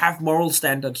 we have moral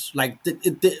standards. Like,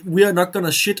 we are not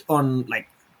gonna shit on, like,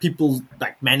 people,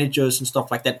 like, managers and stuff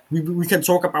like that. We can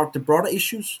talk about the broader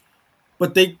issues,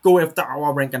 but they go after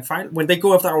our rank and file. When they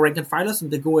go after our rank and filers,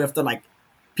 and they go after, like,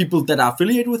 people that are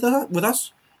affiliated with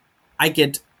us, I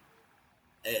get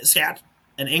scared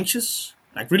and anxious,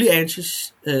 like, really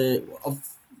anxious of.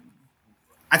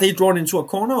 Are they drawn into a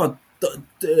corner, or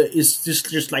is this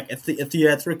just like a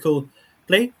theatrical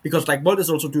play? Because, like, Volt is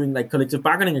also doing, like, collective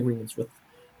bargaining agreements with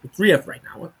 3F right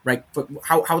now, right? But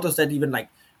how does that even, like,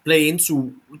 play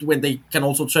into when they can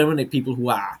also terminate people who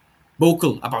are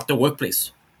vocal about their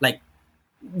workplace? Like,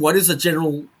 what is a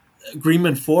general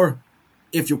agreement for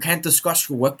if you can't discuss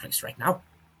your workplace right now?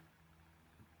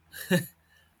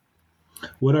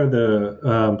 What are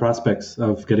the prospects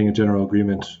of getting a general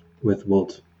agreement with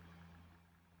Volt?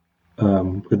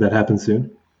 Could that happen soon?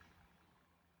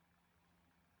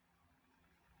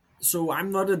 So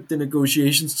I'm not at the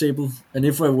negotiations table, and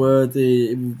if I were, I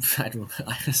don't know.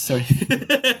 Sorry.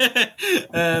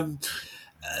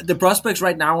 The prospects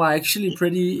right now are actually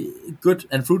pretty good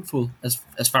and fruitful,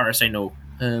 as far as I know.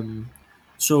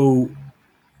 So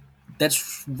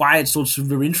that's why it's also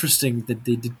very interesting that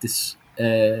they did this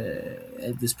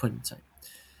at this point in time.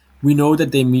 We know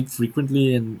that they meet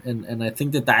frequently, and I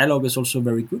think the dialogue is also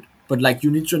very good. But like,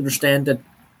 you need to understand that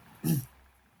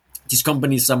these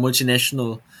companies are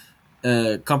multinational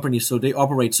companies, so they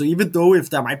operate. So even though if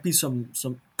there might be some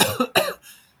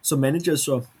some managers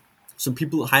or some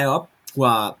people higher up who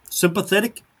are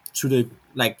sympathetic to the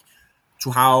like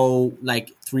to how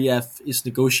like 3F is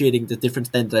negotiating the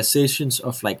different standardizations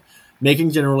of like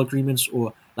making general agreements,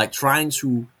 or like trying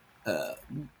to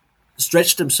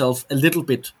stretch themselves a little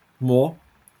bit more,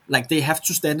 like they have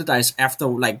to standardize after,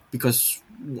 like, because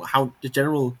how the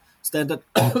general standard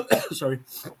sorry,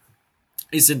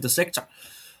 is in the sector,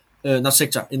 not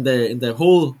sector, in the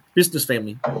whole business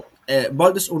family.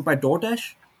 Volt is owned by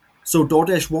DoorDash, so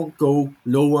DoorDash won't go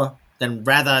lower than,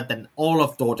 rather than all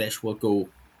of DoorDash will go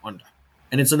under,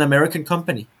 and it's an American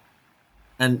company,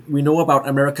 and we know about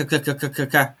America.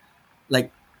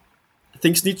 Like,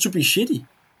 things need to be shitty,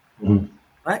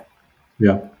 right?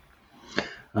 Yeah.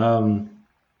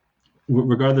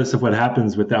 Regardless of what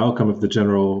happens with the outcome of the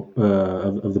general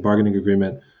of the bargaining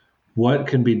agreement, what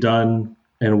can be done,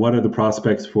 and what are the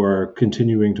prospects for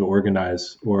continuing to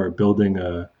organize or building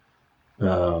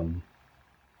an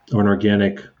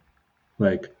organic,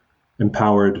 like,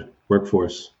 empowered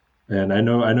workforce? And I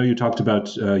know you talked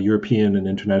about European and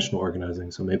international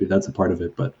organizing, so maybe that's a part of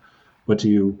it. But what do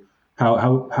you,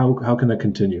 how can that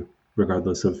continue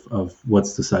regardless of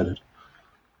what's decided?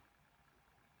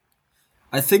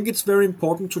 I think it's very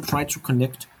important to try to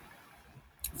connect.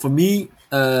 For me,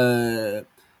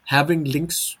 having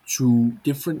links to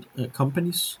different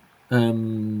companies,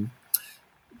 trying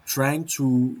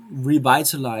to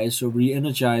revitalize or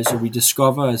re-energize or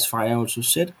rediscover, as Freja also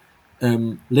said,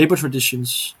 labor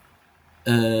traditions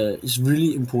is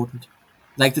really important.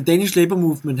 Like, the Danish labor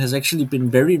movement has actually been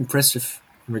very impressive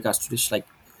in regards to this.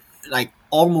 Like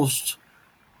almost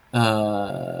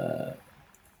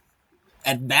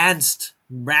advanced,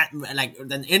 like,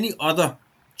 than any other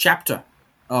chapter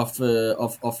of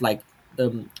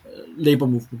labor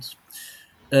movements.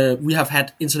 We have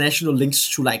had international links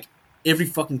to like every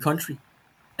fucking country,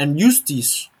 and use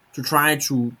these to try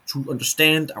to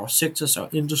understand our sectors, our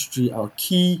industry, our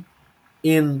key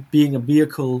in being a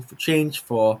vehicle for change,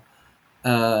 for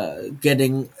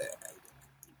getting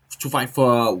to fight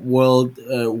for a world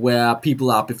where people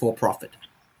are before profit.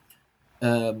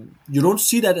 You don't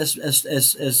see that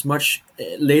as much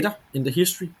later in the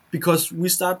history, because we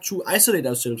start to isolate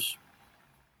ourselves,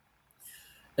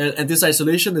 and this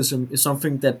isolationism is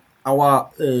something that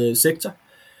our sector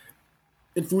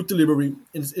in food delivery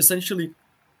is essentially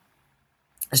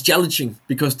is challenging,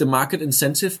 because the market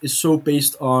incentive is so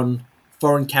based on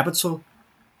foreign capital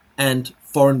and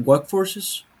foreign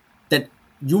workforces that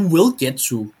you will get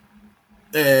to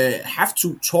have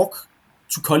to talk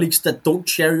to colleagues that don't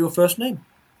share your first name,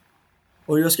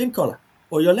 or your skin color,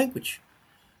 or your language.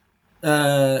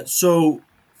 So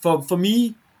for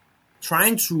me,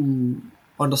 trying to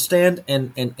understand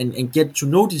and get to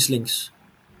know these links,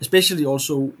 especially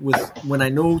also with when I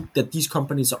know that these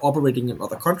companies are operating in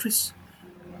other countries,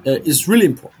 is really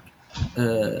important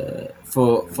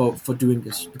for doing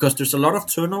this, because there's a lot of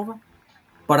turnover.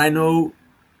 But I know,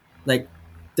 like,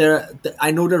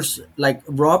 there's like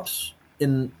Robs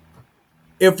in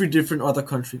every different other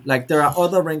country. Like, there are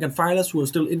other rank and filers who are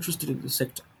still interested in the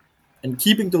sector, and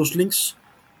keeping those links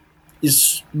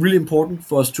is really important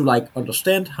for us to like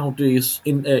understand how this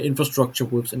infrastructure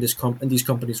works and these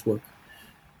companies work.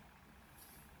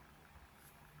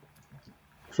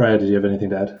 Freja, did you have anything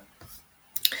to add?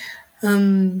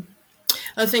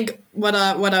 I think what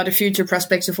are the future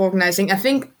prospects of organizing? I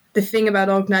think the thing about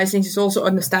organizing is also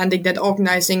understanding that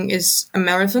organizing is a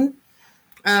marathon.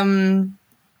 In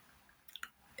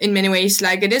many ways,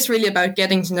 like, it is really about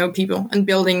getting to know people and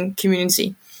building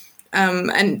community.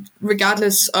 And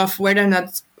regardless of whether or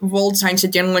not Volt signs a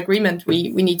general agreement,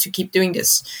 we need to keep doing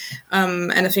this.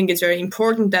 And I think it's very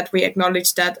important that we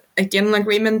acknowledge that a general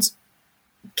agreement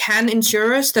can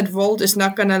ensure us that Volt is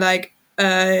not gonna like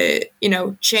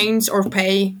change or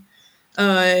pay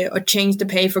or change the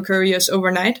pay for couriers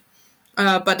overnight.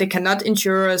 But it cannot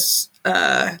ensure us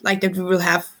like that we will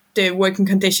have the working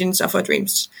conditions of our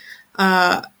dreams.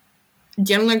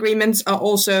 General agreements are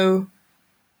also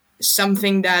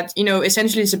something that,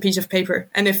 essentially is a piece of paper.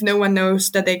 And if no one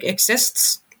knows that it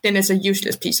exists, then it's a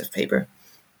useless piece of paper.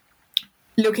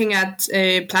 looking at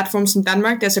platforms in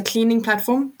Denmark. There's a cleaning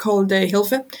platform called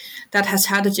Hilfe that has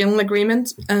had a general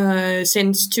agreement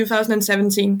since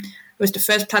 2017. It was the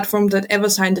first platform that ever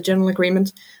signed a general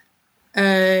agreement.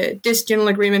 This general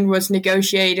agreement was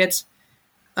negotiated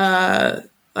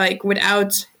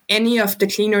without any of the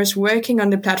cleaners working on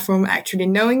the platform actually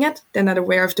knowing it. They're not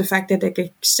aware of the fact that it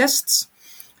exists.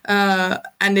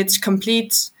 And it's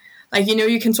complete.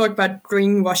 You can talk about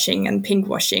greenwashing and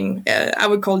pinkwashing. I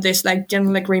would call this like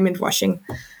general agreement washing.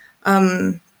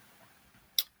 So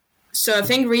I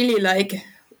think really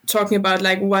talking about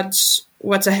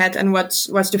what's ahead and what's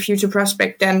the future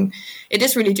prospect, then it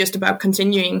is really just about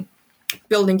continuing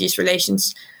building these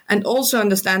relations and also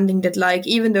understanding that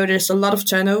even though there's a lot of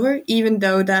turnover, even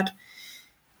though that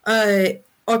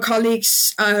our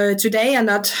colleagues today are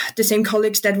not the same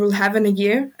colleagues that we'll have in a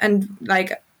year, and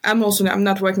I'm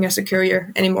not working as a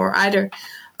courier anymore either.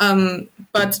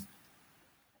 But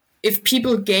if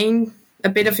people gain a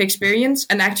bit of experience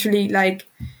and actually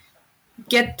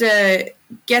get the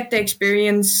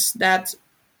experience that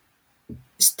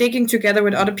sticking together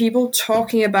with other people,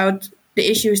 talking about the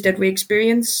issues that we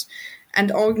experience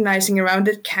and organizing around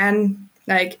it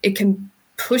it can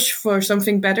push for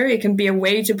something better. It can be a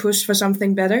way to push for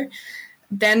something better.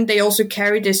 Then they also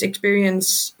carry this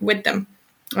experience with them.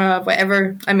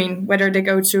 Wherever, whether they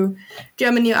go to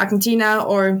Germany or Argentina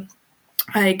or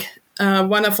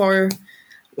one of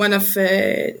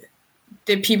the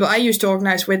people I used to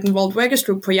organize with in World Workers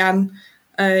Group, Jan,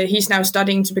 he's now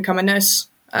studying to become a nurse,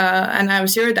 and I have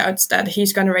zero doubts that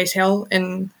he's going to raise hell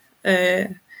in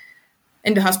the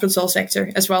hospital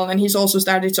sector as well. And he's also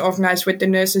started to organize with the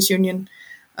nurses union.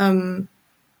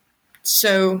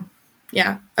 So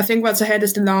yeah, I think what's ahead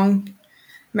is the long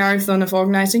marathon of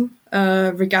organizing,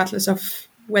 regardless of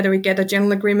whether we get a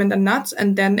general agreement or not,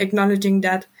 and then acknowledging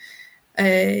that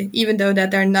even though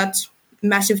that there are not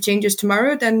massive changes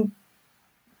tomorrow, then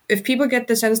if people get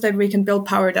the sense that we can build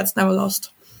power, that's never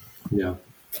lost. Yeah.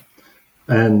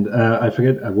 And I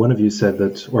forget, one of you said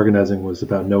that organizing was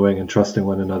about knowing and trusting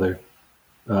one another,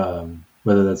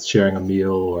 whether that's sharing a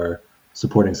meal or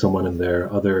supporting someone in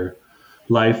their other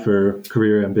life or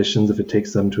career ambitions if it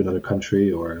takes them to another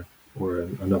country or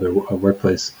another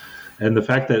workplace. And the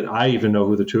fact that I even know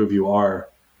who the two of you are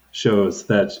shows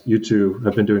that you two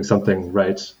have been doing something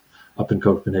right up in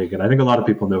Copenhagen. I think a lot of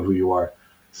people know who you are.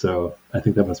 So I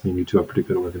think that must mean you two are pretty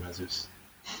good organizers.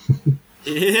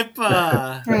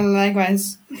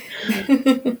 Likewise.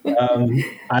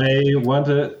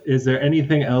 Is there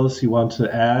anything else you want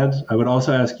to add? I would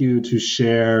also ask you to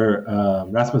share,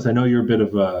 Rasmus, I know you're a bit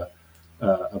of a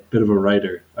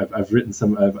writer. I've read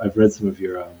some of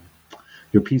your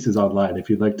pieces online. If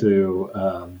you'd like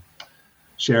to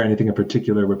share anything in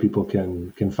particular where people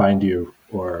can find you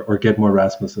or get more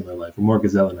Rasmus in their life, or more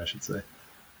Gesellen, I should say.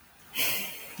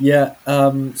 Yeah,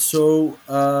 so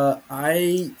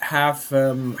I have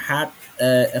had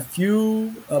a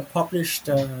few published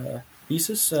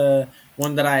pieces.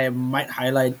 One that I might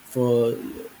highlight for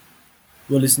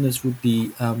your listeners would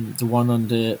be the one on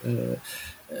the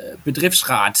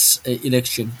Bedriftsrats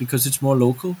election, because it's more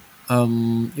local.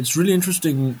 It's really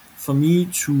interesting for me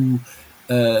to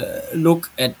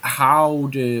look at how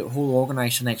the whole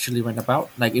organization actually went about.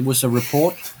 It was a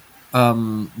report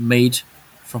made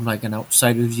from an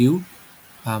outsider view,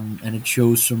 and it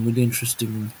shows some really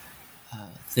interesting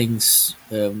things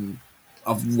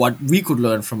of what we could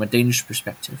learn from a Danish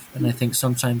perspective. And I think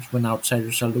sometimes when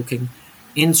outsiders are looking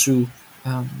into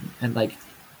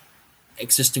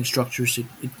existing structures, it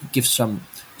gives some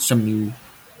new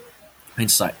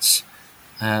insights.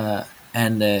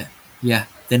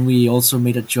 Then we also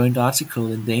made a joint article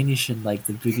in Danish in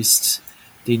the biggest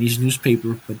Danish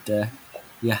newspaper. But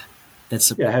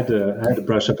that's I had to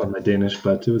brush up on my Danish,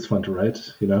 but it was fun to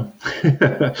write.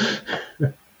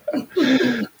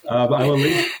 I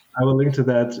will link to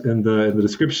that in the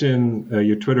description.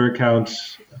 Your Twitter account,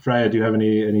 Freya. Do you have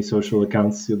any social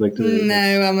accounts you'd like to?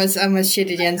 No, I'm a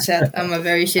shitty Jenset. I'm a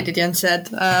very shitty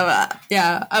Jenset.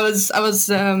 I was.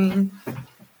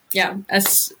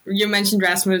 As you mentioned,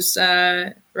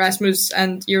 Rasmus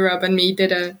and Europe and me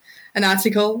did an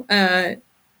article,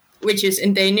 which is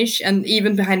in Danish and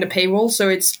even behind a paywall, so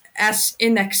it's as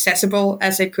inaccessible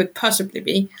as it could possibly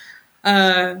be.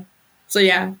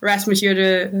 Rasmus,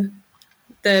 you're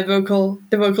the vocal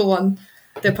one,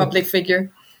 the public figure.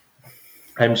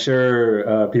 I'm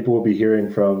sure people will be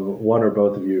hearing from one or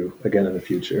both of you again in the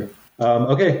future.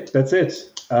 Okay, that's it.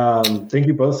 Thank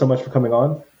you both so much for coming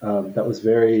on. That was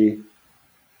very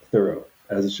thorough,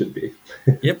 as it should be.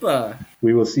 Yep.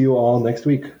 We will see you all next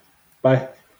week. Bye.